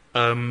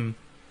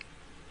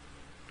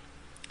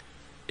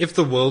if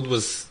the world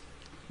was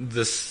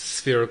this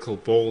spherical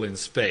ball in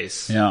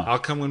space, how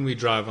come when we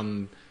drive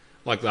on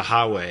like the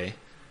highway,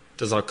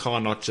 does our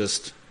car not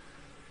just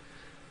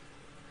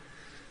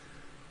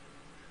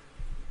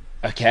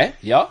Okay,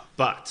 yeah.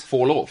 But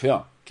Fall off,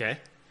 yeah. okay,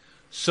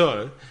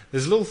 so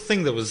there's a little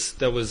thing that was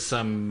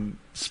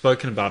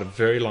spoken about a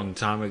very long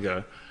time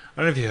ago.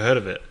 I don't know if you heard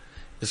of it.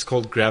 It's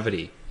called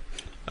gravity,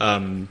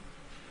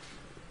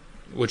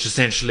 which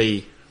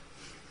essentially,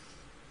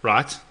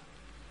 right?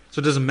 So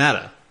it doesn't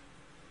matter.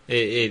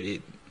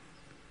 It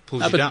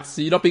pulls you down.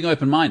 So you're not being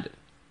open-minded.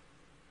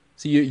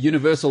 So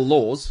universal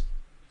laws,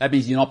 that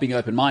means you're not being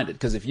open-minded.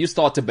 Because if you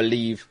start to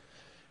believe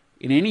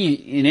in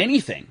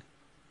anything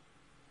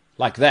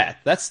like that,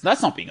 that's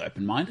not being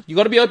open-minded. You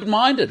got to be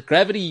open-minded.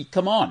 Gravity,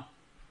 come on.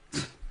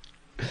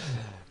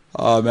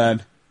 Oh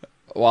man,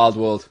 wild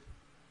world.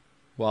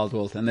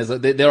 And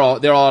there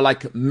are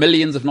like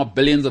millions, if not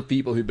billions, of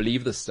people who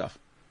believe this stuff.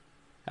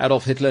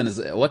 Adolf Hitler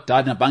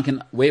died in a bunker.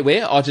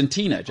 Where?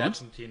 Argentina,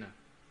 James.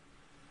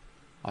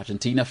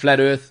 Argentina, flat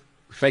Earth,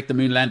 faked the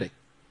moon landing.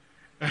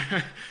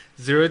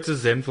 Zero to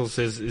Zenful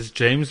says, is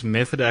James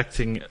method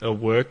acting a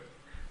woke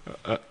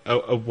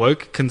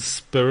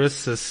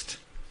conspiracist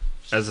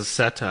as a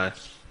satire?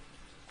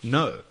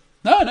 No.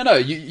 No.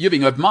 You're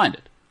being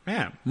open-minded.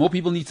 Yeah. More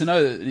people need to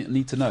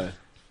know.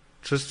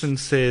 Tristan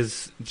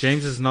says,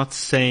 James is not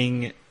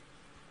saying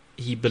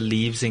he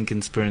believes in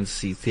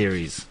conspiracy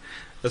theories.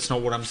 That's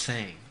not what I'm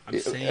saying.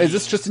 Is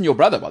this Tristan your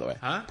brother, by the way?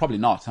 Huh? Probably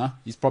not, huh?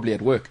 He's probably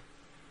at work.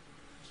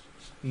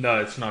 No,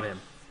 it's not him.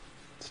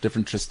 It's a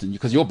different Tristan,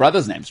 because your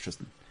brother's name's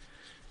Tristan.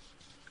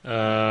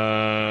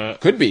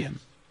 Could be him.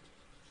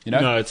 You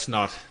know? No, it's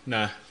not.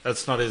 No,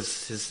 that's not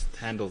his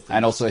handle thing.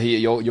 And also,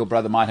 your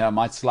brother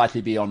might slightly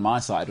be on my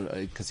side,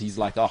 because he's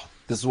like, oh,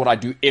 this is what I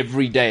do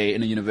every day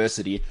in a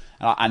university,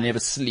 and I never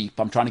sleep.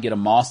 I'm trying to get a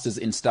master's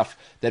in stuff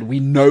that we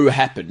know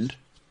happened,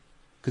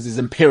 because there's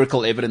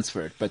empirical evidence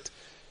for it. But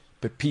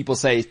people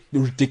say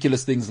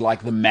ridiculous things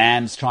like the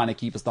man's trying to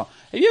keep us down.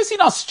 Have you ever seen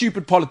how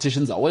stupid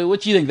politicians are?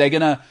 What do you think?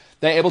 They're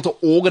able to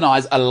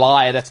organize a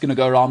lie that's going to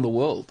go around the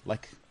world?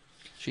 Like,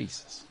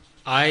 Jesus.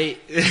 I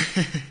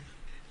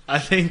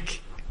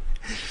think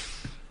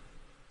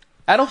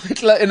Adolf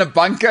Hitler in a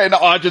bunker in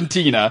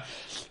Argentina.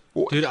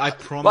 Dude, I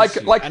promise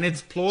you. Like, and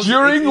it's plausible.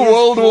 During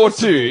World War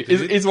II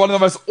is one of the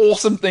most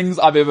awesome things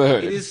I've ever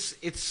heard. It's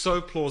so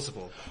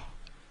plausible.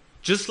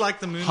 Just like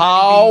the moon.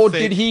 How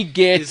did he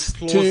get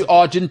to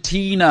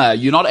Argentina?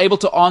 You're not able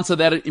to answer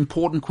that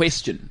important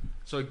question.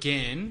 So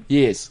again,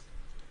 yes.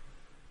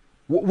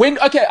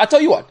 Okay, I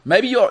tell you what.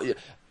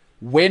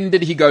 When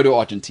did he go to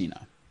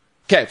Argentina?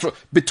 Okay,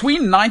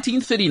 between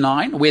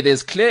 1939, where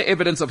there's clear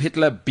evidence of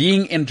Hitler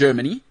being in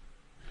Germany,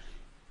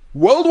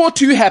 World War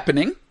II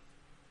happening,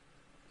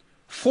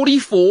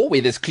 44,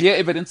 where there's clear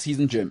evidence he's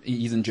in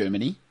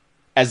Germany,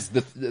 as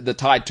the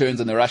tide turns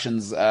and the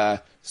Russians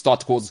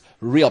start to cause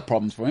real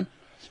problems for him.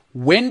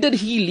 When did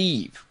he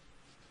leave?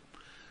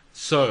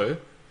 So,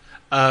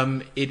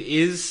 it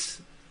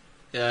is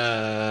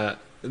there's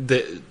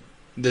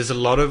a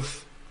lot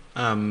of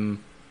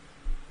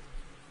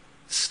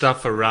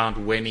stuff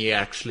around when he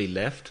actually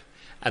left,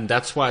 and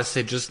that's why I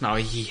said just now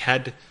he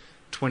had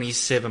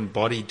 27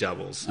 body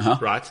doubles,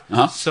 right?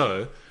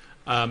 So,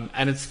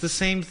 and it's the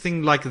same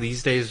thing like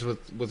these days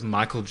with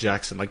Michael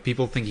Jackson. Like,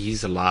 people think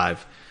he's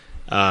alive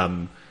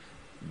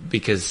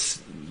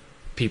because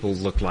people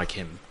look like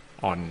him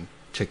on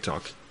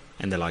TikTok,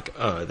 and they're like,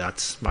 oh,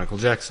 that's Michael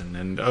Jackson,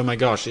 and oh my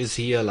gosh, is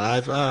he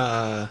alive?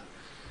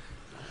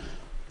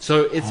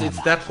 So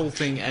it's that whole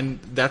thing, and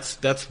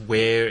that's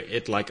where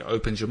it like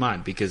opens your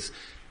mind, because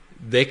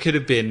there could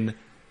have been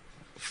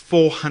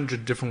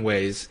 400 different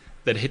ways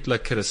that Hitler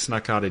could have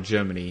snuck out of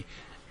Germany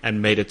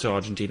and made it to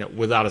Argentina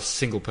without a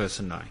single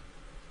person knowing.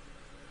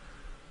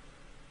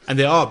 And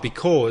there are,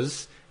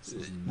 because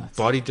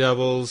body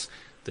doubles,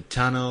 the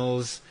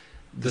tunnels,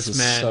 this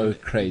man... so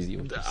crazy.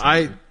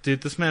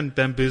 This man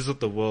bamboozled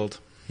the world.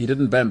 He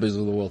didn't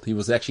bamboozle the world. He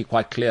was actually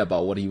quite clear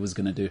about what he was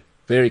going to do.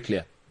 Very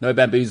clear. No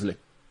bamboozling.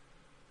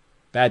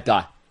 Bad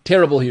guy.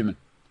 Terrible human.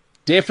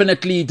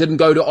 Definitely didn't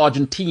go to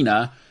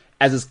Argentina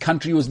as his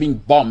country was being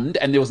bombed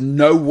and there was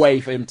no way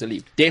for him to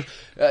leave.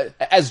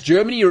 As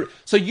Germany...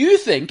 So you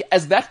think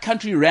as that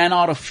country ran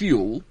out of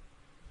fuel...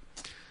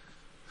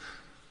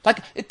 Like,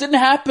 it didn't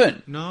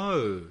happen.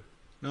 No.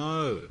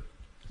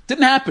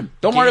 Didn't happen.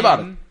 Don't worry about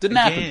it. Didn't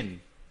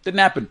happen.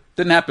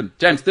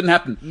 James, didn't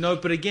happen. No,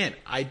 but again,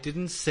 I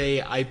didn't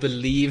say I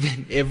believe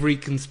in every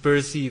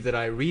conspiracy that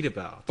I read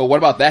about. But what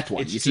about that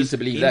one? It's you seem to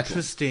believe that one. It's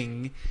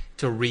interesting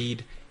to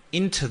read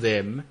into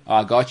them.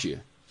 I got you.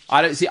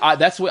 I don't see.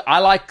 That's where I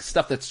like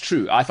stuff that's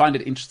true. I find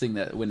it interesting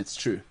that when it's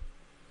true.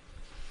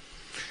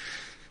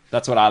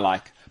 That's what I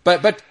like.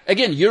 But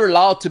again, you're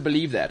allowed to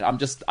believe that.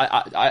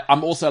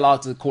 I'm also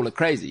allowed to call it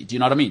crazy. Do you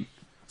know what I mean?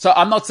 So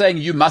I'm not saying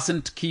you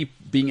mustn't keep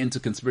being into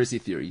conspiracy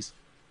theories.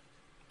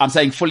 I'm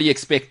saying fully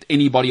expect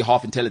anybody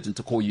half intelligent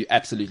to call you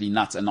absolutely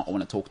nuts and not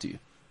want to talk to you.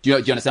 Do you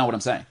understand what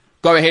I'm saying?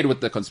 Go ahead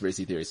with the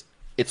conspiracy theories.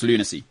 It's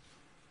lunacy.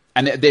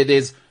 And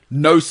there's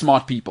no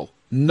smart people.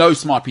 No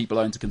smart people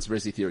are into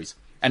conspiracy theories.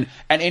 And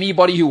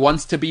anybody who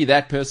wants to be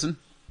that person,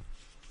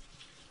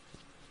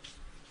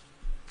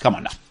 come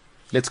on now.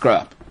 Let's grow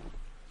up.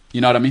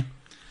 You know what I mean?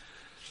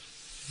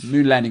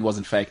 Moon landing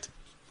wasn't faked.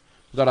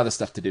 We've got other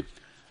stuff to do.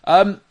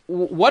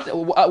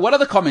 What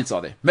other comments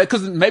are there?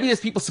 Because maybe there's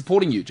people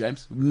supporting you,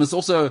 James. We must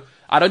also,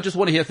 I don't just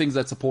want to hear things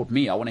that support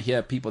me. I want to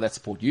hear people that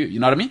support you. You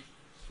know what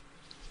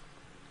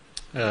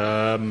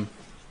I mean?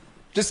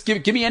 Just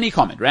give me any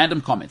comment,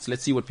 random comments.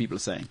 Let's see what people are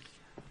saying.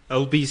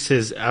 LB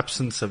says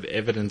absence of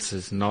evidence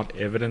is not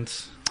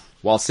evidence.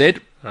 Well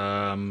said.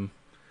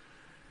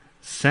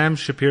 Sam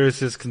Shapiro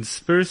says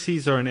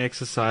conspiracies are an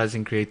exercise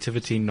in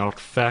creativity, not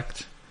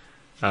fact.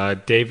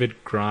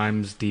 David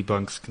Grimes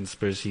debunks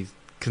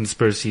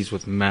conspiracies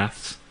with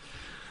maths.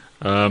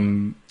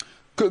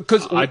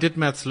 Because I did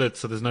maths lit,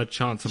 so there's no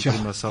chance I'm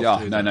putting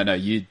myself through that. No,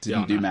 you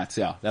didn't do maths.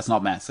 Yeah, that's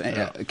not maths.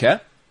 Yeah. Okay.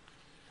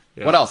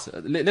 Yeah. What else?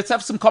 Let's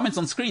have some comments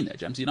on screen there,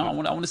 James. You know, I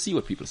want to see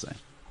what people say.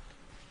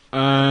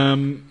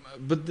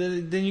 But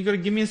then you got to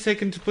give me a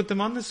second to put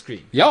them on the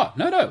screen. Yeah,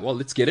 no. Well,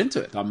 let's get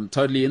into it. I'm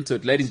totally into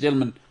it, ladies and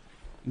gentlemen.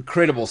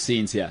 Incredible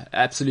scenes here.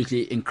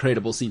 Absolutely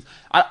incredible scenes.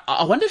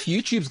 I wonder if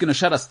YouTube's going to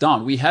shut us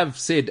down. We have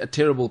said a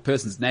terrible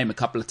person's name a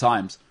couple of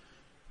times,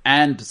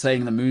 and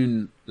saying the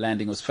moon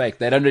landing was fake.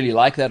 They don't really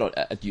like that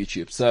at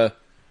YouTube. So,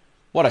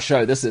 what a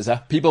show this is,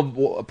 huh?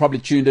 People probably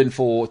tuned in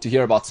to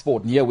hear about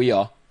sport, and here we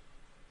are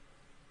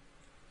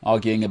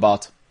arguing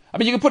about. I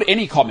mean, you can put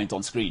any comment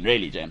on screen,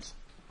 really, James.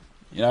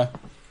 You know.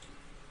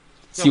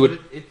 See what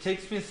it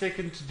takes me a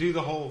second to do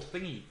the whole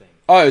thingy thing.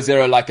 Oh, is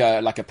there like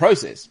a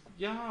process?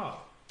 Yeah.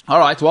 All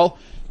right. Well,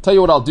 tell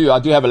you what I'll do. I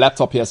do have a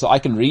laptop here, so I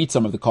can read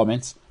some of the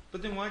comments.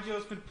 But then why'd you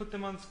ask me to put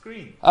them on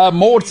screen?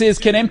 Maud says,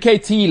 can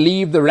MKT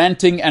leave the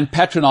ranting and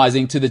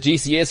patronizing to the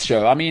GCS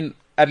show? I mean,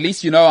 at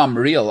least you know I'm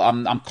real.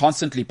 I'm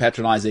constantly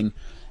patronizing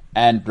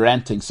and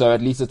ranting, so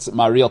at least it's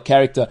my real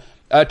character.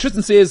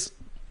 Tristan says,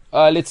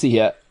 let's see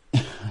here.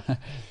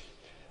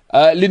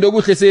 Lindo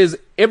Buche says,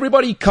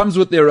 everybody comes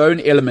with their own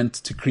element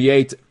to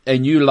create a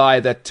new lie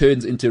that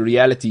turns into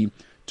reality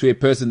to a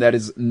person that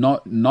is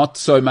not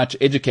so much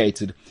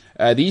educated.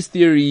 These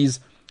theories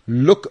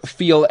look,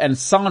 feel, and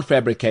sound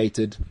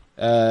fabricated,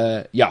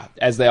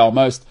 as they are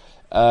most.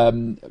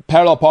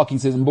 Parallel Parking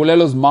says,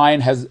 Mbulelo's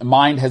mind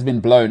has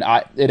been blown.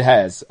 It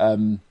has.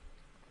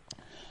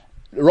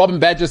 Robin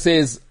Badger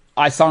says,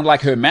 I sound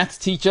like her maths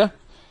teacher.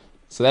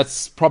 So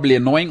that's probably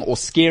annoying or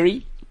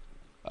scary.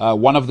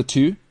 One of the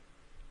two.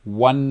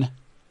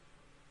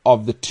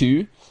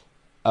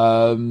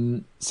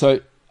 So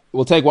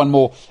we'll take one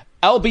more.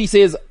 LB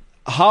says,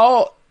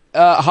 how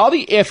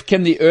the F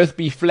can the Earth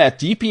be flat?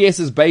 GPS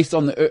is based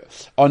on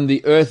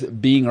the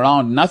Earth being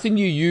round. Nothing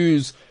you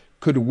use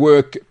could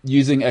work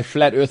using a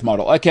flat Earth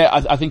model. Okay,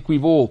 I think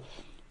we're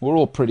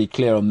all pretty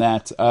clear on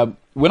that.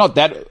 We're not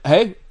that.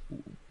 Hey,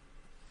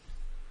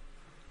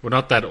 we're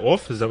not that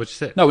off. Is that what you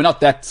said? No, we're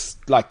not that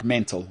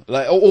mental.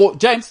 Or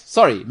James,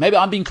 sorry, maybe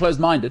I'm being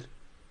closed-minded.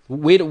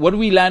 What do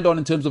we land on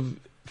in terms of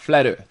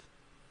flat Earth?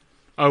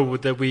 Oh,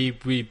 that we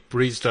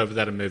breezed over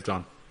that and moved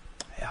on.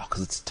 Yeah,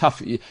 because it's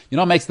tough. You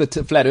know what makes the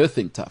flat Earth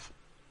thing tough?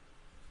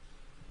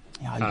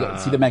 Yeah, you got to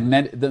see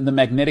the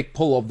magnetic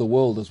pull of the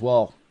world as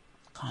well.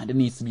 Kind of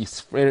needs to be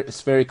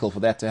spherical for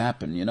that to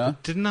happen, you know?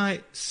 Didn't I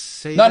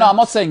say No, that? no, I'm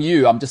not saying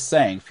you. I'm just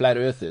saying flat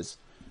Earth is.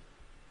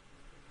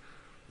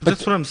 But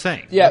that's what I'm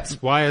saying. Yeah.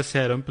 That's why I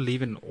say I don't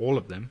believe in all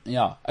of them.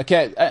 Yeah.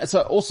 Okay.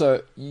 So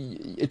also,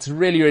 it's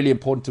really, really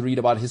important to read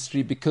about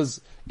history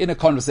because in a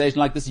conversation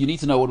like this, you need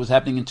to know what was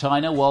happening in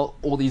China while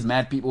all these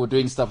mad people were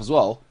doing stuff as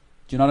well.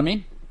 Do you know what I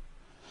mean?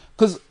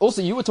 Because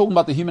also, you were talking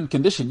about the human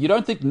condition. You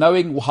don't think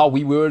knowing how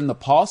we were in the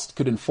past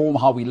could inform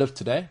how we live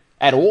today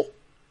at all?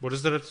 What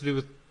does that have to do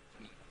with,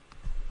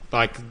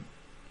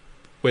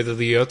 whether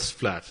the Earth's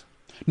flat?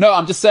 No,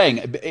 I'm just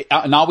saying,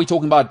 now we're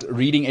talking about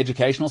reading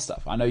educational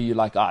stuff. I know you're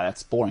like,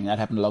 that's boring. That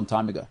happened a long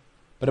time ago.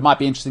 But it might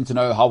be interesting to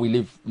know how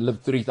we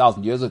lived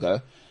 3,000 years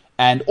ago.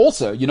 And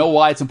also, you know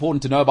why it's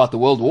important to know about the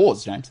world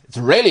wars, James? It's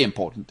really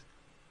important.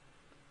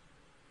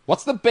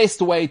 What's the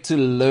best way to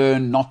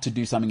learn not to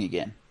do something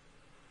again?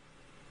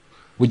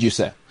 Would you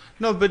say?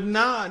 No, but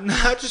now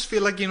I just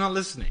feel like you're not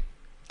listening.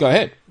 Go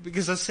ahead.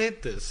 Because I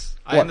said this.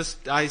 What?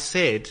 I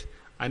said,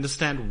 I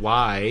understand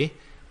why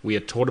we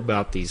are taught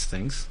about these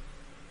things.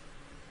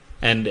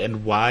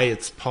 And why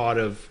it's part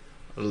of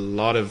a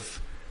lot of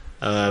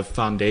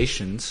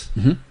foundations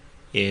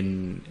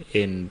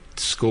in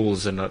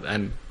schools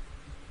and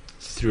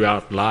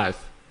throughout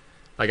life.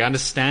 I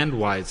understand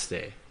why it's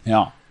there.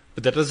 Yeah.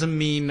 But that doesn't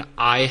mean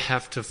I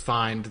have to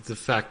find the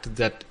fact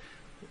that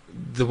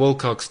the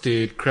Wilcox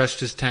dude crashed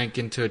his tank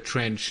into a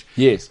trench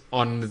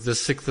on the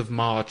 6th of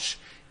March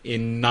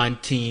in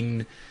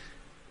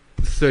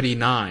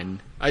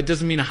 1939. It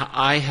doesn't mean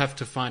I have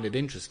to find it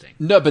interesting.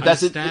 No, but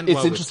it's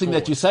interesting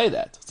that you say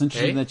that. It's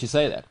interesting that you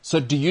say that. So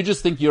do you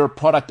just think you're a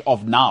product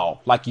of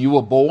now? Like you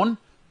were born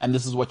and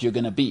this is what you're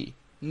going to be?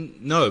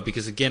 No,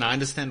 because again, I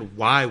understand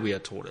why we are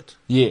taught it.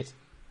 Yes.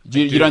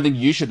 You don't think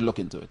you should look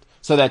into it?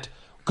 So that,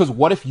 because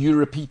what if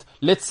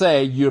let's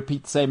say you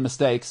repeat the same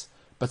mistakes,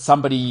 but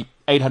somebody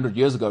 800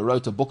 years ago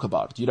wrote a book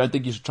about it. You don't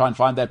think you should try and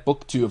find that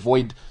book to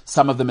avoid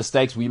some of the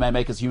mistakes we may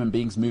make as human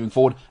beings moving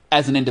forward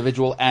as an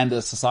individual and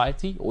as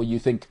society? Or you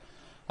think,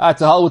 to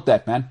hell with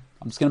that, man.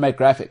 I'm just going to make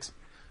graphics.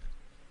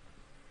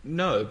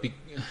 No,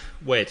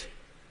 wait.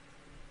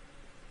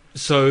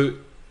 So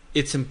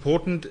it's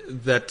important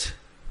that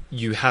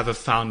you have a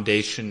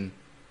foundation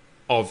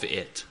of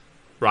it,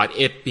 right?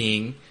 It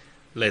being,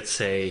 let's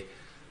say,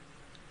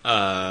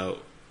 as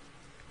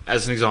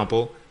an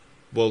example,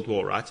 World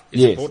War, right?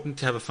 It's important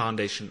to have a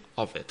foundation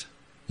of it.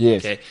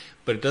 Yes. Okay.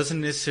 But it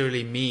doesn't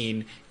necessarily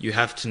mean you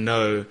have to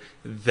know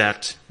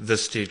that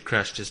this dude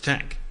crashed his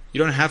tank. You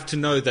don't have to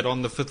know that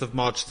on the 5th of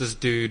March, this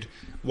dude,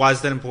 why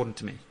is that important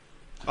to me?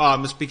 Oh, I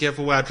must be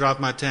careful where I drive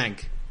my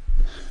tank.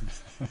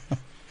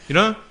 You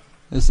know?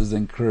 This is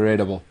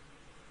incredible.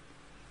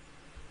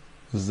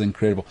 This is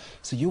incredible.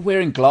 So you're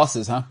wearing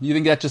glasses, huh? You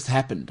think that just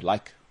happened?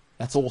 Like,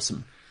 that's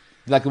awesome.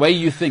 Like, the way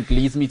you think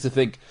leads me to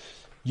think,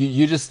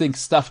 you just think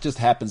stuff just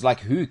happens.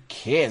 Like, who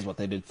cares what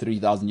they did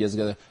 3,000 years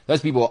ago?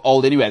 Those people are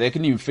old anyway. They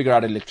couldn't even figure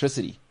out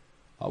electricity.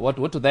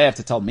 What do they have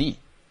to tell me?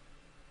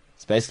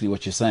 It's basically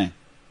what you're saying.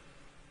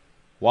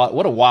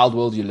 What a wild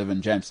world you live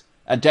in, James.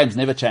 And James,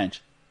 never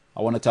change.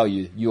 I want to tell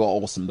you, you are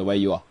awesome the way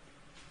you are.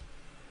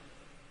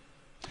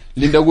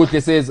 Linda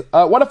Woodley says,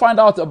 want to find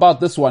out about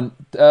this one.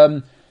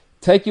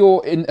 Take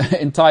your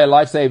entire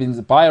life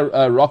savings, buy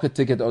a rocket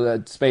ticket or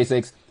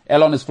SpaceX.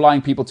 Elon is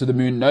flying people to the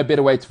moon. No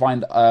better way to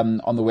find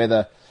on the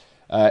weather,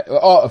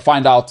 or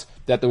find out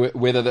that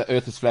whether the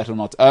Earth is flat or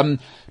not.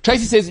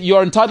 Tracy says, you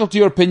are entitled to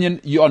your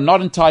opinion. You are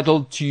not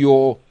entitled to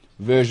your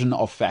version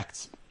of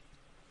facts.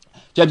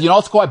 James, you know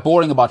what's quite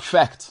boring about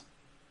facts?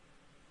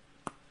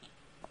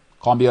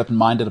 Can't be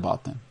open-minded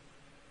about them.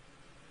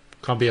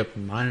 Can't be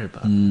open-minded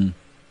about them.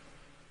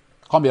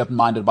 Can't be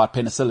open-minded about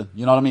penicillin.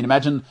 You know what I mean?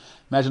 Imagine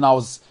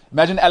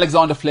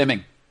Alexander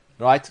Fleming,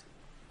 right?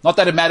 Not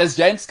that it matters,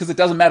 James, because it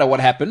doesn't matter what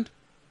happened,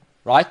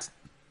 right?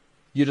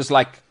 You're just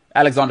like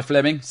Alexander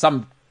Fleming.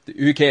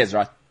 Who cares,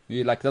 right?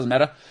 You like, doesn't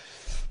matter.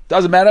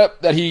 Doesn't matter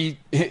that he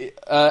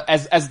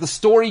as the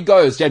story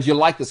goes, James, you'll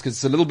like this because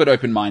it's a little bit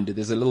open-minded.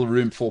 There's a little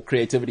room for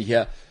creativity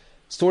here.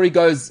 Story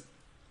goes,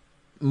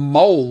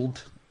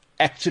 mold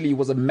actually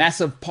was a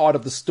massive part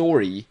of the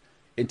story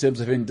in terms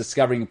of him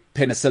discovering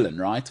penicillin,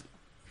 right?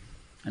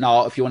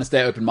 Now, if you want to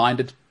stay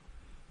open-minded,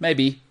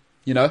 maybe,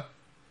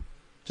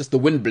 just the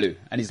wind blew.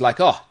 And he's like,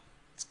 oh,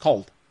 it's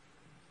cold.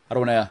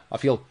 I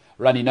feel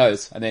runny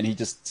nose. And then he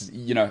just,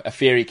 a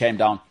fairy came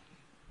down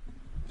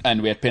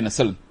and we had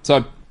penicillin.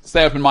 So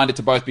stay open-minded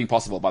to both being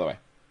possible, by the way.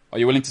 Are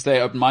you willing to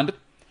stay open-minded?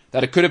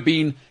 That it could have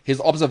been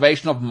his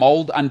observation of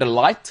mold under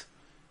light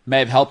may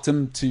have helped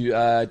him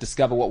to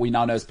discover what we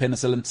now know as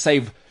penicillin,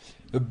 save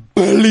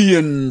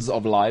billions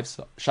of lives.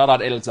 Shout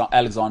out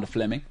Alexander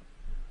Fleming.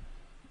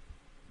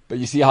 But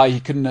you see how he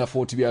couldn't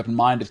afford to be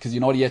open-minded because you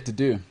know what he had to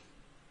do?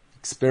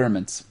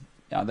 Experiments.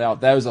 Yeah,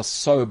 those are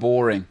so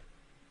boring.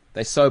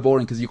 They're so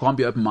boring because you can't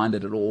be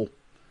open-minded at all.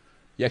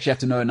 You actually have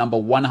to know, number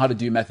one, how to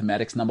do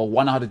mathematics. Number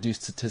one, how to do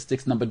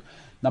statistics.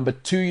 Number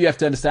two, you have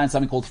to understand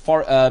something called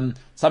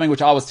something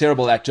which I was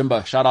terrible at.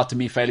 Jimbo, shout out to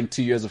me failing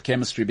 2 years of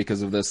chemistry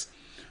because of this.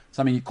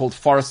 Something called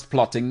forest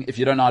plotting. If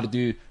you don't know how to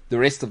do the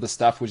rest of the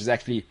stuff, which is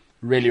actually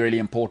really, really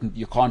important,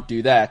 you can't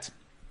do that.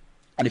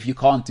 And if you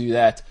can't do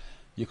that,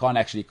 you can't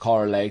actually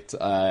correlate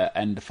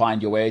and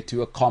find your way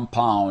to a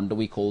compound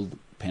we called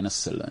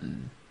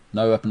penicillin.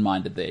 No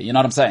open-minded there. You know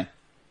what I'm saying?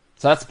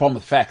 So that's the problem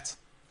with facts.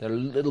 They're a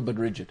little bit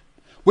rigid.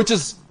 Which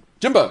is,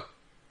 Jimbo,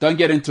 don't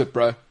get into it,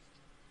 bro.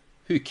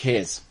 Who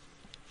cares?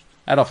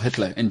 Adolf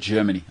Hitler in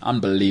Germany.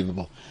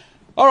 Unbelievable.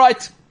 All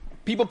right.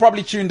 People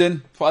probably tuned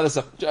in for other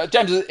stuff.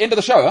 James, end of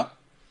the show, huh?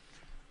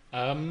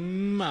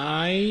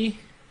 I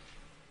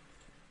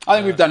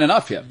think we've done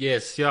enough here.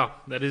 Yes, yeah.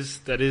 That is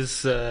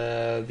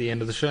the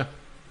end of the show.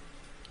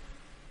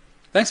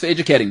 Thanks for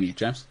educating me,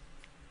 James.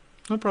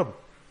 No problem.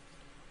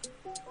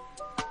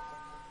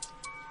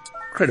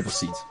 Incredible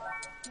seeds.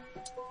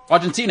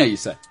 Argentina, you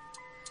say?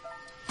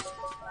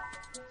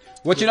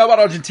 What do you know about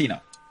Argentina?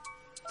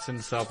 It's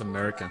in South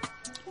America.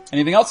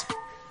 Anything else?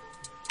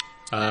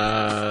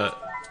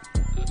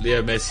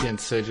 Leo Messi and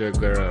Sergio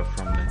Aguero are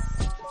from there.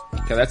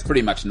 Okay, that's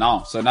pretty much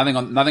now. So nothing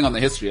on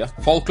the history. Yeah?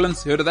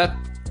 Falklands, you heard of that?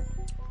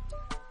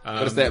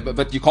 What is that?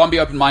 But you can't be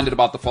open-minded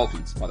about the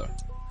Falklands, by the way.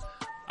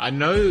 I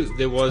know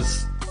there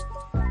was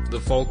the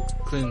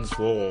Falklands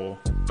War,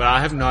 but I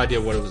have no idea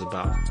what it was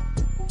about.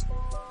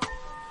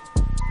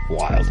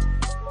 Wild.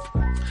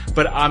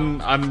 But I'm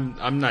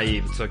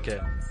naive. It's okay.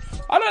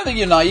 I don't think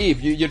you're naive.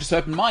 You're just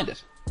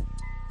open-minded.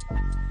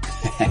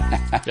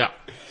 Yeah.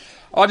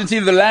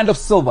 Argentina, the land of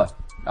silver.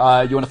 You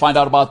want to find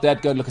out about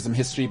that? Go look at some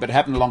history. But it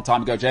happened a long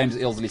time ago. James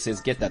Ilsley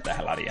says, "Get that the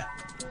hell out of here."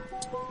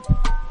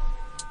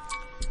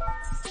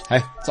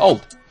 Hey, it's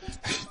old.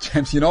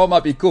 James, you know what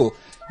might be cool?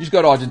 You should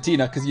go to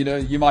Argentina because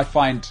you might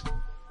find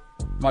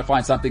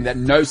something that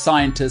no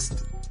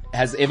scientist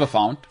has ever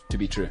found to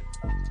be true,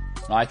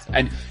 right?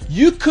 And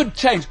you could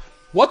change.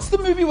 What's the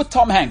movie with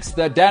Tom Hanks?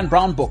 The Dan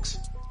Brown books.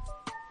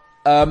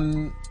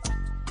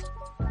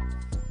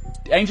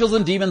 Angels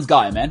and Demons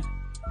guy, man.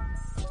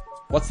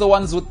 What's the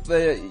ones with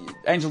the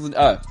angels and...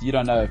 Oh, you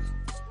don't know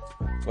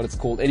what it's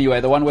called. Anyway,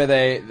 the one where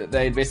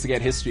they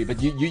investigate history.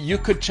 But you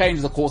could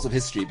change the course of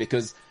history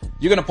because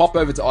you're going to pop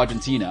over to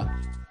Argentina.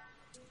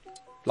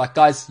 Like,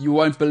 guys, you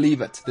won't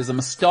believe it. There's a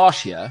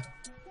moustache here,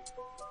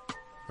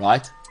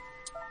 right?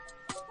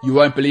 You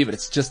won't believe it.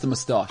 It's just a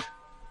moustache.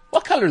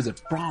 What color is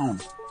it? Brown.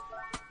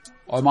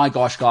 Oh my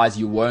gosh, guys,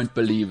 you won't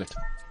believe it.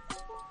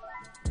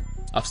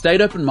 I've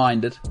stayed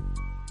open-minded,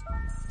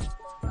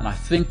 and I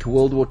think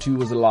World War II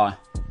was a lie.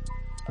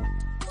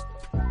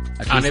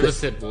 I never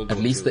said World War II.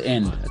 At least the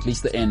end. At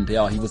least the end.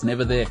 Yeah, he was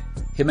never there.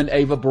 Him and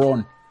Ava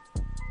Braun.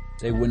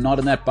 They were not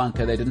in that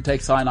bunker. They didn't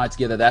take cyanide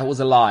together. That was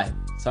a lie.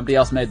 Somebody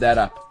else made that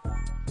up.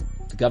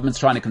 The government's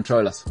trying to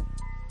control us.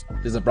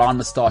 There's a brown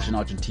moustache in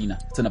Argentina.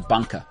 It's in a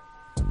bunker.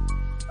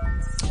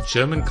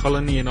 German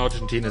colony in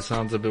Argentina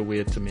sounds a bit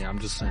weird to me. I'm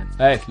just saying.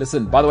 Hey,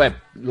 listen, by the way,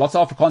 lots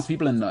of Afrikaans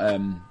people in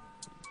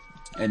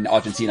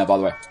Argentina, by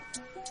the way.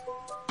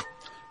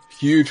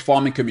 Huge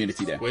farming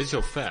community there. Where's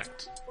your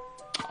fact?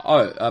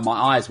 Oh,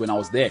 my eyes when I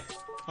was there.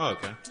 Oh,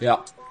 okay. Yeah.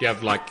 Do you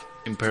have, like,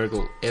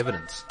 empirical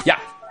evidence? Yeah.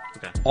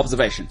 Okay.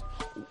 Observation.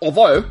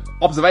 Although,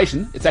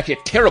 observation, it's actually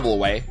a terrible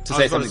way to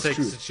say something's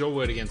true. It's your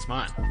word against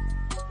mine.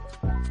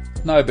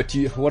 No, but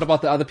what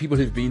about the other people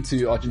who've been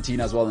to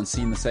Argentina as well and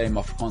seen the same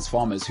Afrikaans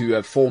farmers who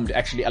have formed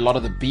actually a lot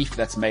of the beef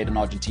that's made in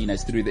Argentina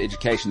is through the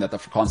education that the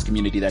Afrikaans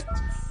community that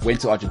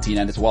went to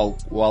Argentina, and it's well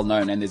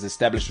known, and there's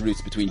established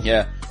roots between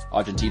here,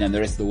 Argentina, and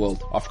the rest of the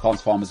world.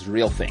 Afrikaans farmers,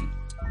 real thing.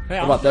 Hey,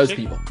 what about those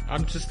people?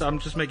 I'm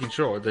just making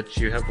sure that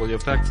you have all your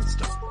facts and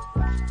stuff.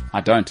 I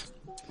don't.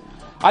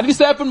 I need to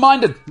stay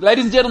open-minded.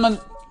 Ladies and gentlemen,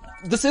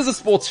 this is a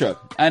sports show,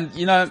 and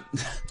you know,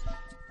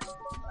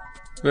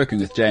 working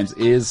with James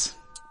is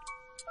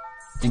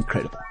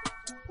incredible.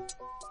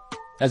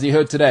 As you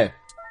heard today.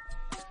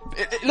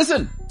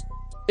 Listen,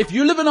 if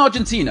you live in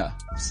Argentina,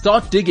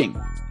 start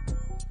digging.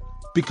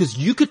 Because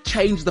you could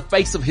change the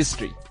face of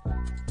history.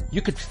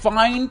 You could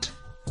find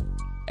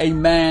a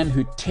man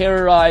who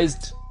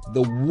terrorized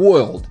the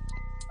world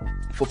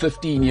for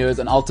 15 years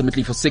and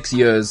ultimately for 6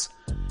 years,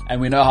 and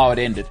we know how it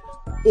ended.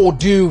 Or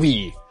do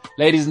we?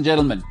 Ladies and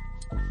gentlemen,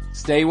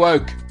 stay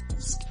woke.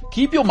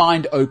 Keep your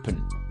mind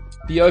open.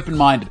 Be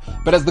open-minded.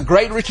 But as the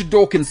great Richard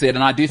Dawkins said,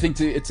 and I do think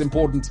it's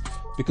important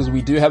because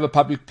we do have a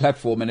public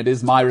platform and it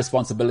is my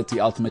responsibility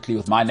ultimately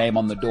with my name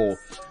on the door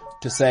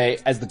to say,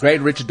 as the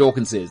great Richard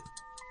Dawkins says,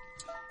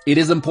 it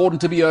is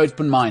important to be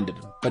open-minded,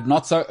 but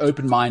not so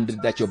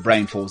open-minded that your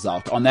brain falls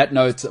out. On that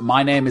note,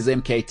 my name is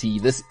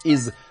MKT. This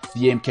is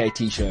the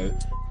MKT Show.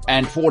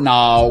 And for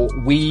now,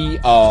 we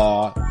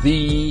are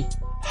the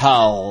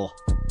hell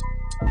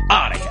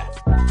out of here.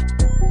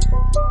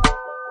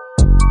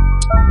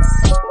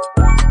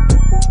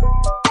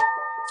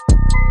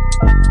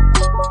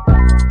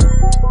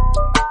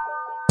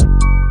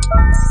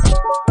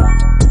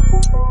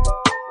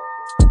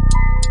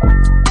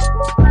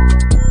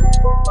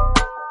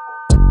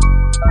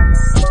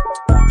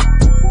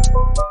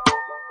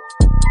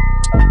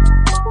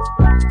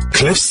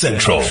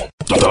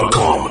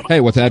 CliffCentral.com. Hey,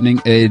 what's happening?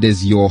 It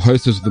is your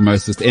hostess with the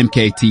mostest,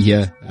 MKT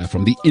here,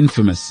 from the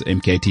infamous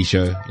MKT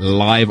Show,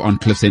 live on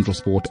Cliff Central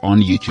Sport on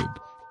YouTube.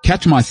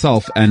 Catch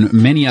myself and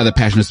many other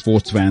passionate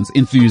sports fans,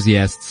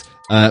 enthusiasts,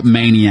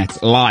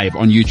 maniacs live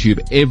on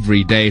YouTube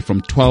every day from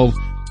 12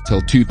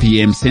 till 2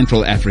 p.m.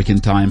 Central African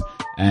time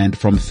and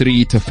from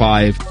 3 to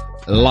 5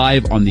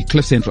 live on the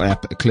Cliff Central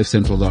app,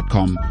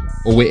 cliffcentral.com,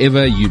 or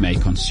wherever you may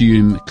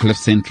consume Cliff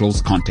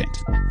Central's content.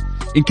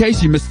 In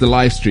case you missed the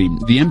live stream,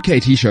 the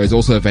MKT Show is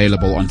also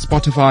available on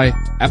Spotify,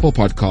 Apple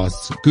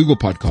Podcasts, Google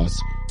Podcasts,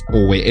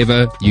 or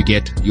wherever you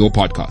get your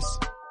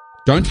podcasts.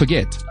 Don't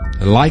forget,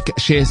 like,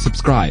 share,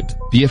 subscribe,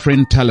 be a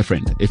friend, tell a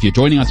friend. If you're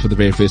joining us for the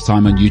very first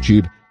time on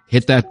YouTube,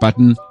 hit that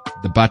button.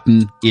 The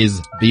button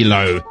is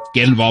below.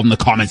 Get involved in the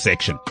comment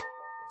section.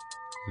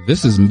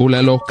 This is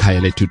Mbulelo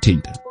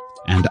Kaele-Tutinta,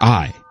 and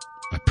I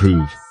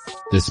approve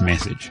this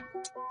message.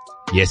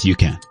 Yes, you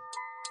can.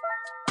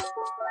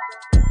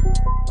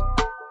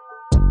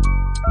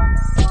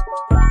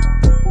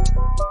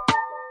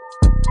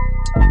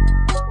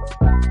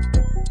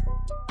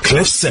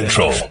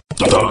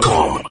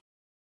 CliffCentral.com.